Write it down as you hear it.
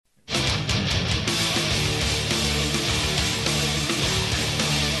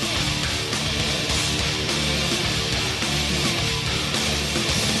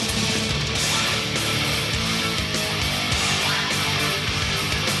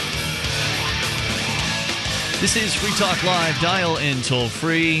This is Free Talk Live. Dial in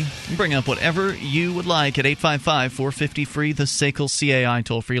toll-free. Bring up whatever you would like at 855-450-FREE, the SACL CAI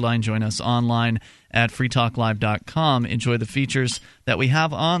toll-free line. Join us online at freetalklive.com. Enjoy the features that we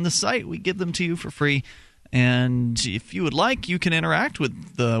have on the site. We give them to you for free. And if you would like, you can interact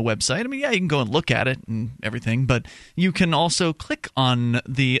with the website. I mean, yeah, you can go and look at it and everything, but you can also click on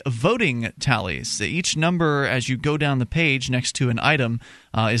the voting tallies. Each number, as you go down the page next to an item,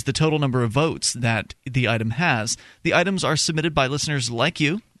 is the total number of votes that the item has. The items are submitted by listeners like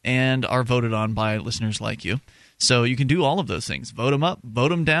you and are voted on by listeners like you. So you can do all of those things. Vote them up, vote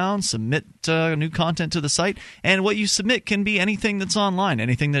them down, submit new content to the site. And what you submit can be anything that's online,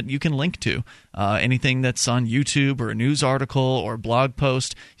 anything that you can link to, anything that's on YouTube or a news article or blog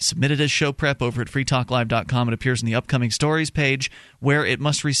post. You submit it as show prep over at freetalklive.com. It appears in the upcoming stories page where it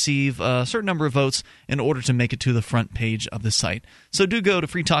must receive a certain number of votes in order to make it to the front page of the site. So do go to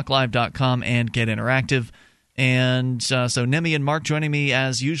freetalklive.com and get interactive. And so Nemi and Mark joining me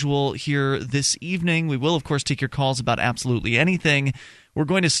as usual here this evening. We will, of course, take your calls about absolutely anything. We're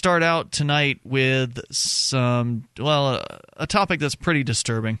going to start out tonight with a topic that's pretty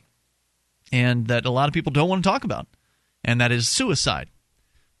disturbing and that a lot of people don't want to talk about, and that is suicide.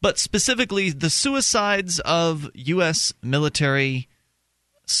 But specifically, the suicides of U.S. military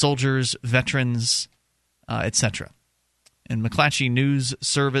soldiers, veterans, etc. And McClatchy News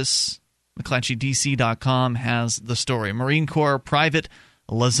Service, McClatchyDC.com, has the story. Marine Corps Private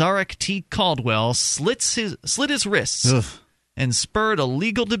Lazarick T. Caldwell slit his wrists and spurred a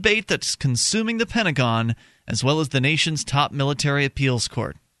legal debate that's consuming the Pentagon as well as the nation's top military appeals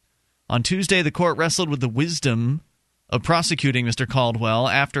court. On Tuesday, the court wrestled with the wisdom of prosecuting Mr. Caldwell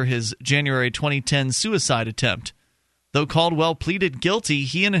after his January 2010 suicide attempt. Though Caldwell pleaded guilty,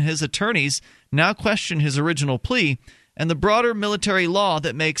 he and his attorneys now question his original plea and the broader military law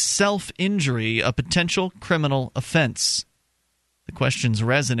that makes self-injury a potential criminal offense. The questions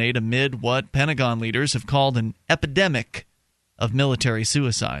resonate amid what Pentagon leaders have called an epidemic of military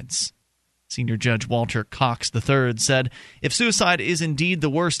suicides. Senior Judge Walter Cox III said, "If suicide is indeed the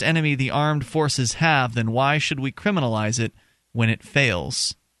worst enemy the armed forces have, then why should we criminalize it when it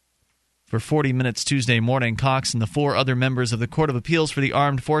fails?" For 40 minutes Tuesday morning, Cox and the 4 other members of the Court of Appeals for the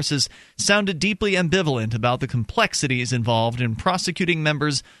Armed Forces sounded deeply ambivalent about the complexities involved in prosecuting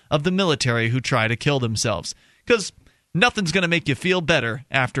members of the military who try to kill themselves. Because nothing's going to make you feel better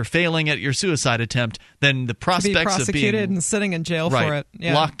after failing at your suicide attempt than the prospects of being prosecuted and sitting in jail for it.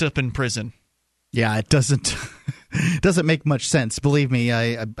 Yeah. Locked up in prison. Yeah, it doesn't make much sense. Believe me,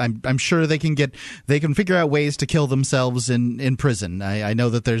 I'm sure they can figure out ways to kill themselves in prison. I know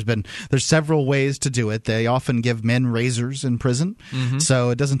that there's several ways to do it. They often give men razors in prison,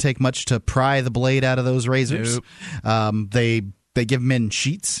 so it doesn't take much to pry the blade out of those razors. Nope. They give men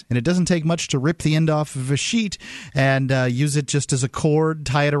sheets, and it doesn't take much to rip the end off of a sheet and use it just as a cord,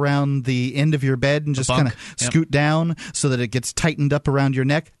 tie it around the end of your bed, and just kind of scoot down so that it gets tightened up around your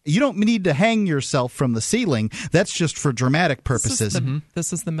neck. You don't need to hang yourself from the ceiling. That's just for dramatic purposes.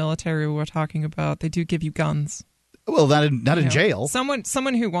 This is the military we're talking about. They do give you guns. Well, not in jail.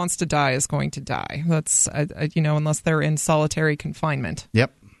 Someone who wants to die is going to die. That's unless they're in solitary confinement.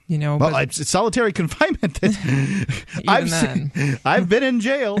 Yep. It's solitary confinement. I've been in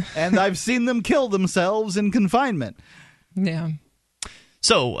jail, and I've seen them kill themselves in confinement. Yeah.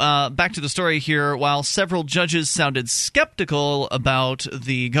 So, back to the story here. While several judges sounded skeptical about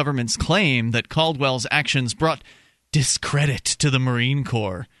the government's claim that Caldwell's actions brought discredit to the Marine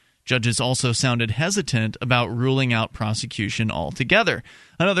Corps, judges also sounded hesitant about ruling out prosecution altogether.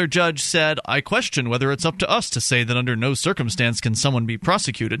 Another judge said, "I question whether it's up to us to say that under no circumstance can someone be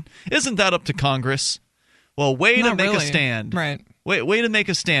prosecuted. Isn't that up to Congress?" Well, Not make really. a stand. Right. Way to make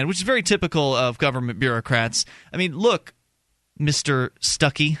a stand, which is very typical of government bureaucrats. I mean, look, Mr.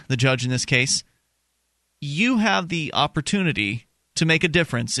 Stuckey, the judge in this case, you have the opportunity to make a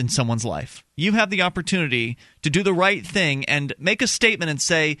difference in someone's life. You have the opportunity to do the right thing and make a statement and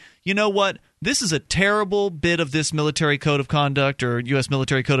say, you know what, this is a terrible bit of this military code of conduct or U.S.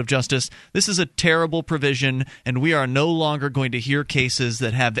 military code of justice. This is a terrible provision, and we are no longer going to hear cases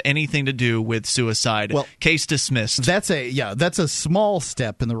that have anything to do with suicide. Well, case dismissed. That's a small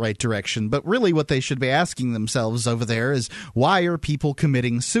step in the right direction, but really what they should be asking themselves over there is, why are people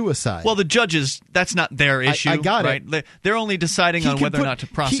committing suicide? Well, the judges, that's not their issue. I got right? it. They're only deciding on whether or not to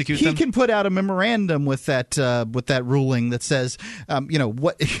prosecute them. He can put out a memorandum with that ruling that says,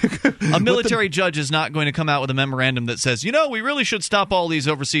 what a military judge is not going to come out with a memorandum that says, we really should stop all these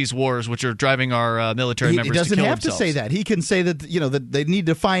overseas wars which are driving our military members to kill themselves. He doesn't have to say that. He can say that that they need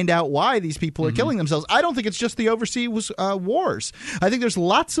to find out why these people are killing themselves. I don't think it's just the overseas wars. I think there's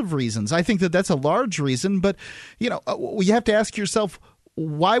lots of reasons. I think that that's a large reason, but you have to ask yourself,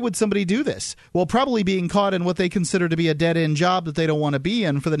 why would somebody do this? Well, probably being caught in what they consider to be a dead-end job that they don't want to be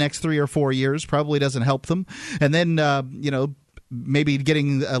in for the next 3 or 4 years probably doesn't help them. And then, maybe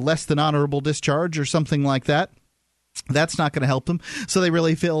getting a less than honorable discharge or something like that. That's not going to help them. So they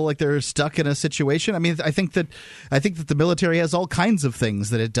really feel like they're stuck in a situation. I mean, I think that the military has all kinds of things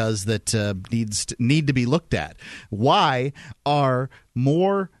that it does that need to be looked at. Why are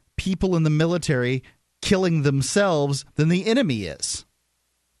more people in the military killing themselves than the enemy is?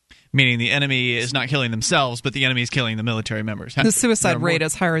 Meaning the enemy is not killing themselves, but the enemy is killing the military members. The suicide rate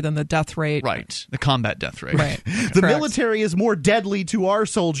is higher than the death rate. Right. The combat death rate. Right. The military is more deadly to our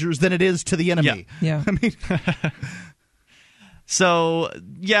soldiers than it is to the enemy. Yeah. I mean, so,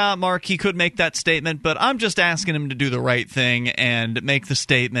 yeah, Mark, he could make that statement, but I'm just asking him to do the right thing and make the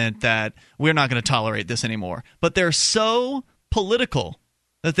statement that we're not going to tolerate this anymore. But they're so political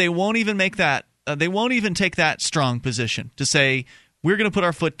that they won't even make that. They won't even take that strong position to say, we're going to put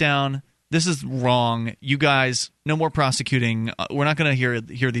our foot down. This is wrong. You guys, no more prosecuting. We're not going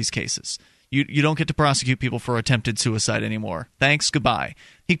to hear these cases. You don't get to prosecute people for attempted suicide anymore. Thanks. Goodbye.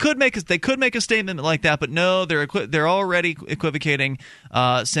 They could make a statement like that, but no, they're already equivocating,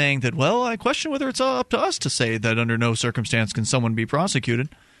 saying that, well, I question whether it's up to us to say that under no circumstance can someone be prosecuted.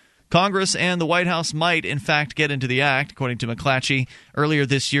 Congress and the White House might, in fact, get into the act, according to McClatchy. Earlier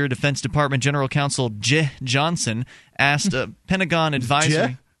this year, Defense Department General Counsel J. Johnson asked a Pentagon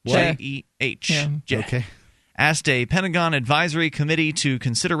advisory asked a Pentagon advisory committee to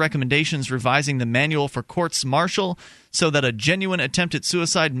consider recommendations revising the manual for courts martial so that a genuine attempt at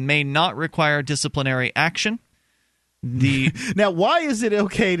suicide may not require disciplinary action. Now, why is it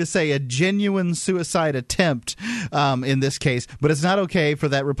okay to say a genuine suicide attempt in this case, but it's not okay for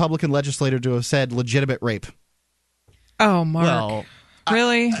that Republican legislator to have said legitimate rape? Oh, Mark. Well,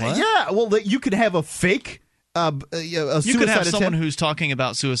 really? Yeah. Well, you could have a fake a suicide you could have attempt. someone who's talking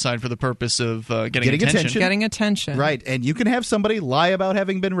about suicide for the purpose of getting attention. Getting attention. Right, and you can have somebody lie about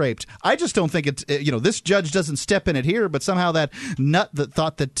having been raped. I just don't think it's, this judge doesn't step in it here, but somehow that nut that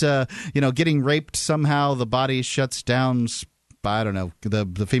thought that, getting raped, somehow the body shuts down, I don't know,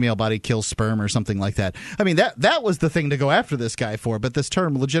 the female body kills sperm or something like that. I mean, that was the thing to go after this guy for, but this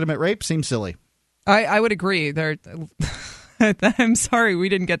term legitimate rape seems silly. I would agree. I'm sorry we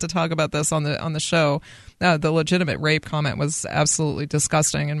didn't get to talk about this on the show. The legitimate rape comment was absolutely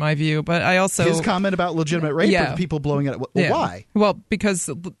disgusting in my view. But I also his comment about legitimate rape or people blowing it. Why? Well, because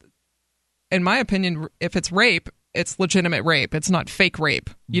in my opinion, if it's rape, it's legitimate rape. It's not fake rape.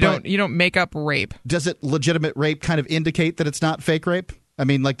 You don't make up rape. Does it legitimate rape kind of indicate that it's not fake rape? I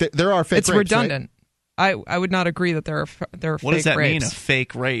mean, like there are fake. It's rapes, redundant. Right? I would not agree that there are fake rapes. What does that mean? A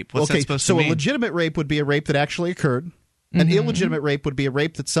fake rape? What's that supposed to mean? So a legitimate rape would be a rape that actually occurred. An illegitimate rape would be a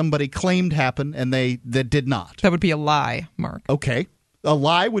rape that somebody claimed happened and that did not. That would be a lie, Mark. Okay. A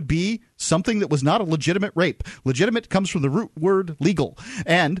lie would be something that was not a legitimate rape. Legitimate comes from the root word legal.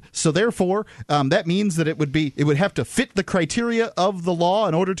 And so therefore, that means that it would have to fit the criteria of the law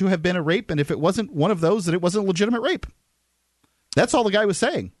in order to have been a rape. And if it wasn't one of those, then it wasn't a legitimate rape. That's all the guy was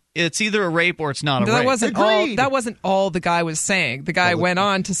saying. It's either a rape or it's not a rape. That wasn't all the guy was saying. The guy went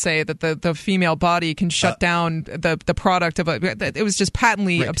on to say that the female body can shut down the product of it was just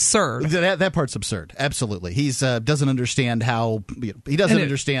patently absurd. That part's absurd. Absolutely. He's doesn't understand how he doesn't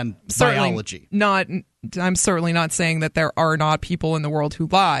understand biology. I'm certainly not saying that there are not people in the world who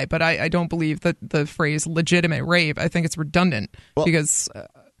lie, but I don't believe that the phrase legitimate rape, I think it's redundant because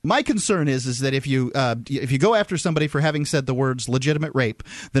my concern is that if you go after somebody for having said the words legitimate rape,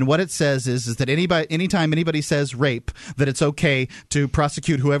 then what it says is that anytime anybody says rape, that it's okay to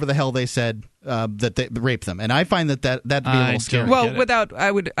prosecute whoever the hell they said that they raped them. And I find that to be a little scary. Well,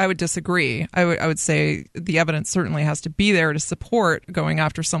 I would disagree. I would say the evidence certainly has to be there to support going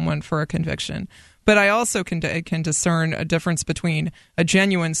after someone for a conviction. But I also can discern a difference between a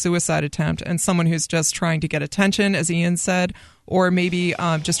genuine suicide attempt and someone who's just trying to get attention, as Ian said, or maybe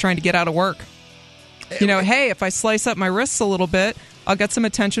just trying to get out of work. Hey, if I slice up my wrists a little bit, I'll get some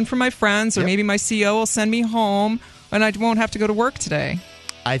attention from my friends, or maybe my CO will send me home, and I won't have to go to work today.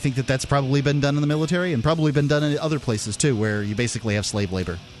 I think that's probably been done in the military and probably been done in other places, too, where you basically have slave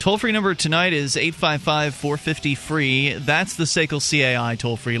labor. Toll-free number tonight is 855-450-FREE. That's the SACL CAI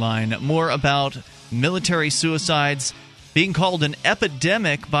toll-free line. More about military suicides being called an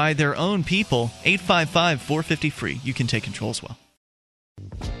epidemic by their own people. 855-450-FREE. You can take control as well.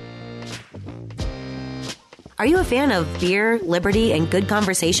 Are you a fan of beer, liberty, and good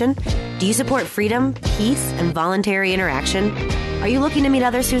conversation? Do you support freedom, peace, and voluntary interaction? Are you looking to meet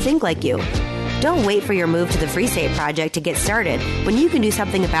others who think like you? Don't wait for your move to the Free State Project to get started when you can do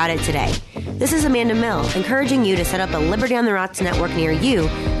something about it today. This is Amanda Mill, encouraging you to set up a Liberty on the Rocks network near you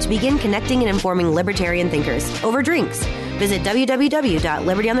to begin connecting and informing libertarian thinkers over drinks. Visit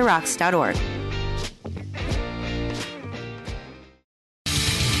www.libertyontherocks.org.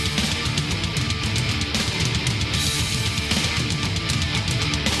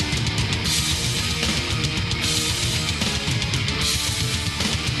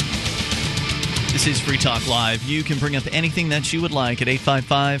 This is Free Talk Live. You can bring up anything that you would like at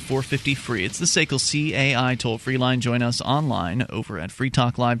 855-450-FREE. It's the SACL CAI toll-free line. Join us online over at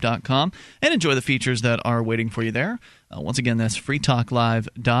freetalklive.com and enjoy the features that are waiting for you there. Once again, that's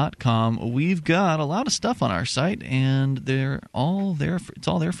freetalklive.com. We've got a lot of stuff on our site, and they're all there. It's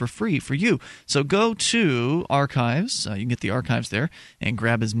all there for free for you. So go to archives. You can get the archives there and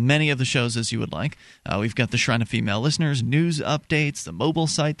grab as many of the shows as you would like. We've got the Shrine of Female Listeners, news updates, the mobile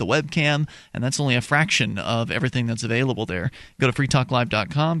site, the webcam, and that's only a fraction of everything that's available there. Go to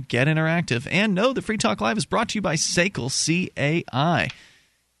freetalklive.com, get interactive, and know that Free Talk Live is brought to you by SACL CAI.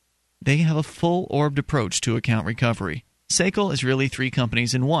 They have a full-orbed approach to account recovery. SACL is really three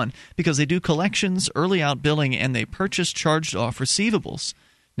companies in one because they do collections, early out billing, and they purchase charged-off receivables.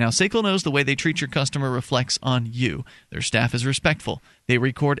 Now, SACL knows the way they treat your customer reflects on you. Their staff is respectful. They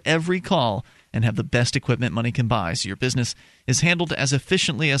record every call and have the best equipment money can buy, so your business is handled as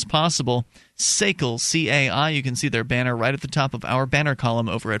efficiently as possible. SACL CAI, you can see their banner right at the top of our banner column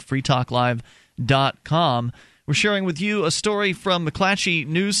over at freetalklive.com. We're sharing with you a story from McClatchy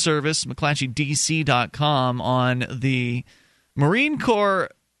News Service, McClatchydC.com, on the Marine Corps.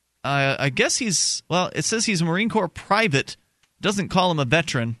 I guess it says he's a Marine Corps private. It doesn't call him a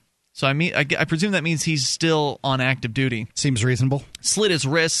veteran. So I presume that means he's still on active duty. Seems reasonable. Slit his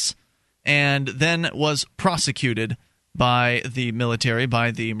wrists and then was prosecuted by the military,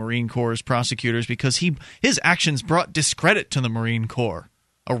 by the Marine Corps' prosecutors, because his actions brought discredit to the Marine Corps.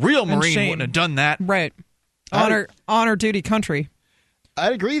 A real Marine wouldn't have done that. Right. Honor duty country.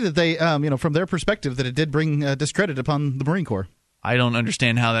 I'd agree that they, from their perspective, that it did bring discredit upon the Marine Corps. I don't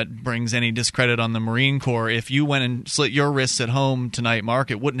understand how that brings any discredit on the Marine Corps. If you went and slit your wrists at home tonight, Mark,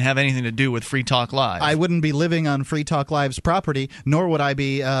 it wouldn't have anything to do with Free Talk Live. I wouldn't be living on Free Talk Live's property, nor would I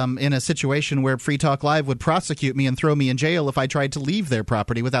be in a situation where Free Talk Live would prosecute me and throw me in jail if I tried to leave their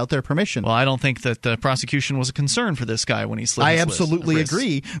property without their permission. Well, I don't think that the prosecution was a concern for this guy when he slit his wrist. I absolutely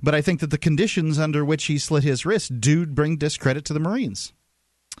agree, but I think that the conditions under which he slit his wrist do bring discredit to the Marines.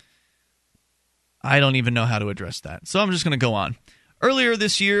 I don't even know how to address that, so I'm just going to go on. Earlier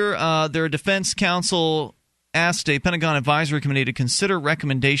this year, their defense counsel asked a Pentagon advisory committee to consider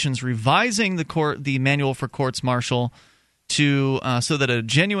recommendations revising the manual for courts-martial so that a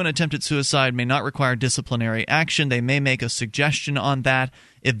genuine attempted suicide may not require disciplinary action. They may make a suggestion on that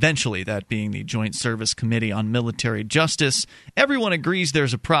eventually, that being the Joint Service Committee on Military Justice. Everyone agrees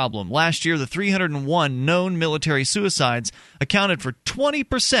there's a problem. Last year, the 301 known military suicides accounted for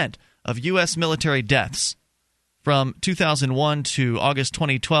 20% of U.S. military deaths. From 2001 to August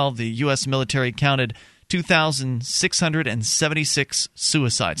 2012, the U.S. military counted 2,676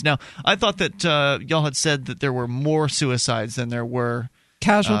 suicides. Now, I thought that y'all had said that there were more suicides than there were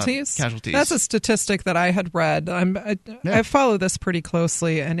casualties. That's a statistic that I had read. I follow this pretty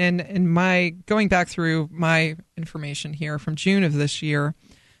closely, and in my going back through my information here from June of this year,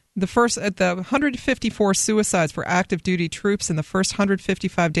 the 154 suicides for active duty troops in the first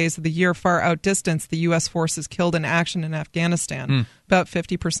 155 days of the year far outdistanced the U.S. forces killed in action in Afghanistan, about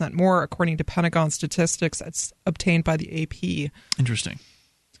 50% more, according to Pentagon statistics that's obtained by the AP. Interesting.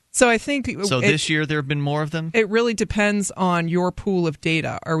 So I think this year there have been more of them? It really depends on your pool of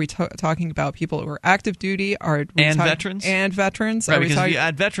data. Are we talking about people who are active duty? Veterans? And veterans. Right, because if you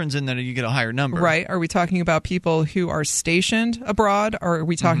add veterans in there, you get a higher number. Right. Are we talking about people who are stationed abroad? Or are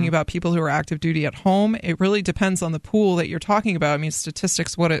we talking about people who are active duty at home? It really depends on the pool that you're talking about. I mean,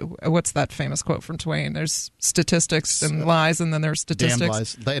 statistics, what's that famous quote from Twain? There's statistics and lies, and then there's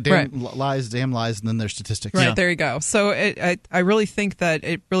statistics. Damn lies, damn lies, and then there's statistics. Right, yeah. There you go. So I really think that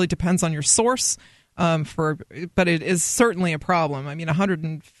it really depends on your source, but it is certainly a problem. I mean,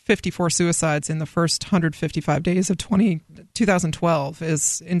 154 suicides in the first 155 days of 2012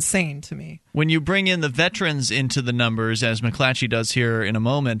 is insane to me. When you bring in the veterans into the numbers, as McClatchy does here in a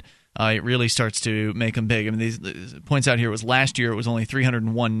moment, it really starts to make them big. I mean, it points out here last year it was only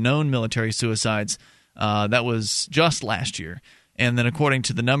 301 known military suicides. That was just last year. And then according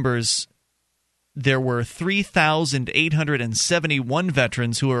to the numbers, there were 3,871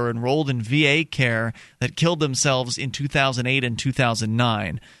 veterans who were enrolled in VA care that killed themselves in 2008 and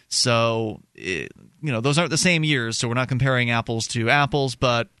 2009. So, those aren't the same years, so we're not comparing apples to apples,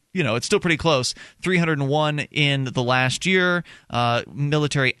 but it's still pretty close. 301 in the last year.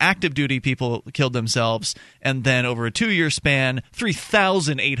 Military active duty people killed themselves. And then over a 2-year span,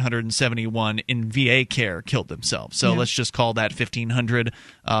 3,871 in VA care killed themselves. So let's just call that 1,500,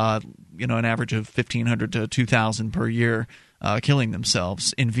 an average of 1,500 to 2,000 per year. Killing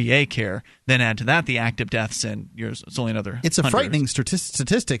themselves in VA care, then add to that the active deaths, and it's only another. It's a frightening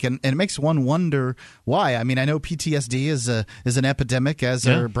statistic, and it makes one wonder why. I mean, I know PTSD is an epidemic, as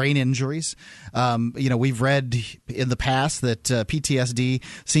are brain injuries. We've read in the past that PTSD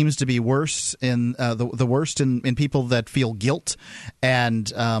seems to be worse in the worst in people that feel guilt,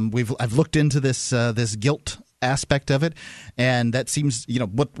 and I've looked into this guilt aspect of it, and that seems,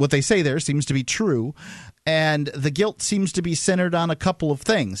 what they say there seems to be true. And the guilt seems to be centered on a couple of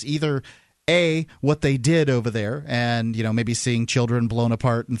things. Either A, what they did over there, and maybe seeing children blown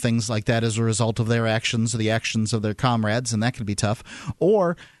apart and things like that as a result of their actions or the actions of their comrades, and that can be tough.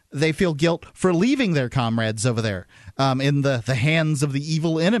 Or they feel guilt for leaving their comrades over there in the hands of the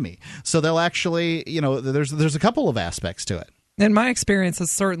evil enemy. So they'll actually, there's a couple of aspects to it. In my experience,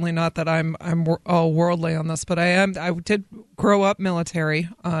 it's certainly not that I'm all worldly on this, but I did grow up military,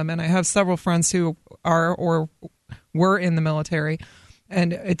 and I have several friends who are or were in the military,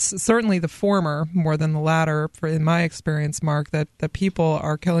 and it's certainly the former more than the latter, in my experience, Mark, that people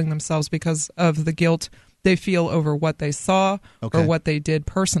are killing themselves because of the guilt they feel over what they saw or what they did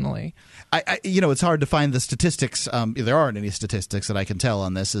personally. It's hard to find the statistics. There aren't any statistics that I can tell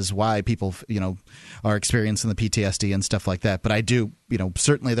on this, is why people, are experiencing the PTSD and stuff like that. But I do,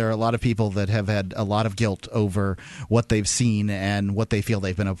 certainly there are a lot of people that have had a lot of guilt over what they've seen and what they feel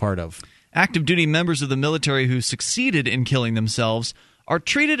they've been a part of. Active duty members of the military who succeeded in killing themselves are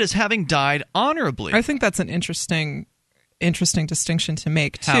treated as having died honorably. I think that's an interesting distinction to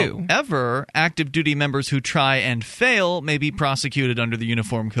make, too. However, active duty members who try and fail may be prosecuted under the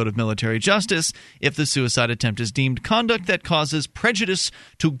Uniform Code of Military Justice if the suicide attempt is deemed conduct that causes prejudice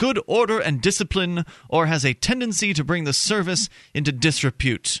to good order and discipline or has a tendency to bring the service into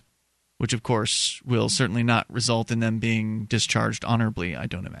disrepute, which, of course, will certainly not result in them being discharged honorably, I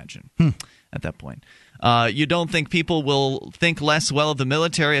don't imagine, at that point. You don't think people will think less well of the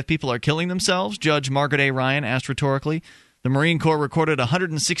military if people are killing themselves? Judge Margaret A. Ryan asked rhetorically. The Marine Corps recorded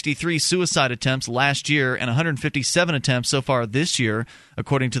 163 suicide attempts last year and 157 attempts so far this year,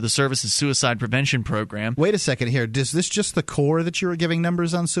 according to the service's suicide prevention program. Wait a second here. Is this just the Corps that you were giving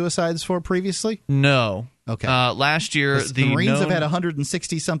numbers on suicides for previously? No. Okay. Last year, the Marines have had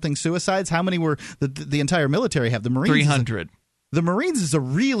 160-something suicides. How many were the entire military have? The Marines 300. The Marines is a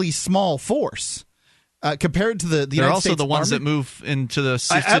really small force. Compared to the United States They're also the ones Army. that move into the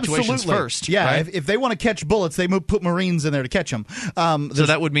situations first. Yeah, right? if they want to catch bullets, they put Marines in there to catch them. So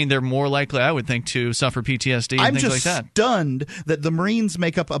that would mean they're more likely, I would think, to suffer PTSD and things like that. I'm just stunned that the Marines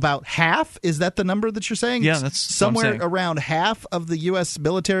make up about half. Is that the number that you're saying? Yeah, that's somewhere around half of the U.S.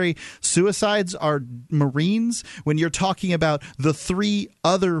 military suicides are Marines. When you're talking about the three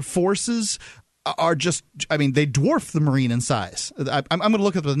other forces are just, they dwarf the Marine in size. I'm going to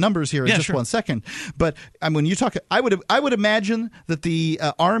look at the numbers here in just 1 second. But when you talk, I would imagine that the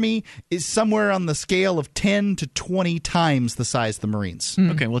Army is somewhere on the scale of 10 to 20 times the size of the Marines.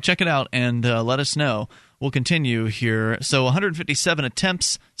 Okay, well, check it out and let us know. We'll continue here. So 157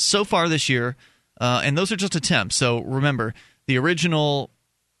 attempts so far this year, and those are just attempts. So remember, the original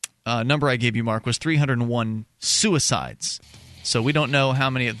number I gave you, Mark, was 301 suicides. So we don't know how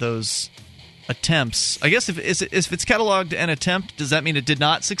many of those attempts. I guess if it's cataloged an attempt, does that mean it did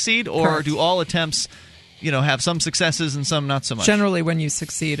not succeed, or Correct. do all attempts, have some successes and some not so much? Generally, when you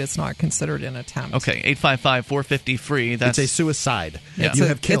succeed, it's not considered an attempt. Okay, 855-450-FREE. That's it's a suicide. Yeah. You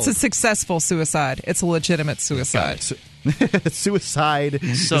have killed. It's a successful suicide. It's a legitimate suicide. Suicide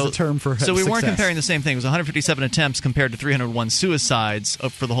is a term for So we weren't success. comparing the same thing. It was 157 attempts compared to 301 suicides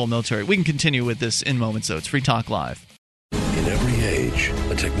for the whole military. We can continue with this in moments, though. It's Free Talk Live. In every age,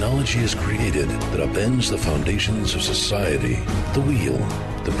 a technology is created that upends the foundations of society. The wheel,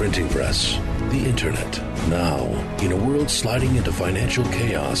 the printing press, the internet. Now, in a world sliding into financial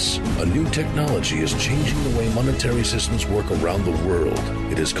chaos, a new technology is changing the way monetary systems work around the world.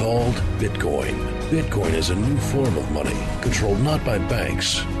 It is called Bitcoin. Bitcoin is a new form of money, controlled not by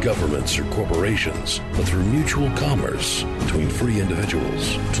banks, governments, or corporations, but through mutual commerce between free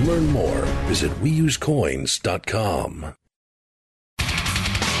individuals. To learn more, visit weusecoins.com.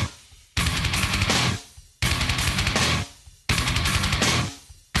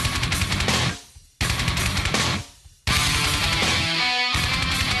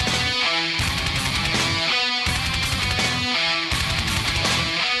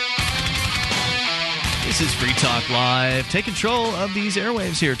 This is Free Talk Live. Take control of these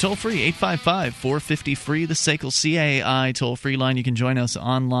airwaves here. Toll free, 855-450-FREE, the SACL CAI toll-free line. You can join us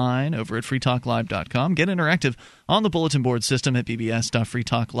online over at freetalklive.com. Get interactive on the bulletin board system at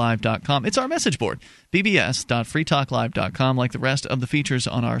bbs.freetalklive.com. It's our message board, bbs.freetalklive.com. Like the rest of the features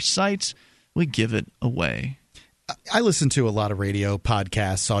on our site, we give it away. I listen to a lot of radio,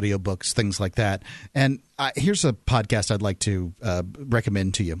 podcasts, audiobooks, things like that. And here's a podcast I'd like to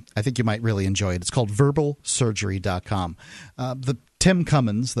recommend to you. I think you might really enjoy it. It's called verbalsurgery.com. Tim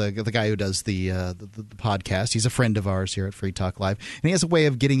Cummins, the guy who does the podcast, he's a friend of ours here at Free Talk Live, and he has a way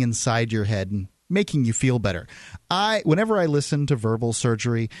of getting inside your head and making you feel better. Whenever I listen to Verbal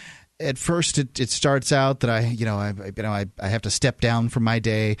Surgery, at first it starts out that I have to step down from my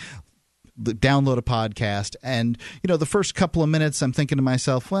day, download a podcast, and the first couple of minutes I'm thinking to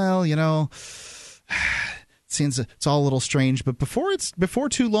myself, well, seems it's all a little strange, but before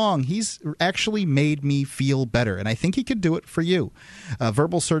too long, he's actually made me feel better, and I think he could do it for you.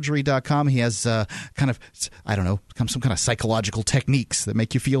 Verbalsurgery.com, he has some kind of psychological techniques that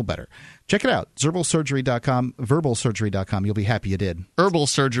make you feel better. Check it out, verbalsurgery.com, you'll be happy you did. Herbal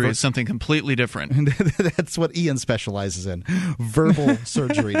surgery is something completely different. That's what Ian specializes in,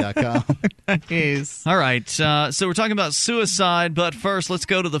 verbalsurgery.com. Nice. All right, so we're talking about suicide, but first let's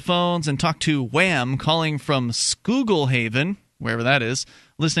go to the phones and talk to Wham, calling from Skooglehaven, wherever that is,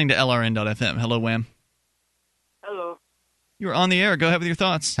 listening to LRN.FM. Hello, Wham. Hello. You're on the air. Go ahead with your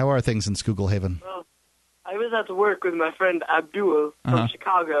thoughts. How are things in Skooglehaven? Well, I was at work with my friend Abdul from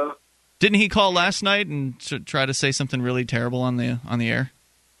Chicago. Didn't he call last night and try to say something really terrible on the air?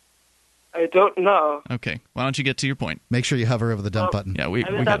 I don't know. Okay. Why don't you get to your point? Make sure you hover over the dump button. Yeah, I we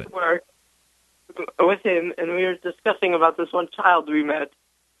was got at it. work with him, and we were discussing about this one child we met,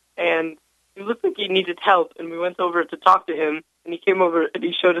 and he looked like he needed help, and we went over to talk to him, and he came over and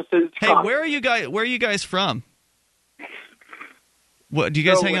he showed us his cock. Hey, where are you guys from? What, do you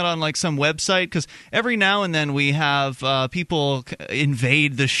guys hang out on like some website? Because every now and then we have people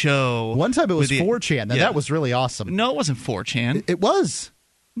invade the show. One time it was 4chan. Now that was really awesome. No, it wasn't 4chan. It was.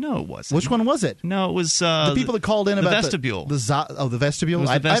 No, it wasn't. Which one was it? No, it was the people that called in about vestibule. The vestibule.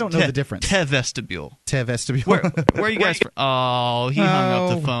 I don't know the difference. Vestibule. Vestibule. Where are you guys from? Oh, he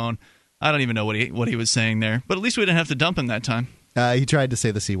hung up the phone. I don't even know what he was saying there. But at least we didn't have to dump him that time. He tried to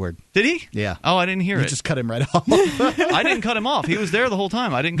say the C word. Did he? Yeah. Oh, I didn't hear it. You just cut him right off. I didn't cut him off. He was there the whole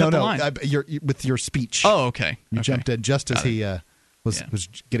time. I didn't cut the line. With your speech. Oh, okay. You jumped in just as he was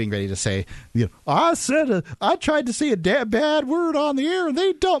getting ready to say, I tried to say a bad word on the air and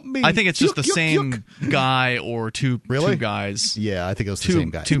they dumped me. I think it's just the same guy or two guys. Yeah, I think it was the same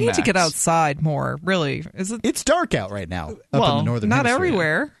guy. You need to get outside more, really. It's dark out right now up in the northern not hemisphere.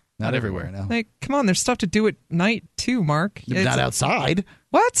 Everywhere. Not everywhere, no. Like, come on, there's stuff to do at night, too, Mark. Not outside.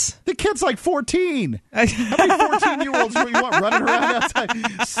 What? The kid's like 14. How many 14-year-olds do you want running around outside?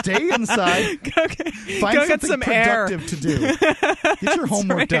 Stay inside. Okay. Find Go something get some productive air. to do. Get your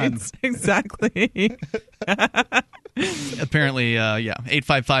homework done. Exactly. Apparently,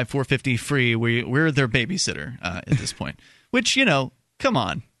 855-450-FREE. We're their babysitter at this point. Which, come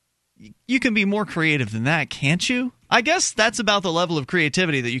on. You can be more creative than that, can't you? I guess that's about the level of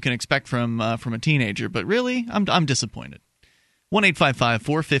creativity that you can expect from a teenager. But really, I'm disappointed.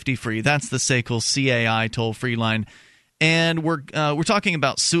 1-855-450-FREE. That's the SACL CAI toll-free line. And we're talking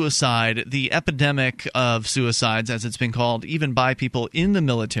about suicide, the epidemic of suicides, as it's been called, even by people in the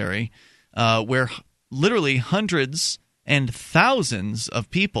military, where literally hundreds and thousands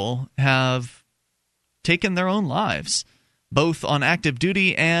of people have taken their own lives, both on active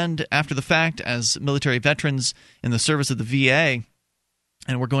duty and after the fact as military veterans in the service of the VA.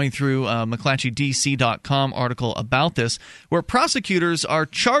 And we're going through a McClatchydC.com article about this, where prosecutors are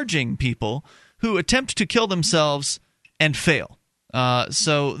charging people who attempt to kill themselves and fail.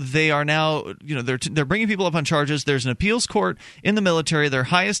 So they are now, they're bringing people up on charges. There's an appeals court in the military. Their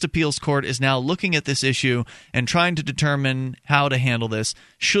highest appeals court is now looking at this issue and trying to determine how to handle this.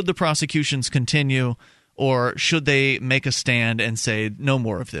 Should the prosecutions continue, or should they make a stand and say, no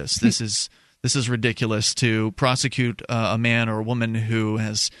more of this? This is ridiculous to prosecute a man or a woman who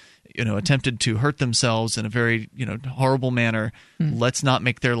has attempted to hurt themselves in a very horrible manner. Let's not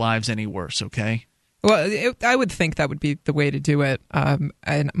make their lives any worse, okay? Well, I would think that would be the way to do it.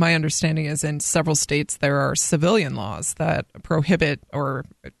 And my understanding is in several states there are civilian laws that prohibit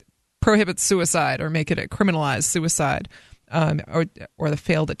suicide or make it a criminalized suicide. Or the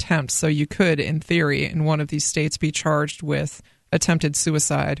failed attempt. So you could, in theory, in one of these states be charged with attempted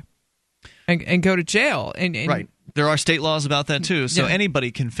suicide and go to jail. Right. There are state laws about that, too. So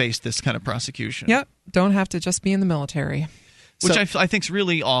anybody can face this kind of prosecution. Yep. Don't have to just be in the military. Which I think is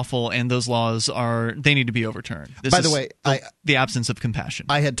really awful, and those laws they need to be overturned. By the way, the absence of compassion.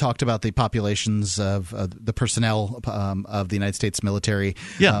 I had talked about the populations of the personnel of the United States military,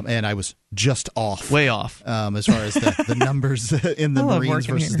 and I was just off. Way off. As far as the numbers in the Marines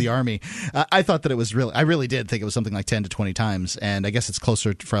versus the Army. I thought that it was I really did think it was something like 10 to 20 times, and I guess it's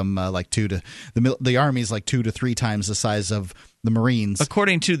closer from like 2 to the Army's like 2 to 3 times the size of the Marines.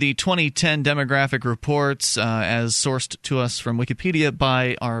 According to the 2010 demographic reports, as sourced to us from Wikipedia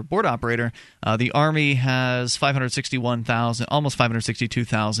by our board operator, the Army has 561,000, almost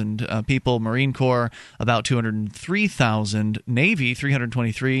 562,000 people. Marine Corps, about 203,000. Navy,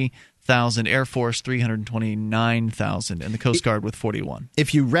 323,000. Air Force, 329,000, and the Coast Guard with 41.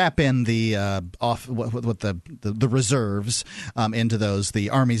 If you wrap in the the reserves into those, the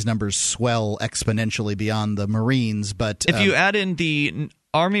Army's numbers swell exponentially beyond the Marines. But if you add in the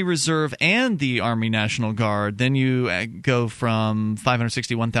Army Reserve and the Army National Guard, then you go from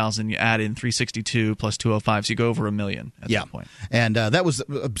 561,000, you add in 362 plus 205, so you go over 1 million at that point. And that was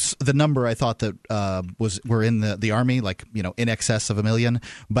the number I thought that were in the Army, like, in excess of 1 million,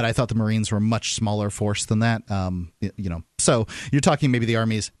 but I thought the Marines were a much smaller force than that. So you're talking maybe the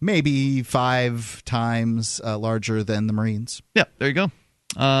Army's maybe 5 times larger than the Marines. Yeah, there you go.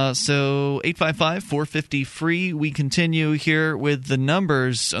 So 855-450-FREE. We continue here with the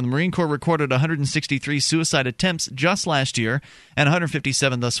numbers. The Marine Corps recorded 163 suicide attempts just last year and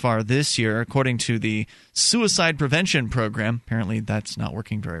 157 thus far this year, according to the Suicide Prevention Program. Apparently that's not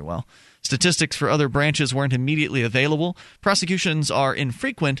working very well. Statistics for other branches weren't immediately available. Prosecutions are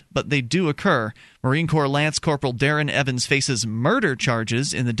infrequent, but they do occur. Marine Corps Lance Corporal Darren Evans faces murder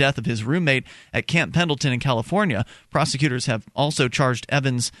charges in the death of his roommate at Camp Pendleton in California. Prosecutors have also charged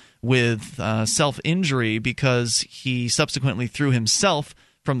Evans with self-injury because he subsequently threw himself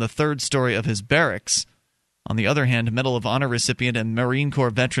from the 3rd story of his barracks. On the other hand, Medal of Honor recipient and Marine Corps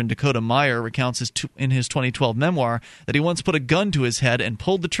veteran Dakota Meyer recounts in his 2012 memoir that he once put a gun to his head and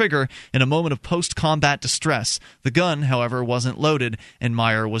pulled the trigger in a moment of post-combat distress. The gun, however, wasn't loaded, and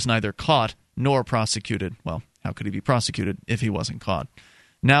Meyer was neither caught nor prosecuted. Well, how could he be prosecuted if he wasn't caught?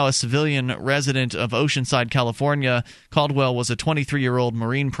 Now a civilian resident of Oceanside, California, Caldwell was a 23-year-old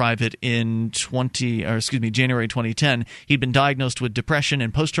Marine private in January 2010. He'd been diagnosed with depression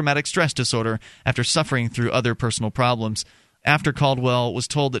and post-traumatic stress disorder after suffering through other personal problems. After Caldwell was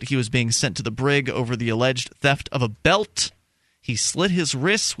told that he was being sent to the brig over the alleged theft of a belt, he slit his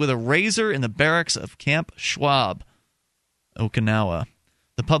wrists with a razor in the barracks of Camp Schwab, Okinawa.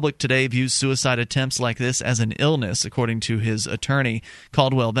 The public today views suicide attempts like this as an illness, according to his attorney.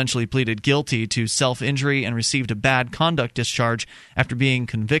 Caldwell eventually pleaded guilty to self-injury and received a bad conduct discharge after being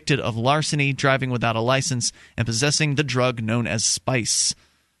convicted of larceny, driving without a license, and possessing the drug known as spice.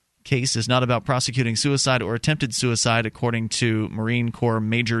 Case is not about prosecuting suicide or attempted suicide, according to Marine Corps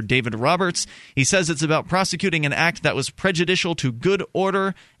Major David Roberts. He says it's about prosecuting an act that was prejudicial to good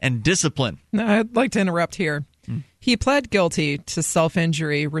order and discipline. No, I'd like to interrupt here. He pled guilty to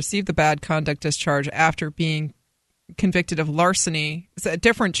self-injury, received the bad conduct discharge after being convicted of larceny.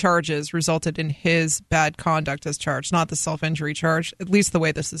 Different charges resulted in his bad conduct discharge, not the self-injury charge, at least the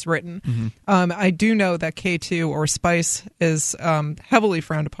way this is written. Mm-hmm. I do know that K2 or spice is heavily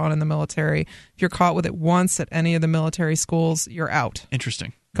frowned upon in the military. If you're caught with it once at any of the military schools, you're out.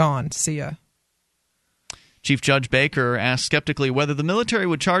 Interesting. Gone. See ya. Chief Judge Baker asked skeptically whether the military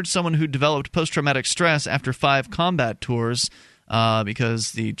would charge someone who developed post-traumatic stress after 5 combat tours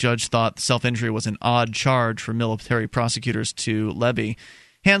because the judge thought self-injury was an odd charge for military prosecutors to levy.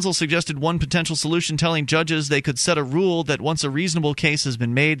 Hansel suggested one potential solution, telling judges they could set a rule that once a reasonable case has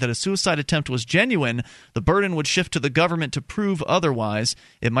been made that a suicide attempt was genuine, the burden would shift to the government to prove otherwise.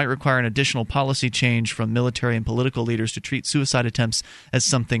 It might require an additional policy change from military and political leaders to treat suicide attempts as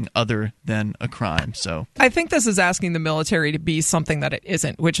something other than a crime. So I think this is asking the military to be something that it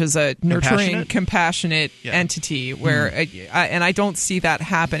isn't, which is a nurturing, compassionate entity where and I don't see that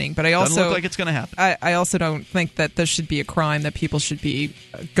happening. But I also doesn't look like it's going to happen. I also don't think that this should be a crime that people should be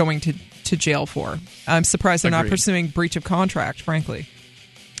going to jail for. I'm surprised they're not pursuing breach of contract, frankly.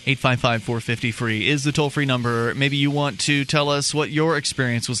 855-450-FREE is the toll-free number. Maybe you want to tell us what your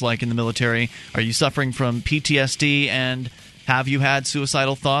experience was like in the military. Are you suffering from PTSD, and have you had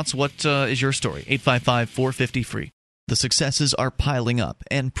suicidal thoughts? What is your story? 855-450-FREE. The successes are piling up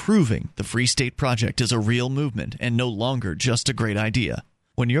and proving the Free State Project is a real movement and no longer just a great idea.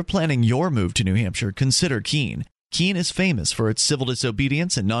 When you're planning your move to New Hampshire, consider Keene. Keene is famous for its civil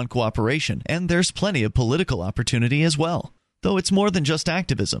disobedience and non-cooperation, and there's plenty of political opportunity as well. Though it's more than just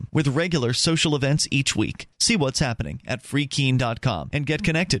activism, with regular social events each week. See what's happening at freekeen.com and get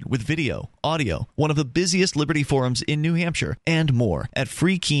connected with video, audio, one of the busiest liberty forums in New Hampshire, and more at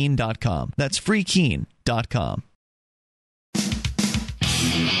freekeen.com. That's freekeen.com.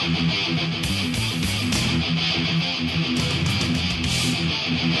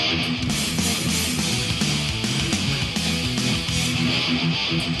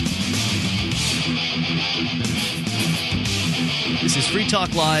 This is Free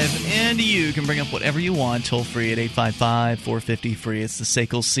Talk Live, and you can bring up whatever you want, toll-free at 855-450-FREE. It's the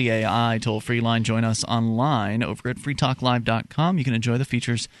SACL CAI toll-free line. Join us online over at freetalklive.com. You can enjoy the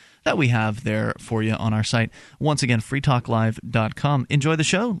features that we have there for you on our site. Once again, freetalklive.com. Enjoy the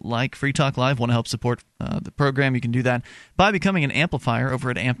show. Like Free Talk Live. Want to help support the program? You can do that by becoming an amplifier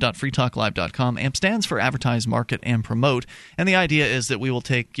over at amp.freetalklive.com. AMP stands for Advertise, Market, and Promote. And the idea is that we will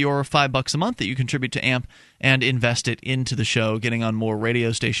take your $5 a month that you contribute to AMP and invest it into the show, getting on more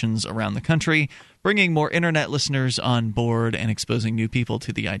radio stations around the country, bringing more internet listeners on board, and exposing new people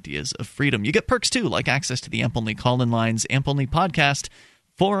to the ideas of freedom. You get perks, too, like access to the AMP-only call-in lines, AMP-only podcast,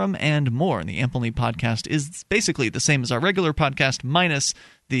 forum, and more. And the AMP-only podcast is basically the same as our regular podcast, minus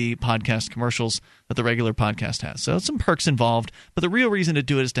the podcast commercials that the regular podcast has. So some perks involved, but the real reason to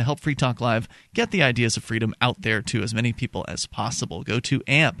do it is to help Free Talk Live get the ideas of freedom out there to as many people as possible. Go to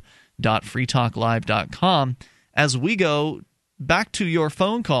amp.freetalklive.com as we go back to your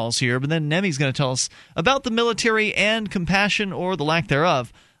phone calls here, but then Nemi's going to tell us about the military and compassion, or the lack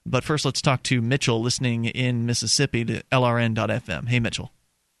thereof. But first, let's talk to Mitchell, listening in Mississippi to LRN.FM. Hey, Mitchell.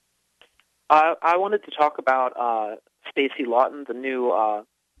 I wanted to talk about Stacey Lawton, the new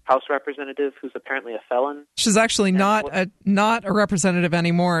House representative who's apparently a felon. She's actually not a representative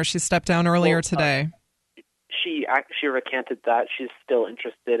anymore. She stepped down earlier today. She recanted that. She's still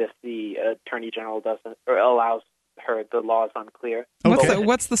interested if the Attorney General doesn't, or allows her. The law is unclear. Okay.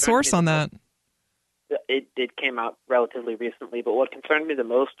 What's the source on that? It came out relatively recently, but what concerned me the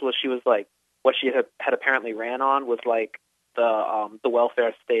most was she was like, what she had apparently ran on was like the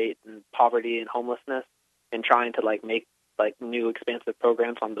welfare state and poverty and homelessness, and trying to like make like new expansive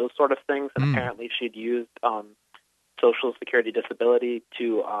programs on those sort of things. And apparently she'd used Social Security disability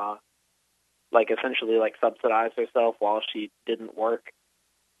to like essentially like subsidize herself while she didn't work,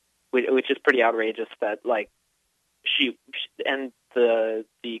 which is pretty outrageous. That like she and the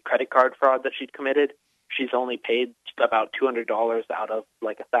credit card fraud that she'd committed, she's only paid about $200 out of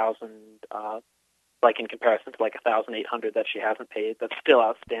like $1,000, like in comparison to like $1,800 that she hasn't paid. That's still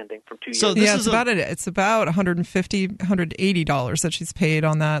outstanding from 2 years. So it's about $180 that she's paid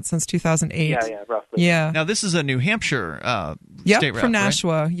on that since 2008. Yeah, roughly. Yeah. Now, this is a New Hampshire state rep, from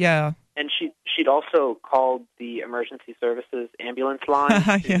Nashua, right? Yeah. And she'd also called the emergency services ambulance line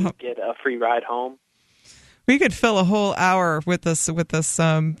to get a free ride home. We could fill a whole hour with this.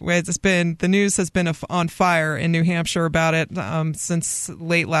 It's been, the news has been on fire in New Hampshire about it since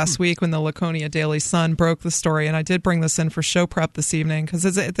late last week when the Laconia Daily Sun broke the story, and I did bring this in for show prep this evening because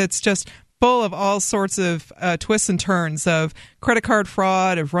it's just full of all sorts of twists and turns of credit card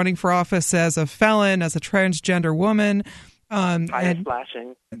fraud, of running for office as a felon, as a transgender woman, tire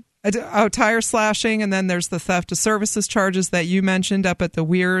slashing. Tire slashing, and then there's the theft of services charges that you mentioned up at the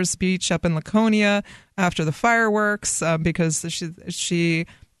Weirs Beach up in Laconia after the fireworks because she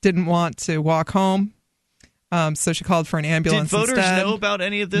didn't want to walk home, so she called for an ambulance. Did voters instead. know about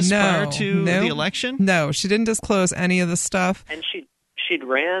any of this prior to the election? No, she didn't disclose any of the stuff. And she'd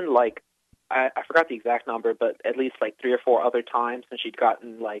ran like I forgot the exact number, but at least like 3 or 4 other times, and she'd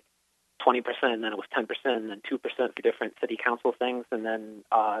gotten like 20%, and then it was 10%, and then 2% for different city council things, and then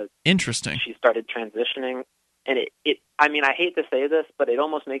interesting. She started transitioning, and it I mean, I hate to say this, but it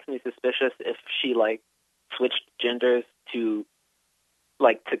almost makes me suspicious if she like switched genders to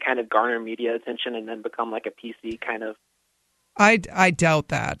kind of garner media attention and then become like a PC kind of. I doubt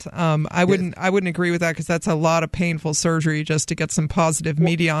that. I wouldn't agree with that because that's a lot of painful surgery just to get some positive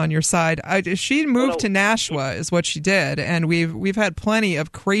media on your side. She moved to Nashua is what she did, and we've had plenty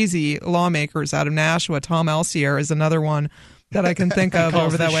of crazy lawmakers out of Nashua. Tom Elsier is another one that I can think of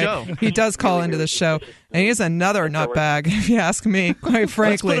over that way. Show. He does call into the show, and he's another nutbag, if you ask me, quite frankly.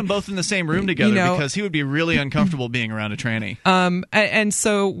 Let's put them both in the same room together because he would be really uncomfortable being around a tranny. And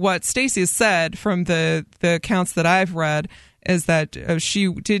so what Stacey has said from the accounts that I've read is that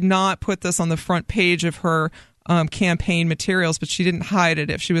she did not put this on the front page of her campaign materials, but she didn't hide it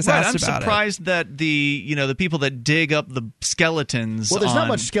if she was asked about it. I'm surprised that the people that dig up the skeletons. Well, there's not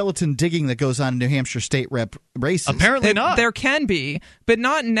much skeleton digging that goes on in New Hampshire state rep races. Apparently not. There can be, but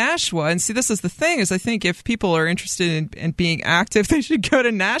not in Nashua. And see, this is the thing: is I think if people are interested in being active, they should go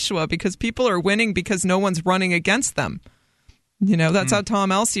to Nashua because people are winning because no one's running against them. That's how Tom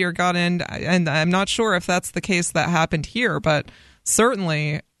Elsier got in, and I'm not sure if that's the case that happened here, but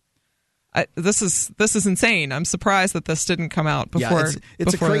certainly this is insane. I'm surprised that this didn't come out before. Yeah,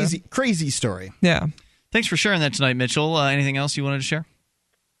 it's before a crazy story. Yeah. Thanks for sharing that tonight, Mitchell. Anything else you wanted to share?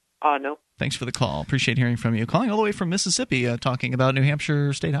 No. Thanks for the call. Appreciate hearing from you. Calling all the way from Mississippi, talking about New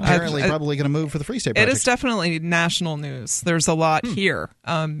Hampshire State House. Apparently, probably going to move for the Free State Project. It is definitely national news. There's a lot here.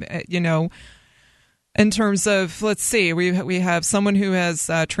 In terms of, let's see, we have someone who has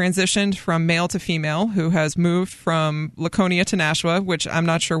transitioned from male to female, who has moved from Laconia to Nashua, which I'm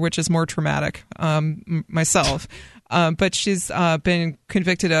not sure which is more traumatic myself. But she's been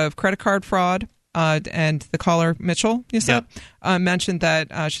convicted of credit card fraud. And the caller, Mitchell, you said, mentioned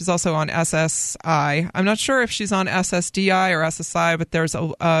that she's also on SSI. I'm not sure if she's on SSDI or SSI, but there's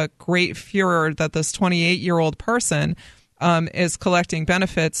a great furor that this 28-year-old person is collecting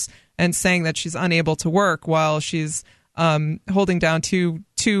benefits and saying that she's unable to work while she's holding down two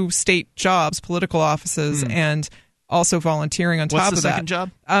state jobs, political offices, and also volunteering on top of that. What's the second job?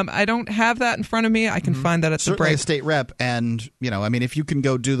 I don't have that in front of me. I can find that at the break. Certainly a state rep, and if you can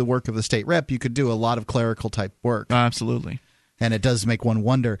go do the work of the state rep, you could do a lot of clerical type work. Absolutely. And it does make one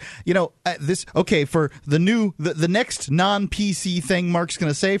wonder. For the next non-PC thing Mark's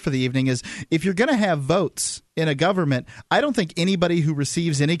going to say for the evening is, if you're going to have votes in a government, I don't think anybody who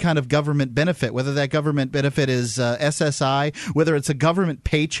receives any kind of government benefit, whether that government benefit is SSI, whether it's a government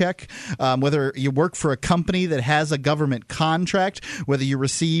paycheck, whether you work for a company that has a government contract, whether you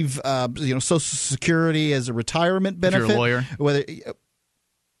receive Social Security as a retirement benefit, if you're a lawyer, whether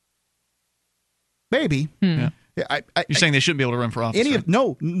maybe. Yeah. You're saying they shouldn't be able to run for office?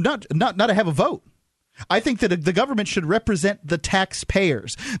 Not to have a vote. I think that the government should represent the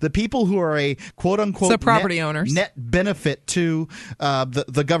taxpayers, the people who are a quote-unquote property owners, net benefit to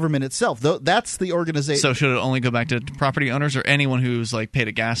the government itself. That's the organization. So should it only go back to property owners or anyone who's paid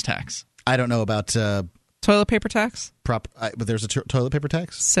a gas tax? I don't know about toilet paper tax. But there's a toilet paper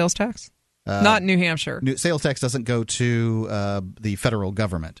tax, sales tax. Not New Hampshire. Sales tax doesn't go to the federal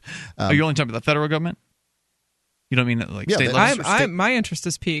government. Are you only talking about the federal government? You don't mean state level? My interest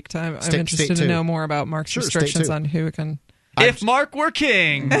is piqued. I'm interested to know more about Mark's restrictions on who can. If Mark were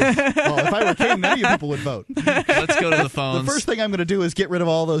king. Well, if I were king, none of you people would vote. Let's go to the phones. The first thing I'm going to do is get rid of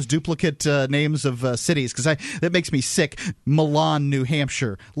all those duplicate names of cities, because that makes me sick. Milan, New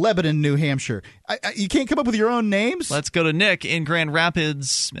Hampshire. Lebanon, New Hampshire. You can't come up with your own names? Let's go to Nick in Grand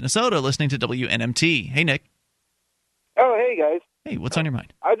Rapids, Minnesota, listening to WNMT. Hey, Nick. Oh, hey, guys. Hey, what's on your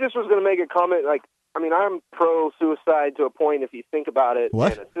mind? I just was going to make a comment, I'm pro-suicide to a point if you think about it.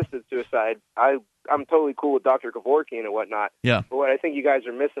 What? And assisted suicide. I'm totally cool with Dr. Kevorkian and whatnot. Yeah. But what I think you guys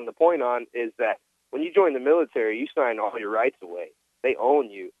are missing the point on is that when you join the military, you sign all your rights away. They own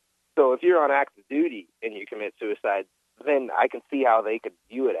you. So if you're on active duty and you commit suicide, then I can see how they could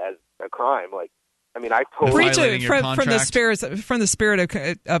view it as a crime. I totally from the spirit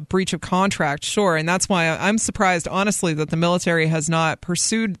of a breach of contract, sure, and that's why I'm surprised, honestly, that the military has not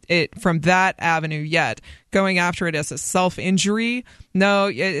pursued it from that avenue yet. Going after it as a self-injury, no,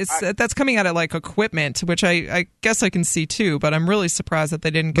 that's coming at it like equipment, which I guess I can see too. But I'm really surprised that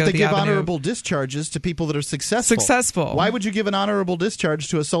they didn't go. But they give avenue. honorable discharges to people that are successful. Why would you give an honorable discharge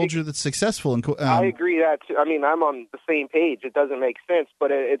to a soldier that's successful? I agree that too. I'm on the same page. It doesn't make sense,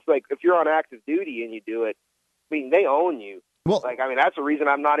 but it's like if you're on active duty and you do it, they own you. Well, that's the reason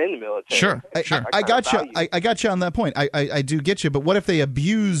I'm not in the military. Sure. I got you. I got you on that point. I do get you. But what if they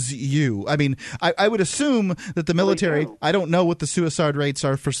abuse you? I would assume that the military. I don't know what the suicide rates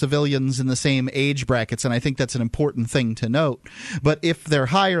are for civilians in the same age brackets, and I think that's an important thing to note. But if they're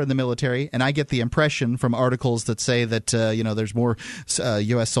higher in the military, and I get the impression from articles that say that there's more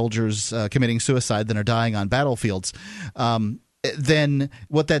U.S. soldiers committing suicide than are dying on battlefields. Then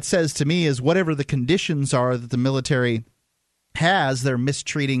what that says to me is whatever the conditions are that the military has, they're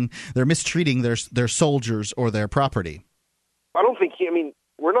mistreating their soldiers or their property. I don't think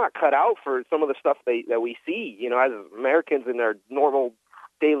we're not cut out for some of the stuff that we see, as Americans in their normal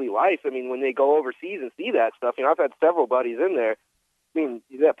daily life. When they go overseas and see that stuff, I've had several buddies in there.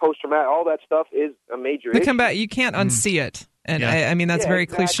 That post-traumatic, all that stuff is a major issue. You can't unsee it. And yeah. That's very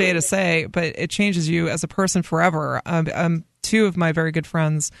cliche to say, but it changes you as a person forever. Two of my very good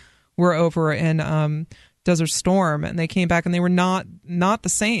friends were over in Desert Storm, and they came back and they were not the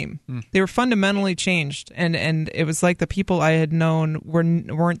same. They were fundamentally changed, and it was like the people I had known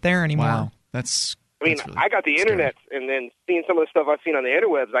weren't there anymore. Wow, that's really I got the internet, and then seeing some of the stuff I've seen on the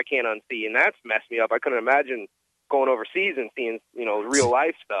interwebs, I can't unsee, and that's messed me up. I couldn't imagine going overseas and seeing real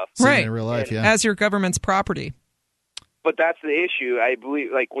life stuff. Right, in real life, yeah. As your government's property. But that's the issue. I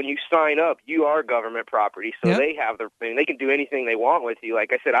believe, like, when you sign up, you are government property, so they have their thing. They can do anything they want with you. Like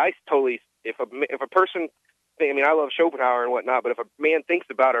I said, if a person, I mean, I love Schopenhauer and whatnot, but if a man thinks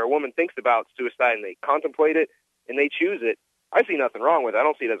about it or a woman thinks about suicide and they contemplate it and they choose it, I see nothing wrong with it. I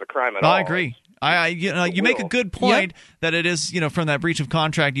don't see it as a crime at all. I agree. You make a good point that it is, from that breach of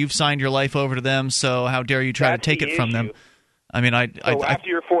contract, you've signed your life over to them, so how dare you try to take it from them? I mean, after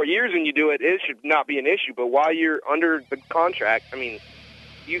your 4 years and you do it, it should not be an issue. But while you're under the contract, I mean,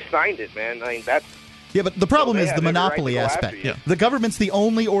 you signed it, man. I mean, that's... Yeah, but the problem is the monopoly aspect. Yeah. The government's the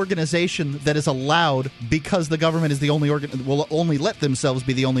only organization that is allowed, because the government is the only will only let themselves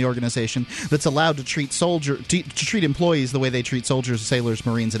be the only organization that's allowed to treat to treat employees the way they treat soldiers, sailors,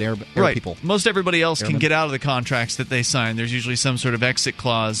 Marines, and air people. Most everybody else can get out of the contracts that they sign. There's usually some sort of exit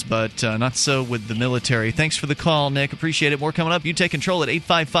clause, but not so with the military. Thanks for the call, Nick. Appreciate it. More coming up. You take control at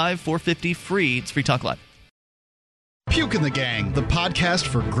 855-450-FREE. It's Free Talk Live. Puke in the Gang, the podcast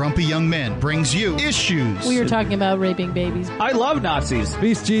for grumpy young men, brings you issues. We were talking about raping babies. I love Nazis.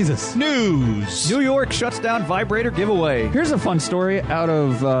 Peace Jesus. News. New York shuts down vibrator giveaway. Here's a fun story out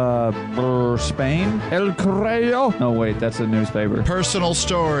of Spain. El Correo. No, wait, that's a newspaper. Personal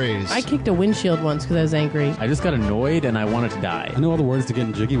stories. I kicked a windshield once because I was angry. I just got annoyed and I wanted to die. I know all the words to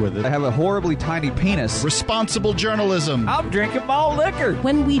getting jiggy with it. I have a horribly tiny penis. Responsible journalism. I'm drinking malt liquor.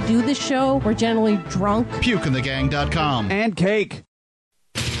 When we do the show, we're generally drunk. PukeInTheGang.com. And cake.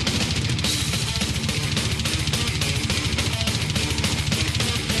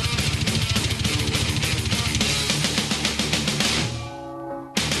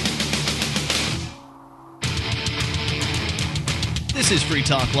 This is Free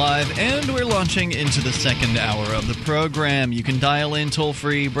Talk Live, and we're launching into the second hour of the program. You can dial in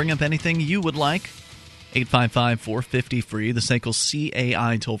toll-free, bring up anything you would like. 855-450-FREE, the SACL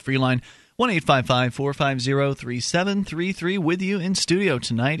CAI toll-free line. 1-855-450-3733. With you in studio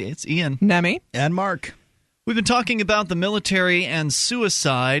tonight, it's Ian. Nemi. And Mark. We've been talking about the military and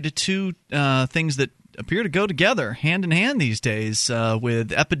suicide, two things that appear to go together hand in hand these days,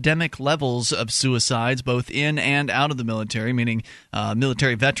 with epidemic levels of suicides both in and out of the military, meaning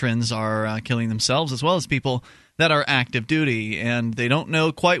military veterans are killing themselves as well as people that are active duty, and they don't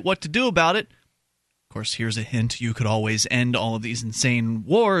know quite what to do about it. Of course, here's a hint. You could always end all of these insane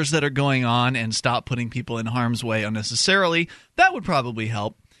wars that are going on and stop putting people in harm's way unnecessarily. That would probably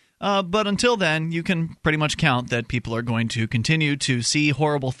help. But until then, you can pretty much count that people are going to continue to see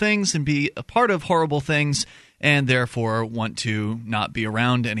horrible things and be a part of horrible things, and therefore want to not be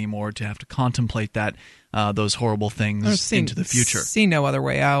around anymore to have to contemplate those horrible things into the future. See no other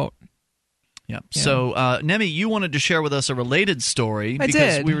way out. Yeah. So, Nemi, you wanted to share with us a related story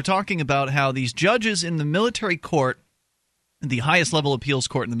because we were talking about how these judges in the military court, the highest level appeals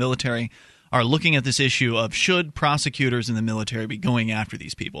court in the military, are looking at this issue of should prosecutors in the military be going after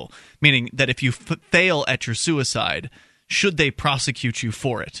these people, meaning that if you fail at your suicide, should they prosecute you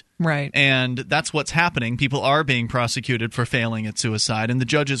for it? Right. And that's what's happening. People are being prosecuted for failing at suicide, and the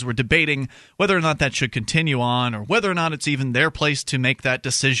judges were debating whether or not that should continue on or whether or not it's even their place to make that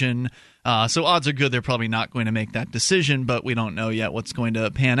decision. So odds are good they're probably not going to make that decision, but we don't know yet what's going to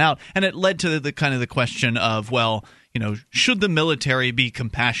pan out. And it led to the kind of the question of, well, should the military be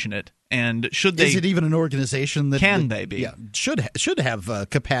compassionate? And should they? Is it even an organization that they be? Yeah, should have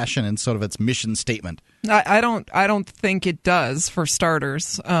compassion in sort of its mission statement. I don't think it does, for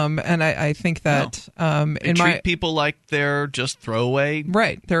starters. And I think that they treat people like they're just throwaway,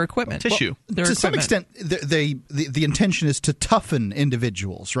 their equipment, tissue. Well, to some extent, the intention is to toughen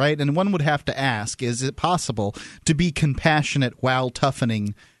individuals, right? And one would have to ask: is it possible to be compassionate while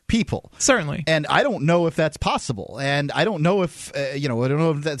toughening people? Certainly. And I don't know if that's possible. And I don't know if, I don't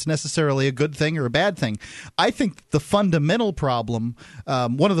know if that's necessarily a good thing or a bad thing. I think the fundamental problem,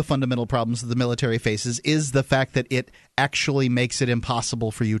 one of the fundamental problems that the military faces is the fact that it actually makes it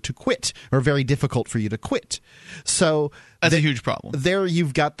impossible for you to quit, or very difficult for you to quit. So that's a huge problem. There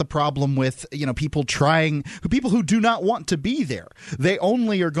you've got the problem with, people who do not want to be there. They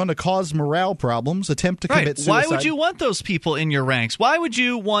only are going to cause morale problems, attempt to commit suicide. Why would you want those people in your ranks? Why would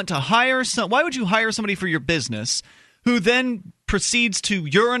you want to hire why would you hire somebody for your business who then proceeds to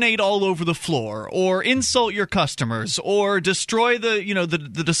urinate all over the floor or insult your customers or destroy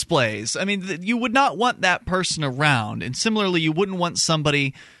the displays? I mean, you would not want that person around. And similarly, you wouldn't want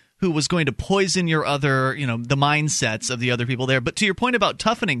somebody who was going to poison your other, the mindsets of the other people there. But to your point about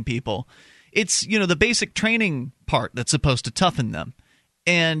toughening people, it's, the basic training part that's supposed to toughen them.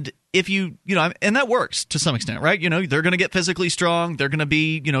 And if and that works to some extent, right? They're going to get physically strong. They're going to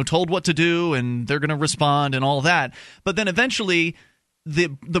be, told what to do, and they're going to respond and all that. But then eventually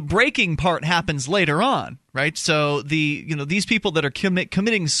the breaking part happens later on, right? So these people that are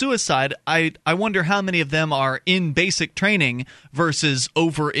committing suicide, I wonder how many of them are in basic training versus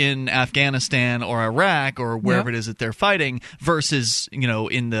over in Afghanistan or Iraq or wherever it is that they're fighting versus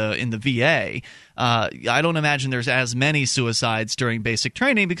in the VA. I don't imagine there's as many suicides during basic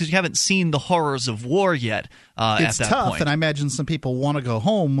training because you haven't seen the horrors of war yet. It's at that tough, point. and I imagine some people want to go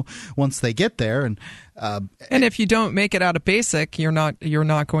home once they get there, and if you don't make it out of basic, you're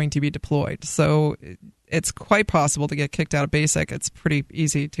not going to be deployed. So it's quite possible to get kicked out of basic. It's pretty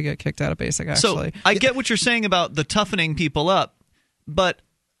easy to get kicked out of basic, actually. So I get what you're saying about the toughening people up, but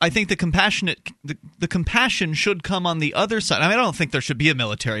I think the compassion should come on the other side. I mean, I don't think there should be a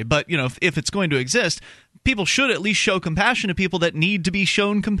military, but if it's going to exist, people should at least show compassion to people that need to be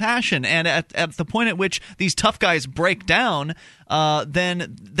shown compassion. And at the point at which these tough guys break down,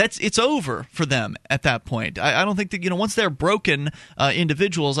 then it's over for them at that point. I don't think that once they're broken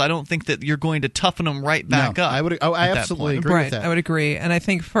individuals, I don't think that you're going to toughen them right back up. I absolutely agree with that. I would agree, and I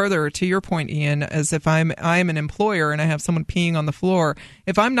think further to your point, Ian, as if I'm an employer and I have someone peeing on the floor,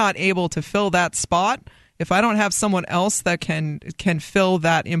 if I'm not able to fill that spot, if I don't have someone else that can fill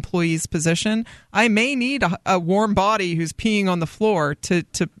that employee's position, I may need a warm body who's peeing on the floor to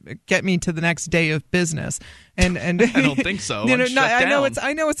get me to the next day of business. And I don't think so.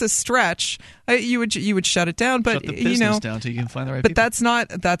 I know it's a stretch. You would shut it down, but shut the business down till you can find the right but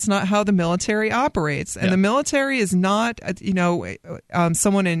people. that's not how the military operates. And the military is not.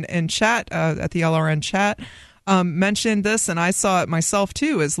 Someone in chat at the LRN chat mentioned this, and I saw it myself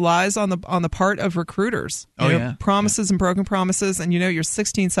too, is lies on the part of recruiters. Promises and broken promises. And you're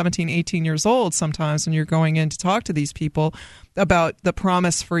 16, 17, 18 years old sometimes when you're going in to talk to these people about the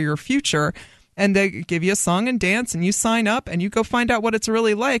promise for your future. And they give you a song and dance, and you sign up, and you go find out what it's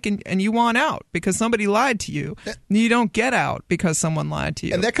really like, and you want out because somebody lied to you. You don't get out because someone lied to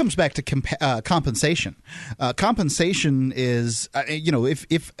you. And that comes back to compensation. Compensation is,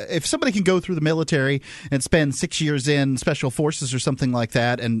 if somebody can go through the military and spend 6 years in special forces or something like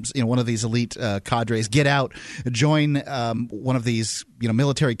that, and one of these elite cadres get out, join one of these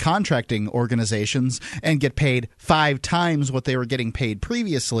military contracting organizations, and get paid 5 times what they were getting paid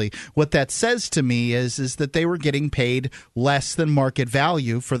previously, what that says to me is that they were getting paid less than market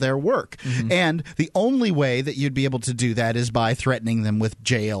value for their work. Mm-hmm. And the only way that you'd be able to do that is by threatening them with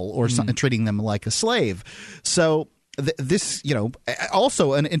jail or treating them like a slave. So this,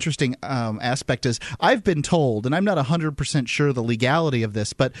 also an interesting aspect is I've been told, and I'm not 100% sure the legality of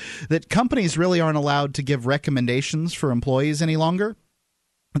this, but that companies really aren't allowed to give recommendations for employees any longer.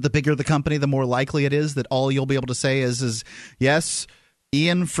 The bigger the company, the more likely it is that all you'll be able to say is yes,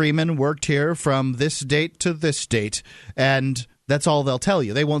 Ian Freeman worked here from this date to this date, and that's all they'll tell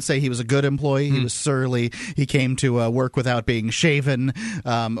you. They won't say he was a good employee, he was surly, he came to work without being shaven,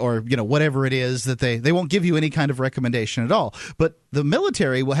 or whatever it is that they won't give you any kind of recommendation at all. But the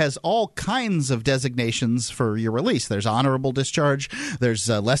military has all kinds of designations for your release. There's honorable discharge, there's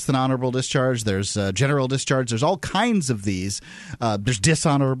less than honorable discharge, there's general discharge, there's all kinds of these. There's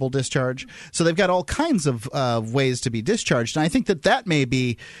dishonorable discharge. So they've got all kinds of ways to be discharged. And I think that may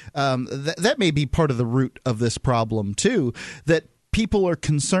be that may be part of the root of this problem too, that people are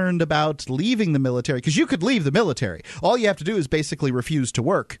concerned about leaving the military, because you could leave the military. All you have to do is basically refuse to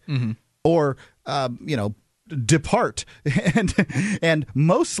work, or depart, and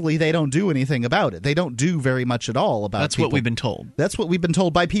mostly they don't do anything about it. They don't do very much at all about it. That's what we've been told. That's what we've been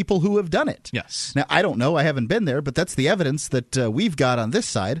told by people who have done it. Yes. Now, I don't know. I haven't been there, but that's the evidence that we've got on this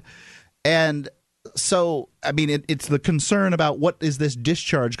side. And so, I mean, it's the concern about what is this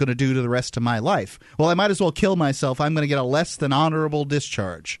discharge going to do to the rest of my life? Well, I might as well kill myself. I'm going to get a less than honorable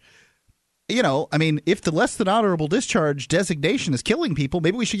discharge. I mean, if the less than honorable discharge designation is killing people,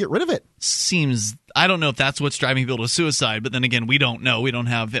 maybe we should get rid of it. I don't know if that's what's driving people to suicide, but then again, we don't know. We don't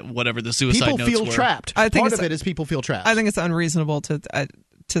have whatever the suicide notes were. People feel trapped. I think part of it is people feel trapped. I think it's unreasonable to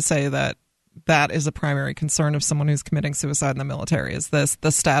say that is a primary concern of someone who's committing suicide in the military, is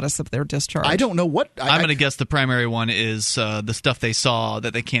the status of their discharge. I don't know what... I'm going to guess the primary one is the stuff they saw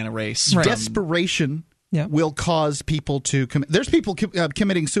that they can't erase. Right. Desperation will cause people to commit. There's people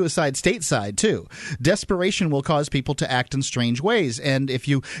committing suicide stateside, too. Desperation will cause people to act in strange ways. And if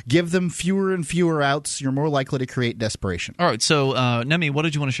you give them fewer and fewer outs, you're more likely to create desperation. All right. So, Nemi, what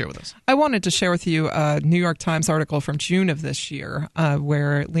did you want to share with us? I wanted to share with you a New York Times article from June of this year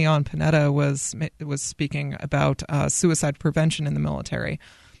where Leon Panetta was speaking about suicide prevention in the military.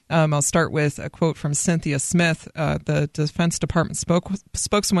 I'll start with a quote from Cynthia Smith, the Defense Department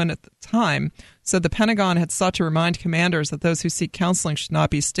spokeswoman at the time, said the Pentagon had sought to remind commanders that those who seek counseling should not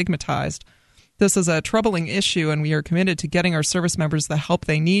be stigmatized. This is a troubling issue, and we are committed to getting our service members the help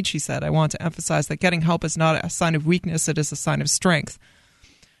they need, she said. I want to emphasize that getting help is not a sign of weakness. It is a sign of strength.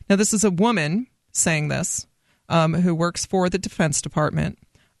 Now, this is a woman saying this who works for the Defense Department.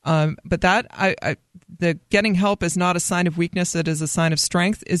 But the getting help is not a sign of weakness. It is a sign of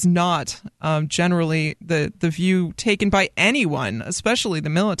strength is not generally the view taken by anyone, especially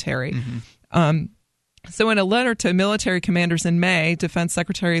the military. So in a letter to military commanders in May, Defense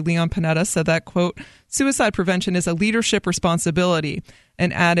Secretary Leon Panetta said that, quote, suicide prevention is a leadership responsibility,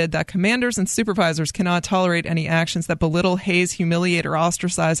 and added that commanders and supervisors cannot tolerate any actions that belittle, haze, humiliate, or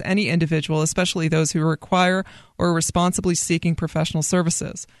ostracize any individual, especially those who require or are responsibly seeking professional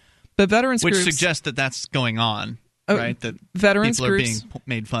services. But veterans Which groups suggests that that's going on, right? That veterans people are groups, being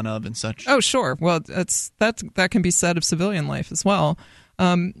made fun of and such. Oh, sure. Well, that can be said of civilian life as well.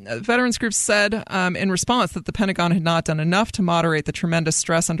 Veterans groups said in response that the Pentagon had not done enough to moderate the tremendous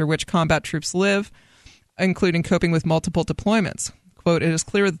stress under which combat troops live, including coping with multiple deployments. Quote, it is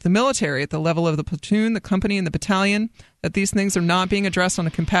clear that the military, at the level of the platoon, the company, and the battalion, that these things are not being addressed on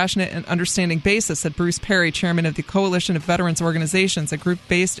a compassionate and understanding basis, said Bruce Perry, chairman of the Coalition of Veterans Organizations, a group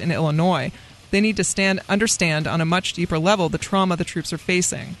based in Illinois. They need to understand on a much deeper level the trauma the troops are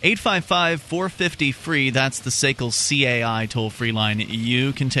facing. 855-450-FREE, that's the SACL CAI toll-free line.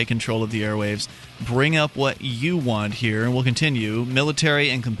 You can take control of the airwaves. Bring up what you want here, and we'll continue. Military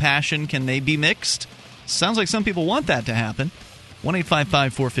and compassion, can they be mixed? Sounds like some people want that to happen.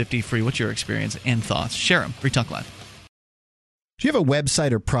 1-855-450-FREE. What's your experience and thoughts? Share them. Free Talk Live. Do you have a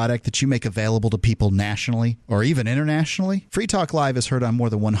website or product that you make available to people nationally or even internationally? Free Talk Live is heard on more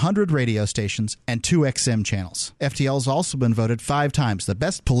than 100 radio stations and 2 XM channels. FTL has also been voted 5 times the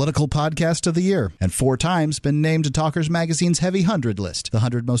best political podcast of the year and 4 times been named to Talkers Magazine's Heavy 100 list, the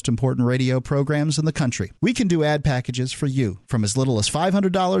 100 most important radio programs in the country. We can do ad packages for you from as little as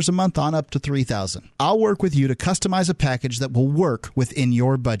 $500 a month on up to $3,000. I'll work with you to customize a package that will work within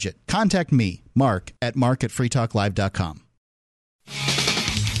your budget. Contact me, Mark, at mark@freetalklive.com.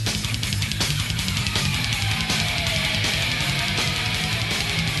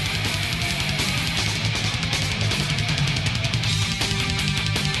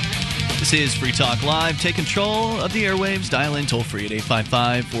 This is Free Talk Live. Take control of the airwaves. Dial in toll-free at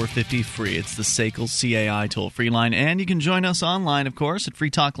 855-450-FREE. It's the SACL CAI toll-free line. And you can join us online, of course, at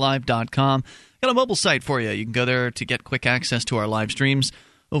freetalklive.com. Got a mobile site for you. You can go there to get quick access to our live streams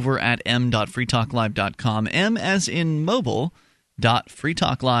over at m.freetalklive.com. M as in mobile.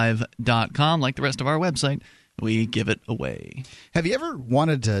 .freetalklive.com. Like the rest of our website, we give it away. Have you ever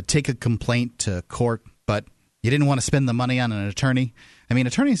wanted to take a complaint to court, but you didn't want to spend the money on an attorney? I mean,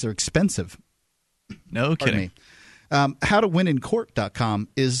 attorneys are expensive. No kidding. HowToWinInCourt.com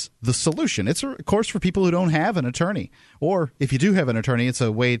is the solution. It's a course for people who don't have an attorney. Or if you do have an attorney, it's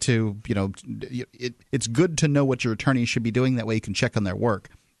a way to, it's good to know what your attorney should be doing. That way you can check on their work.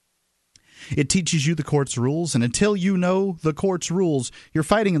 It teaches you the court's rules, and until you know the court's rules, you're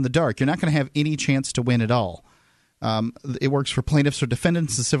fighting in the dark. You're not going to have any chance to win at all. It works for plaintiffs or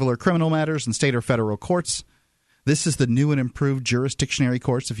defendants in civil or criminal matters in state or federal courts. This is the new and improved jurisdictionary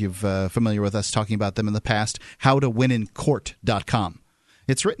course, if you're familiar with us talking about them in the past, HowToWinInCourt.com.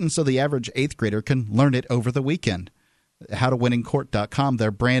 It's written so the average 8th grader can learn it over the weekend. HowToWinInCourt.com,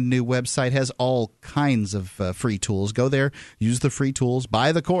 their brand new website, has all kinds of free tools. Go there, use the free tools,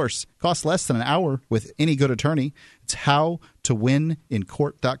 buy the course. Costs less than an hour with any good attorney. It's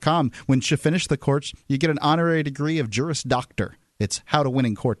HowToWinInCourt.com. Once you finish the course, you get an honorary degree of Juris Doctor. It's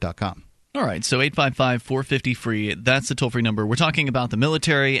HowToWinInCourt.com. All right, so 855-450-FREE, that's the toll-free number. We're talking about the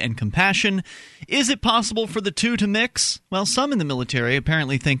military and compassion. Is it possible for the two to mix? Well, some in the military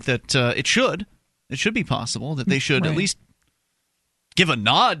apparently think that it should. It should be possible that they should at least give a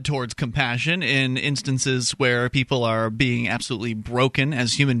nod towards compassion in instances where people are being absolutely broken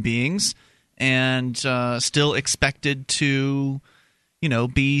as human beings and still expected to,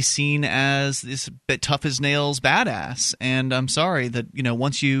 be seen as this bit tough as nails badass. And I'm sorry that,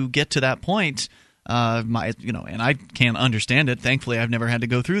 once you get to that point, and I can't understand it. Thankfully, I've never had to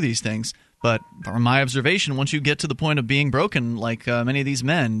go through these things. But from my observation, once you get to the point of being broken, like many of these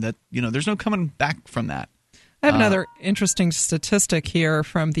men, that there's no coming back from that. I have another interesting statistic here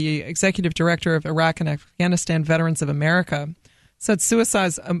from the executive director of Iraq and Afghanistan Veterans of America. It said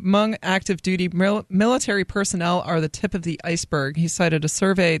suicides among active duty military personnel are the tip of the iceberg. He cited a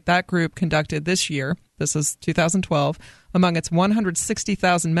survey that group conducted this year, this is 2012, among its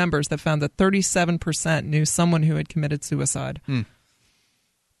 160,000 members that found that 37% knew someone who had committed suicide.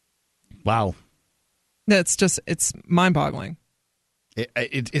 Wow. It's mind-boggling.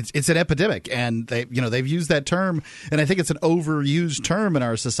 It's an epidemic, and they've used that term, and I think it's an overused term in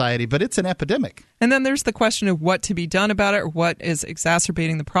our society, but it's an epidemic. And then there's the question of what to be done about it, or what is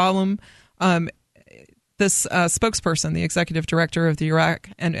exacerbating the problem. This spokesperson, the executive director of the Iraq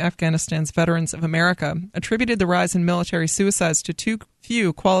and Afghanistan's Veterans of America, attributed the rise in military suicides to too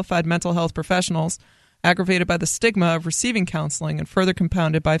few qualified mental health professionals, aggravated by the stigma of receiving counseling and further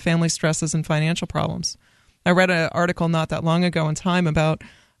compounded by family stresses and financial problems. I read an article not that long ago in Time about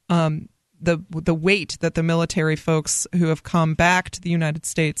the weight that the military folks who have come back to the United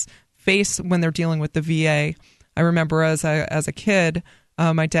States face when they're dealing with the VA. I remember as a kid,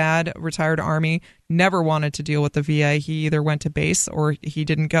 my dad, retired Army, never wanted to deal with the VA. He either went to base or he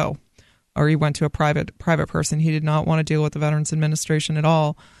didn't go, or he went to a private person. He did not want to deal with the Veterans Administration at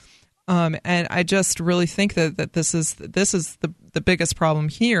all. And I just really think that this is the biggest problem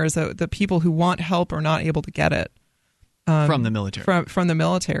here, is that the people who want help are not able to get it from the military. From the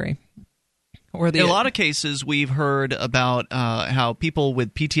military, or in a lot of cases, we've heard about how people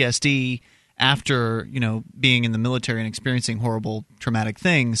with PTSD, after being in the military and experiencing horrible traumatic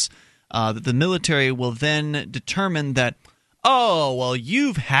things, that the military will then determine that, oh, well,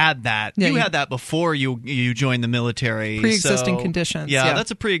 you've had that. Yeah, you had that before you joined the military. Pre-existing conditions. Yeah, that's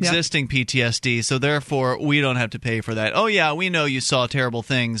a pre-existing PTSD, so therefore we don't have to pay for that. Oh, yeah, we know you saw terrible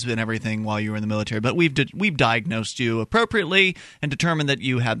things and everything while you were in the military, but we've diagnosed you appropriately and determined that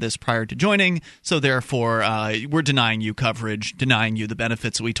you had this prior to joining, so therefore we're denying you coverage, denying you the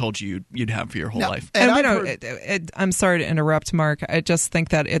benefits that we told you you'd have for your whole life. And I'm sorry to interrupt, Mark. I just think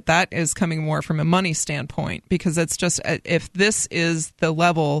that that is coming more from a money standpoint, because it's just, if this is the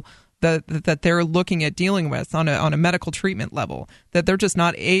level that they're looking at dealing with on a medical treatment level, that they're just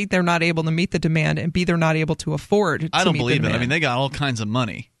not they're not able to meet the demand, and B, they're not able to afford. I don't believe it. I mean, they got all kinds of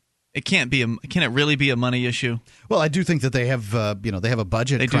money. It can't be. Can it really be a money issue? Well, I do think that they have, they have a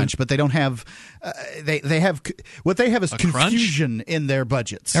budget crunch, but they don't have. They have what they have is confusion in their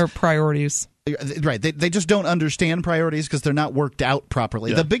budgets or priorities. Right. They just don't understand priorities because they're not worked out properly.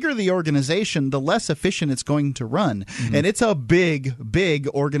 Yeah. The bigger the organization, the less efficient it's going to run. Mm-hmm. And it's a big, big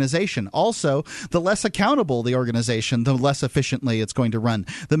organization. Also, the less accountable the organization, the less efficiently it's going to run.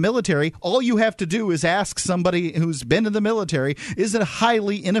 The military, all you have to do is ask somebody who's been in the military, is a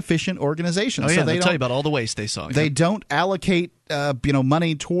highly inefficient organization. Oh, yeah, they'll tell you about all the waste they saw. They don't allocate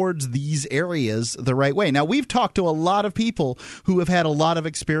money towards these areas the right way. Now, we've talked to a lot of people who have had a lot of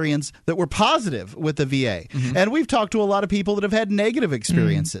experience that were positive with the VA, and we've talked to a lot of people that have had negative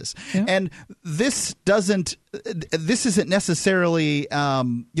experiences. Yeah. And this isn't necessarily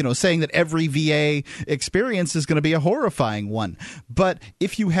saying that every VA experience is going to be a horrifying one. But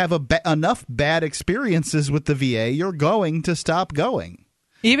if you have enough bad experiences with the VA, you're going to stop going.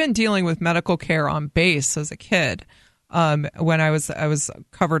 Even dealing with medical care on base as a kid. When I was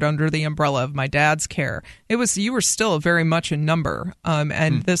covered under the umbrella of my dad's care, you were still very much in number,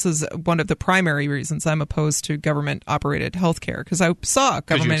 and this is one of the primary reasons I'm opposed to government operated healthcare, because I saw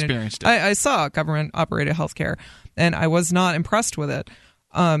I saw government operated healthcare, and I was not impressed with it.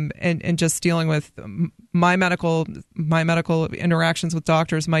 And just dealing with my medical interactions with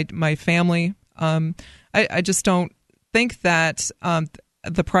doctors, my family, I just don't think that.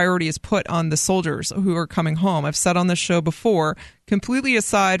 The priority is put on the soldiers who are coming home. I've said on this show before, completely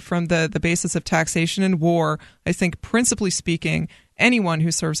aside from the basis of taxation and war, I think principally speaking, anyone who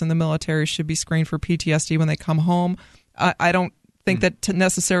serves in the military should be screened for PTSD when they come home. I don't think that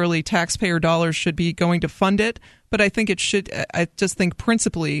necessarily taxpayer dollars should be going to fund it, but I think it should. I just think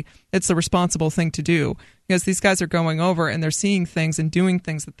principally it's the responsible thing to do, because these guys are going over and they're seeing things and doing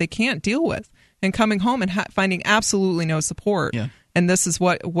things that they can't deal with, and coming home and finding absolutely no support. Yeah. And this is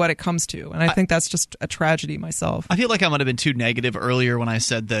what it comes to. And I think that's just a tragedy myself. I feel like I might have been too negative earlier when I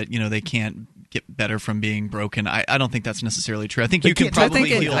said that, they can't get better from being broken. I don't think that's necessarily true. I think you can probably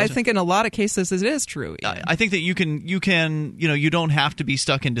heal. I think in a lot of cases it is true. I think that you can, you don't have to be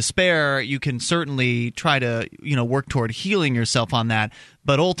stuck in despair. You can certainly try to, work toward healing yourself on that.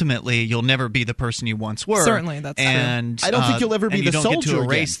 But ultimately, you'll never be the person you once were. Certainly, that's true. I don't think you'll ever be the soldier again. You don't get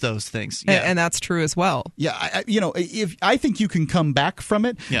to erase those things. Yeah. And that's true as well. Yeah, I think you can come back from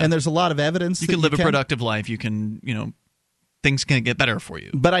it, and there's a lot of evidence you can live a productive life. You can, things can get better for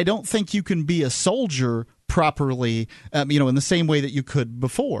you. But I don't think you can be a soldier properly, in the same way that you could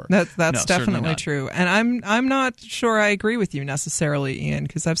before. That's definitely true. And I'm not sure I agree with you necessarily, Ian,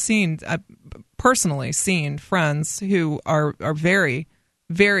 because I've personally seen friends who are very,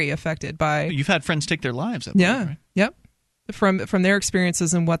 very affected by. You've had friends take their lives. I believe, right? Yep. From their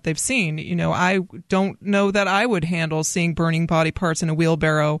experiences and what they've seen, I don't know that I would handle seeing burning body parts in a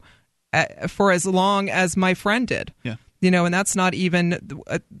wheelbarrow for as long as my friend did. Yeah. And that's not even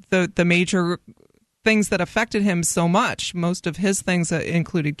the major things that affected him so much. Most of his things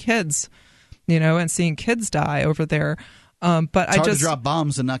included kids, and seeing kids die over there. But it's hard to drop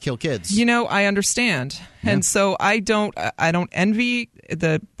bombs and not kill kids. I understand, and so I don't envy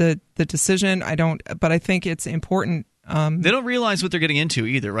the decision. But I think it's important. They don't realize what they're getting into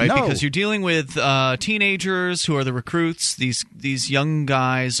either, right? No. Because you're dealing with teenagers who are the recruits. These young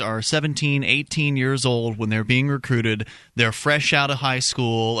guys are 17, 18 years old when they're being recruited. They're fresh out of high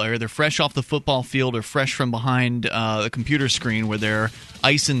school, or they're fresh off the football field, or fresh from behind a computer screen where they're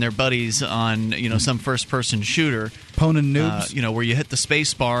icing their buddies on some first-person shooter. Ponin noobs. Where you hit the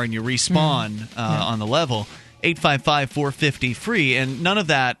space bar and you respawn on the level. 855-450-FREE, and none of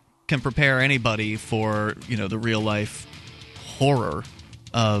that can prepare anybody for the real life horror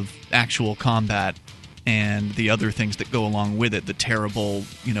of actual combat and the other things that go along with it, the terrible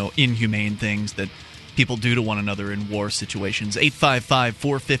inhumane things that people do to one another in war situations.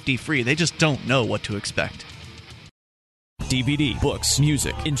 855-450-FREE. They just don't know what to expect. DVD, books,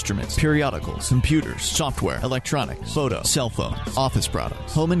 music, instruments, periodicals, computers, software, electronics, photo, cell phones, office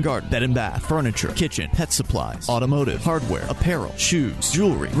products, home and garden, bed and bath, furniture, kitchen, pet supplies, automotive, hardware, apparel, shoes,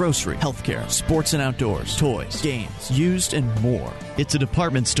 jewelry, grocery, healthcare, sports and outdoors, toys, games, used, and more. It's a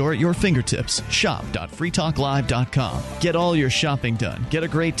department store at your fingertips. Shop.freetalklive.com. Get all your shopping done, get a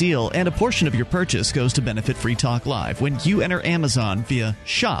great deal, and a portion of your purchase goes to benefit Free Talk Live when you enter Amazon via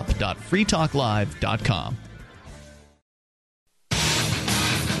shop.freetalklive.com.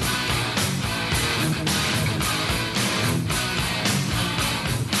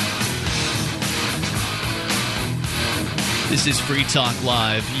 This is Free Talk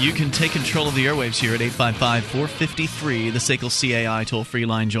Live. You can take control of the airwaves here at 855-450-FREE, the SACL CAI toll-free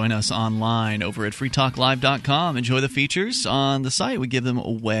line. Join us online over at freetalklive.com. Enjoy the features on the site. We give them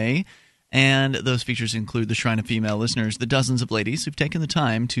away, and those features include the Shrine of Female Listeners, the dozens of ladies who've taken the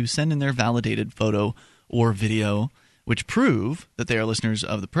time to send in their validated photo or video, which prove that they are listeners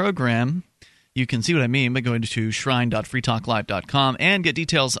of the program. You can see what I mean by going to shrine.freetalklive.com and get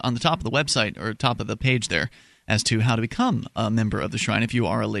details on the top of the website, or top of the page there, as to how to become a member of the Shrine if you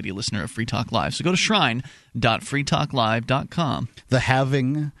are a lady listener of Free Talk Live. So go to shrine.freetalklive.com. The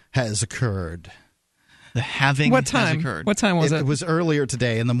halving has occurred. The halving has occurred. What time was it? It was earlier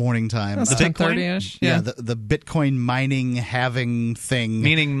today in the morning time. The 10:30-ish. Yeah, the Bitcoin mining halving thing.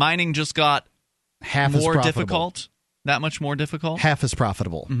 Meaning mining just got half more as difficult? That much more difficult? Half as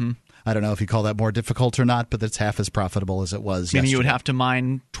profitable. Mm-hmm. I don't know if you call that more difficult or not, but it's half as profitable as it was Meaning yesterday. you would have to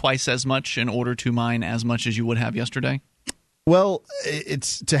mine twice as much in order to mine as much as you would have yesterday? Well,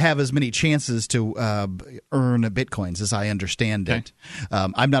 it's to have as many chances to earn Bitcoins as I understand it.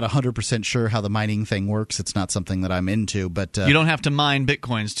 I'm not 100% sure how the mining thing works. It's not something that I'm into. But you don't have to mine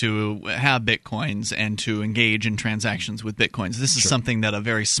Bitcoins to have Bitcoins and to engage in transactions with Bitcoins. This is something that a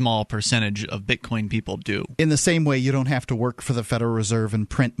very small percentage of Bitcoin people do. In the same way, you don't have to work for the Federal Reserve and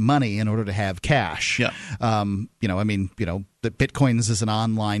print money in order to have cash. Yeah. That Bitcoins is an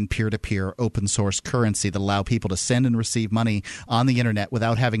online peer-to-peer open source currency that allow people to send and receive money on the internet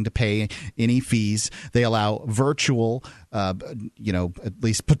without having to pay any fees. They allow virtual, at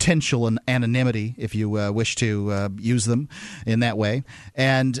least potential anonymity if you wish to use them in that way.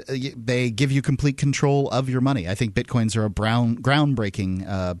 And they give you complete control of your money. I think Bitcoins are a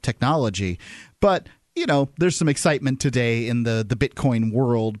groundbreaking technology. But there's some excitement today in the Bitcoin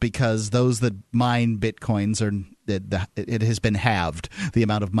world because those that mine Bitcoins it has been halved, the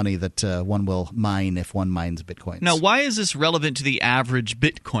amount of money that one will mine if one mines Bitcoins. Now, why is this relevant to the average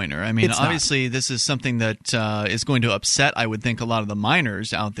Bitcoiner? I mean, obviously, this is something that is going to upset, I would think, a lot of the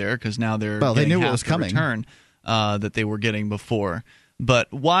miners out there because now they're they knew half it was coming. Return that they were getting before.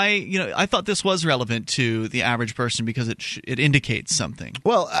 But why, I thought this was relevant to the average person because it indicates something.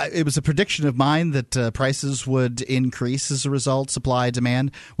 Well, it was a prediction of mine that prices would increase as a result, supply,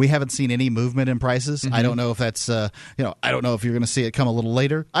 demand. We haven't seen any movement in prices. Mm-hmm. I don't know if that's, I don't know if you're going to see it come a little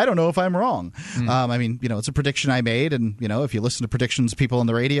later. I don't know if I'm wrong. Mm-hmm. It's a prediction I made. And, if you listen to predictions people on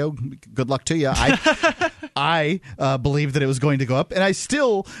the radio, good luck to you. I believed that it was going to go up, and I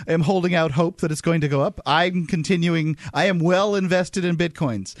still am holding out hope that it's going to go up. I'm continuing. I am well invested in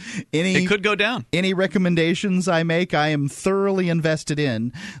Bitcoins. It could go down. Any recommendations I make, I am thoroughly invested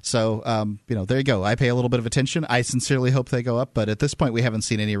in. So, there you go. I pay a little bit of attention. I sincerely hope they go up, but at this point, we haven't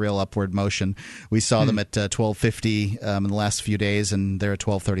seen any real upward motion. We saw them at 1250 in the last few days, and they're at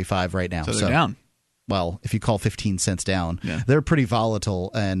 1235 right now. So they're down. Well, if you call 15 cents down, they're pretty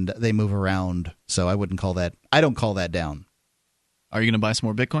volatile and they move around. So I don't call that down. Are you going to buy some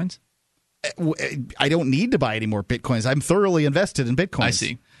more Bitcoins? I don't need to buy any more Bitcoins. I'm thoroughly invested in Bitcoins. I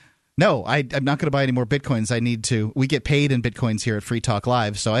see. No, I'm not going to buy any more Bitcoins. I need to. We get paid in Bitcoins here at Free Talk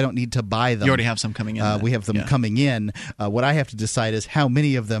Live, so I don't need to buy them. You already have some coming in. We have them coming in. What I have to decide is how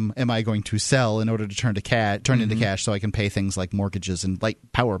many of them am I going to sell in order to turn into cash so I can pay things like mortgages and like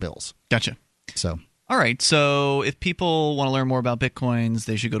power bills. Gotcha. So. All right, so if people want to learn more about Bitcoins,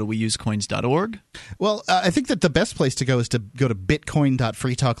 they should go to weusecoins.org. Well, I think that the best place to go is to go to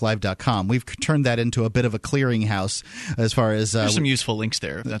bitcoin.freetalklive.com. We've turned that into a bit of a clearinghouse as far as... there's some useful links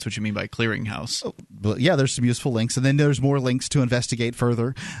there, if that's what you mean by clearinghouse. Yeah, there's some useful links, and then there's more links to investigate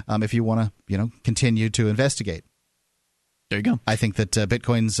further if you want to continue to investigate. There you go. I think that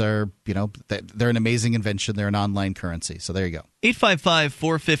Bitcoins are, they're an amazing invention. They're an online currency. So there you go.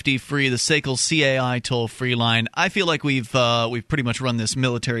 855-450-FREE, the SACL CAI toll-free line. I feel like we've pretty much run this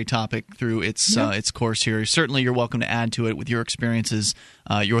military topic through its course here. Certainly you're welcome to add to it with your experiences,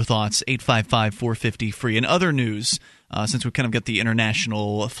 your thoughts, 855-450-FREE. In other news, since we kind of got the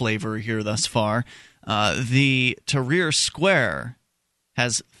international flavor here thus far, the Tahrir Square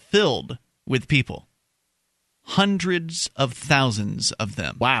has filled with people. Hundreds of thousands of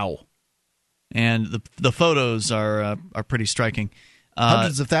them. Wow. And the photos are pretty striking.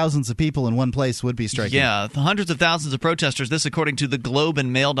 Hundreds of thousands of people in one place would be striking. Yeah, the hundreds of thousands of protesters, this according to the Globe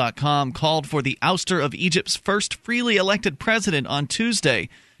and Mail.com, called for the ouster of Egypt's first freely elected president on Tuesday,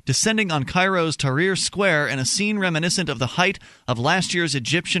 descending on Cairo's Tahrir Square in a scene reminiscent of the height of last year's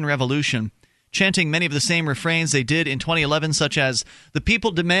Egyptian revolution, chanting many of the same refrains they did in 2011, such as, "The people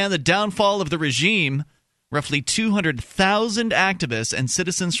demand the downfall of the regime." Roughly 200,000 activists and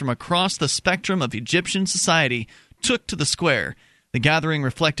citizens from across the spectrum of Egyptian society took to the square. The gathering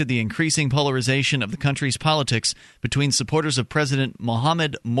reflected the increasing polarization of the country's politics between supporters of President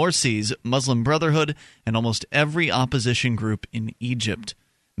Mohamed Morsi's Muslim Brotherhood and almost every opposition group in Egypt.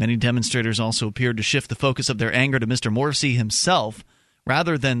 Many demonstrators also appeared to shift the focus of their anger to Mr. Morsi himself,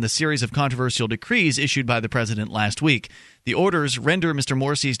 rather than the series of controversial decrees issued by the president last week. The orders render Mr.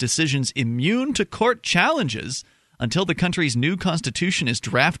 Morsi's decisions immune to court challenges until the country's new constitution is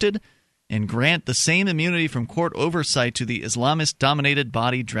drafted and grant the same immunity from court oversight to the Islamist-dominated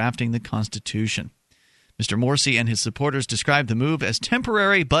body drafting the constitution. Mr. Morsi and his supporters described the move as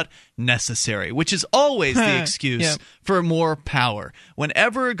temporary but necessary, which is always the excuse for more power.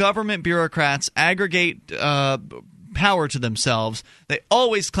 Whenever government bureaucrats aggregate power to themselves, they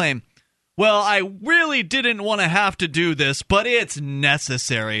always claim, well, I really didn't want to have to do this, but it's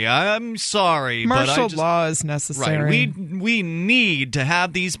necessary. I'm sorry. Martial law is necessary. Right. We need to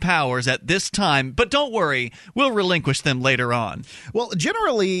have these powers at this time, but don't worry, we'll relinquish them later on. Well,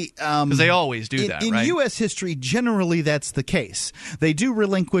 generally... because they always do that, in right? In U.S. history, generally that's the case. They do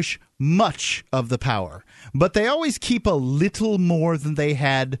relinquish much of the power, but they always keep a little more than they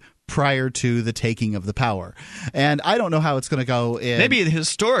had prior to the taking of the power. And I don't know how it's going to go maybe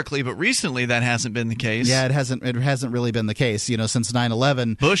historically, but recently that hasn't been the case. Yeah, it hasn't really been the case, since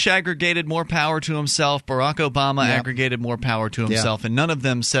 9/11. Bush aggregated more power to himself, Barack Obama aggregated more power to himself, and none of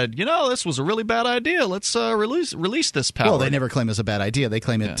them said, this was a really bad idea. Let's release this power. Well, they never claim it's a bad idea. They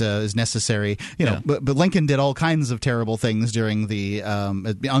claim it is necessary. But Lincoln did all kinds of terrible things during the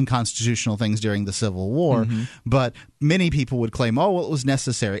unconstitutional things during the Civil War, but many people would claim, it was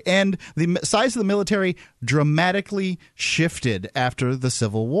necessary. And the size of the military dramatically shifted after the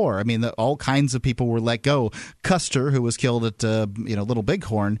Civil War. I mean, all kinds of people were let go. Custer, who was killed at Little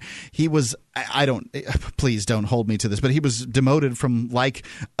Bighorn, he was please don't hold me to this, but he was demoted from like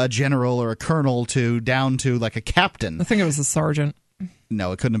a general or a colonel down to like a captain. I think it was a sergeant.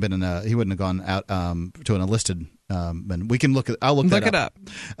 No, it couldn't have been he wouldn't have gone out to an enlisted. And we can I'll look it up.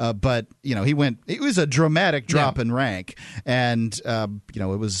 But it was a dramatic drop in rank, and it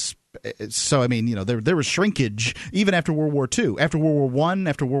was. So, I mean, there was shrinkage even after World War II. After World War I,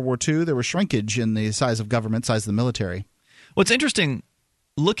 after World War II, there was shrinkage in the size of government, size of the military. What's interesting,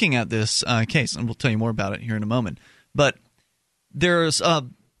 looking at this case, and we'll tell you more about it here in a moment, but there's a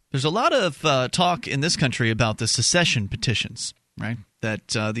lot of talk in this country about the secession petitions, right?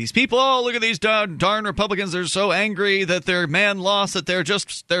 That these people, look at these darn Republicans, they're so angry that their man lost, that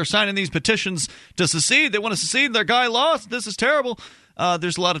they're signing these petitions to secede. They want to secede, their guy lost, this is terrible.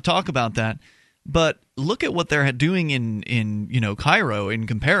 There's a lot of talk about that. But look at what they're doing in Cairo in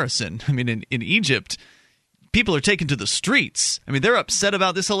comparison. I mean, in Egypt, people are taken to the streets. I mean, they're upset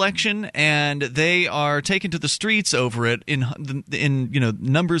about this election, and they are taken to the streets over it in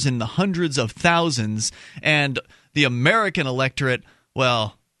numbers in the hundreds of thousands. And the American electorate,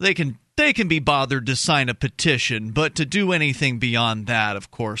 well, they can be bothered to sign a petition, but to do anything beyond that, of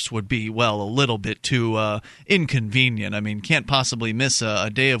course, would be, a little bit too inconvenient. I mean, can't possibly miss a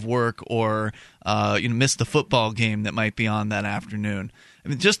day of work or miss the football game that might be on that afternoon. I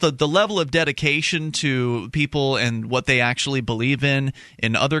mean, just the level of dedication to people and what they actually believe in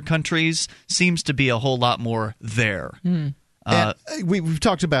other countries seems to be a whole lot more there. We've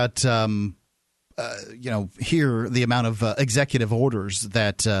talked about here the amount of executive orders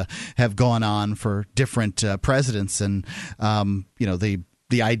that have gone on for different presidents, and the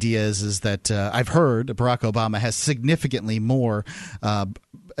idea is that I've heard Barack Obama has significantly more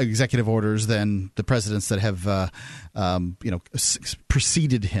executive orders than the presidents that have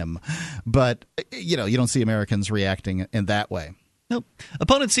preceded him, but you don't see Americans reacting in that way. Nope.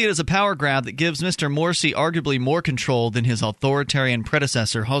 Opponents see it as a power grab that gives Mr. Morsi arguably more control than his authoritarian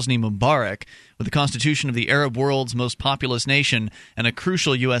predecessor, Hosni Mubarak. With the constitution of the Arab world's most populous nation and a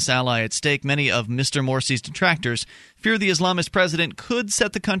crucial U.S. ally at stake, many of Mr. Morsi's detractors fear the Islamist president could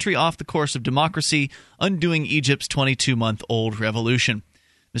set the country off the course of democracy, undoing Egypt's 22-month-old revolution.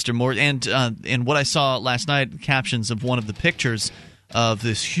 Mr. Morsi, and what I saw last night, captions of one of the pictures of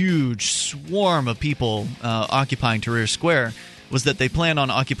this huge swarm of people occupying Tahrir Square, was that they plan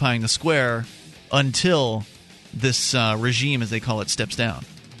on occupying the square until this regime, as they call it, steps down.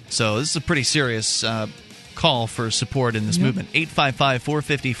 So this is a pretty serious call for support in this movement.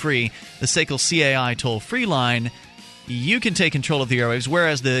 855-450-FREE, the SACL CAI toll-free line. You can take control of the airwaves,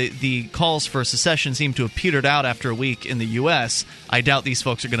 whereas the calls for secession seem to have petered out after a week in the U.S. I doubt these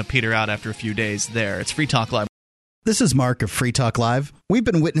folks are going to peter out after a few days there. It's Free Talk Live. This is Mark of Free Talk Live. We've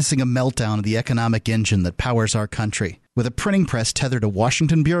been witnessing a meltdown of the economic engine that powers our country. With a printing press tethered to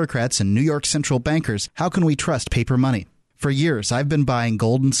Washington bureaucrats and New York central bankers, how can we trust paper money? For years, I've been buying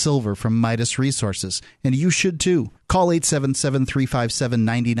gold and silver from Midas Resources, and you should too. Call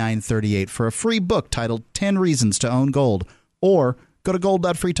 877-357-9938 for a free book titled 10 Reasons to Own Gold, or go to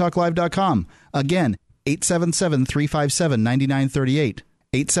gold.freetalklive.com. Again, 877-357-9938.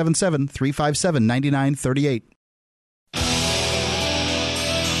 877-357-9938.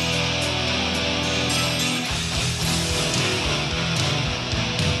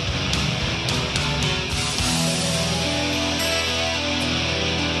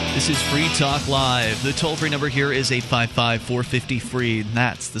 This is Free Talk Live. The toll-free number here is 855-450-FREE.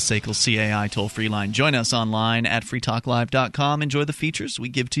 That's the SACL CAI toll-free line. Join us online at freetalklive.com. Enjoy the features we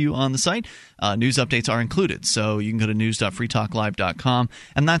give to you on the site. News updates are included, so you can go to news.freetalklive.com,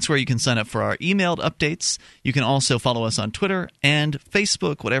 and that's where you can sign up for our emailed updates. You can also follow us on Twitter and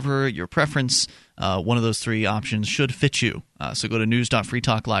Facebook, whatever your preference. One of those three options should fit you. So go to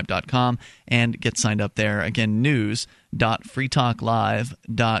news.freetalklive.com and get signed up there. Again,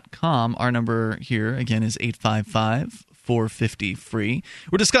 news.freetalklive.com. Our number here, again, is 855-450-FREE.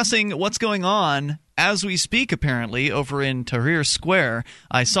 We're discussing what's going on as we speak, apparently, over in Tahrir Square.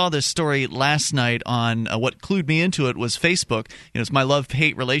 I saw this story last night on what clued me into it was Facebook. It's my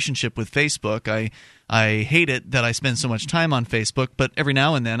love-hate relationship with Facebook. I hate it that I spend so much time on Facebook, but every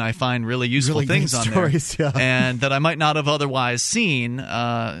now and then I find really useful things on stories, there, and that I might not have otherwise seen,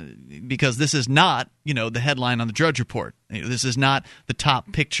 because this is not, the headline on the Drudge Report. This is not the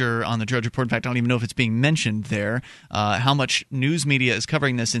top picture on the Drudge Report. In fact, I don't even know if it's being mentioned there. How much news media is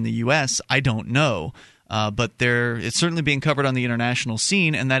covering this in the U.S., I don't know, but it's certainly being covered on the international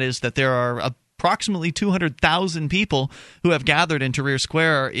scene, and that is that there are approximately 200,000 people who have gathered in Tahrir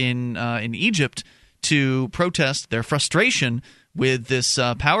Square in Egypt to protest their frustration with this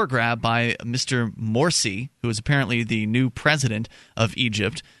power grab by Mr. Morsi, who is apparently the new president of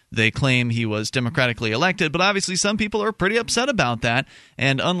Egypt. They claim he was democratically elected, but obviously some people are pretty upset about that.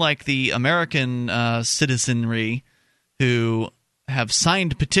 And unlike the American citizenry who have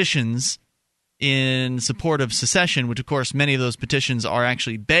signed petitions in support of secession, which of course many of those petitions are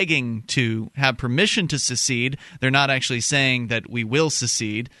actually begging to have permission to secede, they're not actually saying that we will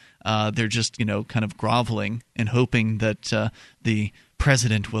secede. They're just, kind of groveling and hoping that the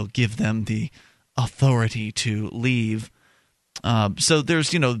president will give them the authority to leave. So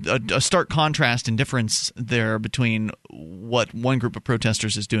there's, a stark contrast and difference there between what one group of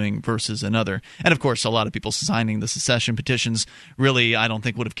protesters is doing versus another. And, of course, a lot of people signing the secession petitions really, I don't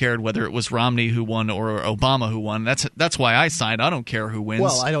think, would have cared whether it was Romney who won or Obama who won. That's why I signed. I don't care who wins.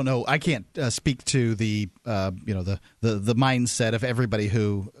 Well, I don't know. I can't speak to the mindset of everybody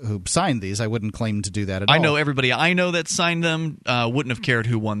who signed these. I wouldn't claim to do that at all. I know everybody I know that signed them wouldn't have cared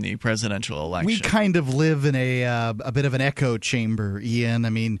who won the presidential election. We kind of live in a bit of an echo chamber, Ian. I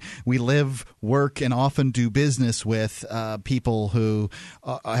mean, we live, work, and often do business with people who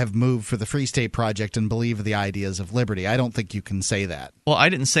have moved for the Free State Project and believe the ideas of liberty. I don't think you can say that. Well, I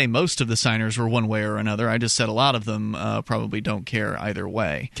didn't say most of the signers were one way or another. I just said a lot of them probably don't care either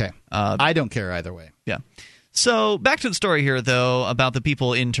way. Okay. I don't care either way. Yeah. So back to the story here, though, about the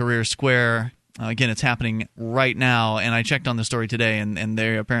people in Tahrir Square. Again, it's happening right now, and I checked on the story today, and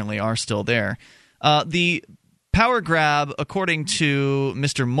they apparently are still there. The power grab, according to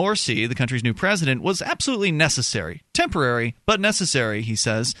Mr. Morsi, the country's new president, was absolutely necessary. Temporary, but necessary, he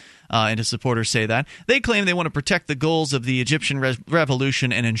says, and his supporters say that. They claim they want to protect the goals of the Egyptian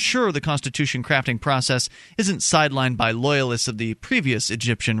revolution and ensure the constitution crafting process isn't sidelined by loyalists of the previous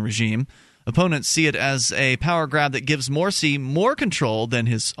Egyptian regime. Opponents see it as a power grab that gives Morsi more control than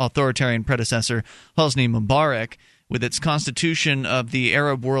his authoritarian predecessor, Hosni Mubarak. With its constitution of the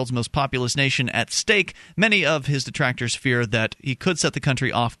Arab world's most populous nation at stake, many of his detractors fear that he could set the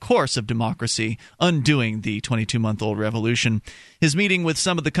country off course of democracy, undoing the 22-month-old revolution. His meeting with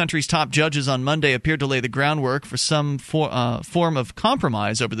some of the country's top judges on Monday appeared to lay the groundwork for some form of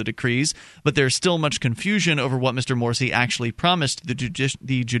compromise over the decrees, but there's still much confusion over what Mr. Morsi actually promised the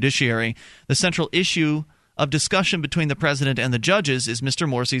judiciary. The central issue of discussion between the president and the judges is Mr.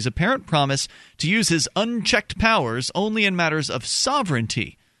 Morsi's apparent promise to use his unchecked powers only in matters of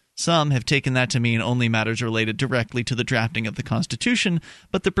sovereignty. Some have taken that to mean only matters related directly to the drafting of the Constitution,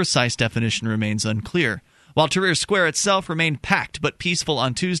 but the precise definition remains unclear. While Tahrir Square itself remained packed but peaceful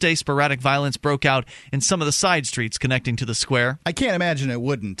on Tuesday, sporadic violence broke out in some of the side streets connecting to the square. I can't imagine it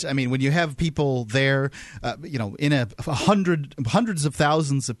wouldn't. I mean, when you have people there, in hundreds of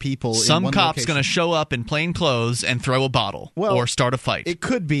thousands of people, some in one cop's location, going to show up in plain clothes and throw a bottle or start a fight. It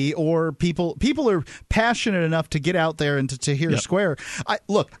could be, or people are passionate enough to get out there into Tahrir Square.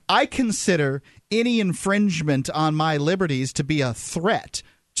 I consider any infringement on my liberties to be a threat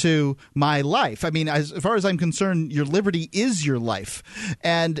to my life. I mean, as far as I'm concerned, your liberty is your life.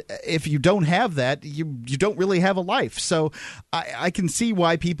 And if you don't have that, you don't really have a life. So I can see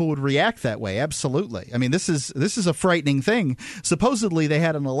why people would react that way. Absolutely. I mean, this is a frightening thing. Supposedly they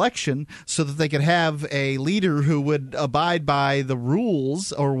had an election so that they could have a leader who would abide by the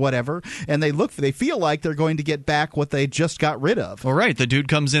rules or whatever. And they feel like they're going to get back what they just got rid of. Well, right. The dude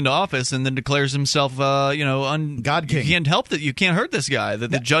comes into office and then declares himself, God King. You can't help that. You can't hurt this guy.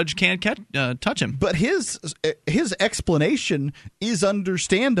 That the judge can't touch him. But his explanation is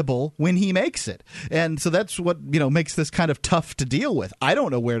understandable when he makes it, and so that's what makes this kind of tough to deal with. I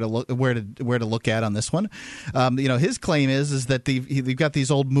don't know where to look at on this one. His claim is that they've got these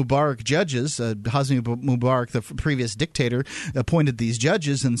old Mubarak judges. Hosni Mubarak, the previous dictator, appointed these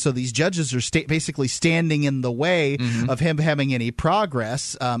judges, and so these judges are basically standing in the way of him having any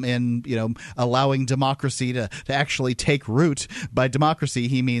progress in allowing democracy to actually take root. By democracy,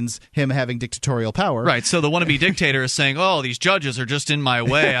 he means him having dictatorial power. Right, so the wannabe dictator is saying, these judges are just in my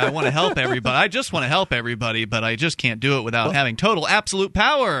way. I want to help everybody. I just want to help everybody, but I just can't do it without having total, absolute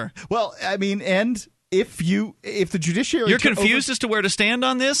power. Well, I mean, and if the judiciary... You're confused as to where to stand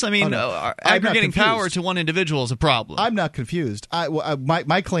on this? I mean, aggregating power to one individual is a problem. I'm not confused.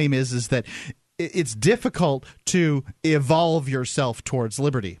 My claim is that it's difficult to evolve yourself towards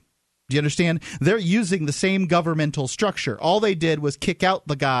liberty. Do you understand? They're using the same governmental structure. All they did was kick out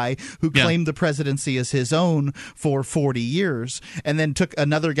the guy who claimed the presidency as his own for 40 years, and then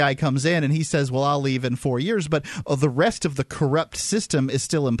another guy comes in and he says, well, I'll leave in 4 years, but the rest of the corrupt system is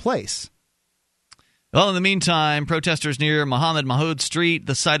still in place. Well, in the meantime, protesters near Mohammed Mahoud Street,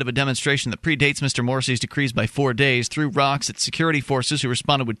 the site of a demonstration that predates Mr. Morsi's decrees by 4 days, threw rocks at security forces who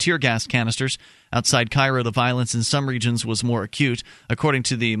responded with tear gas canisters. Outside Cairo, the violence in some regions was more acute. According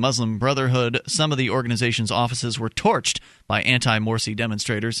to the Muslim Brotherhood, some of the organization's offices were torched by anti-Morsi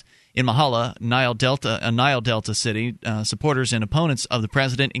demonstrators. In Mahalla, a Nile Delta city, supporters and opponents of the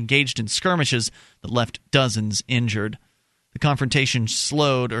president engaged in skirmishes that left dozens injured. The confrontation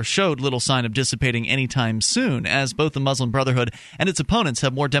showed little sign of dissipating anytime soon, as both the Muslim Brotherhood and its opponents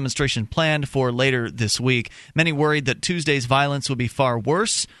have more demonstrations planned for later this week. Many worried that Tuesday's violence would be far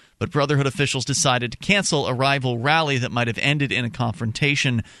worse, but Brotherhood officials decided to cancel a rival rally that might have ended in a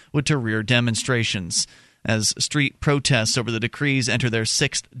confrontation with Tahrir demonstrations. As street protests over the decrees enter their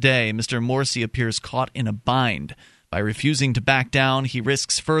sixth day, Mr. Morsi appears caught in a bind. By refusing to back down, he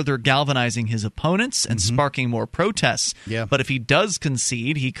risks further galvanizing his opponents and sparking more protests. Yeah. But if he does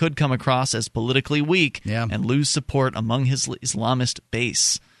concede, he could come across as politically weak and lose support among his Islamist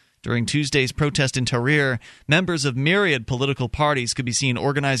base. During Tuesday's protest in Tahrir, members of myriad political parties could be seen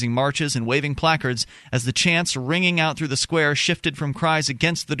organizing marches and waving placards as the chants ringing out through the square shifted from cries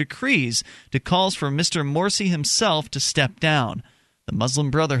against the decrees to calls for Mr. Morsi himself to step down. The Muslim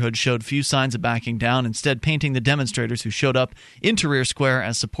Brotherhood showed few signs of backing down, instead painting the demonstrators who showed up in Tahrir Square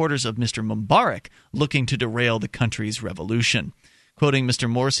as supporters of Mr. Mubarak looking to derail the country's revolution. Quoting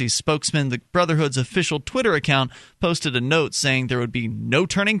Mr. Morsi's spokesman, the Brotherhood's official Twitter account posted a note saying there would be no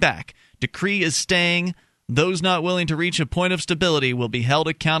turning back. Decree is staying. Those not willing to reach a point of stability will be held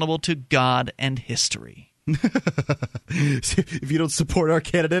accountable to God and history. If you don't support our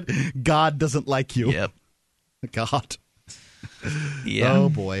candidate, God doesn't like you. Yep. God. Yeah. Oh,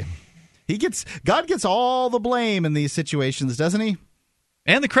 boy. God gets all the blame in these situations, doesn't he?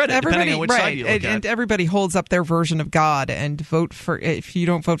 And the credit, depending on which side you look at. And everybody holds up their version of God and vote for. If you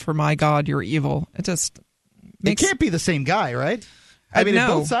don't vote for my God, you're evil. It just makes. It can't be the same guy, right? I mean, no. if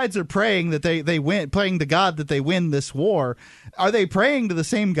both sides are praying that they win, praying to God that they win this war, are they praying to the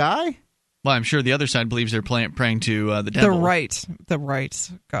same guy? Well, I'm sure the other side believes they're praying to the devil. The right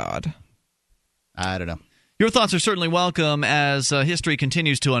God. I don't know. Your thoughts are certainly welcome as history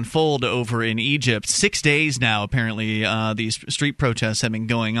continues to unfold over in Egypt. 6 days now, apparently, these street protests have been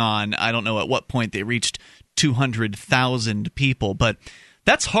going on. I don't know at what point they reached 200,000 people, but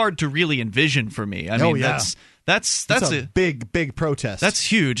that's hard to really envision for me. I mean, that's a big protest.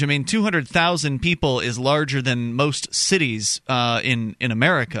 That's huge. I mean, 200,000 people is larger than most cities in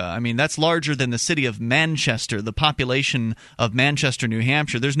America. I mean, that's larger than the city of Manchester, the population of Manchester, New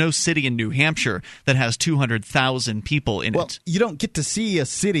Hampshire. There's no city in New Hampshire that has 200,000 people in it. You don't get to see a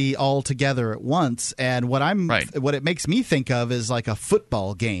city all together at once, and what it makes me think of is like a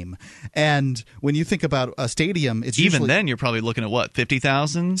football game. And when you think about a stadium, it's even then you're probably looking at what,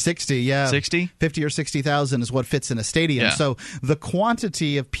 50,000? 60, yeah. 60? 50 or 60,000 is what fits in a stadium. Yeah. So the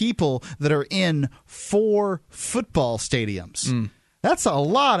quantity of people that are in 4 football stadiums, that's a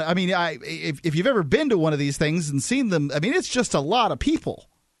lot. I mean, if you've ever been to one of these things and seen them, I mean, it's just a lot of people.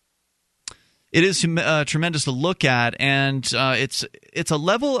 It is tremendous to look at, and it's a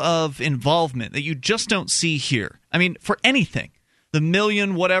level of involvement that you just don't see here. I mean, for anything. The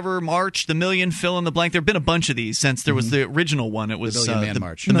Million Whatever March, the Million Fill in the Blank. There have been a bunch of these since there was the original one. It was the Million Man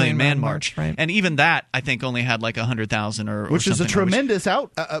March. The Million Man March. Right. And even that, I think, only had like 100,000 or which is a tremendous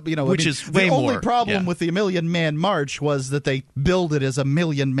which is way more. The only more. problem with the Million Man March was that they billed it as a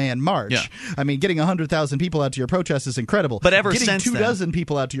Million Man March. Yeah. I mean, getting 100,000 people out to your protest is incredible. But ever getting since 24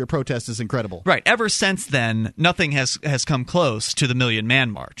 people out to your protest is incredible. Right. Ever since then, nothing has come close to the Million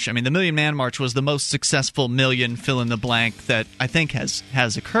Man March. I mean, the Million Man March was the most successful million fill in the blank that I think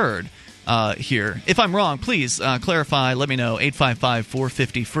has occurred here. If I'm wrong, please clarify. Let me know.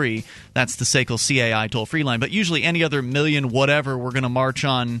 855-450-FREE. That's the SACL CAI toll-free line. But usually any other million whatever we're going to march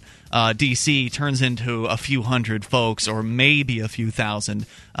on D.C. turns into a few hundred folks or maybe a few thousand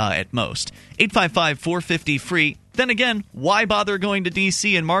at most. 855-450-FREE. Then again, why bother going to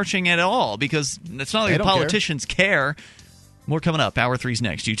D.C. and marching at all? Because it's not like the politicians care. More coming up. Hour 3's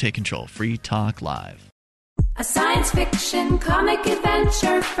next. You take control. Free Talk Live. A science fiction comic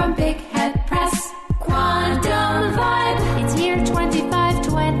adventure from Big Head Press. Quantum Vibe. It's year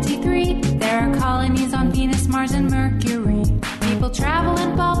 2523. There are colonies on Venus, Mars, and Mercury. People travel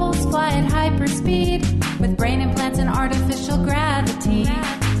in bubbles, fly at hyperspeed, with brain implants and artificial gravity.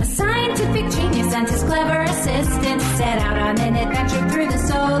 A scientific genius and his clever assistant set out on an adventure through the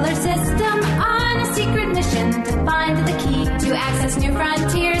solar system on a secret mission to find the key to access new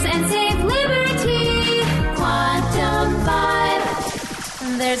frontiers and save liberty. Quantum Vibe.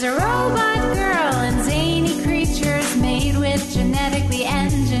 There's a robot girl and zany creatures made with genetically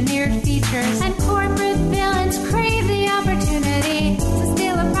engineered features, and corporate villains crave the opportunity to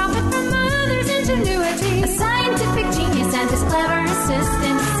steal a profit from others' ingenuity. A scientific genius and his clever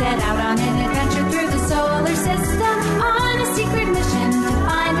assistant set out on an adventure through the solar system on a secret mission to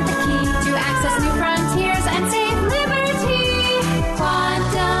find the key to access new frontiers and save liberty.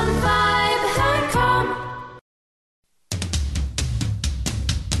 QuantumVibe.com.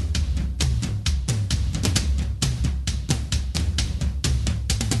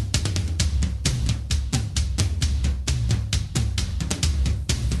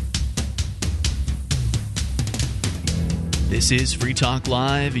 This is Free Talk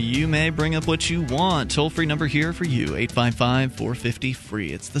Live. You may bring up what you want. Toll-free number here for you,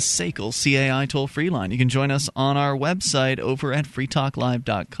 855-450-FREE. It's the SACL CAI toll-free line. You can join us on our website over at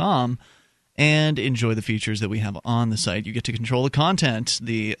freetalklive.com and enjoy the features that we have on the site. You get to control the content.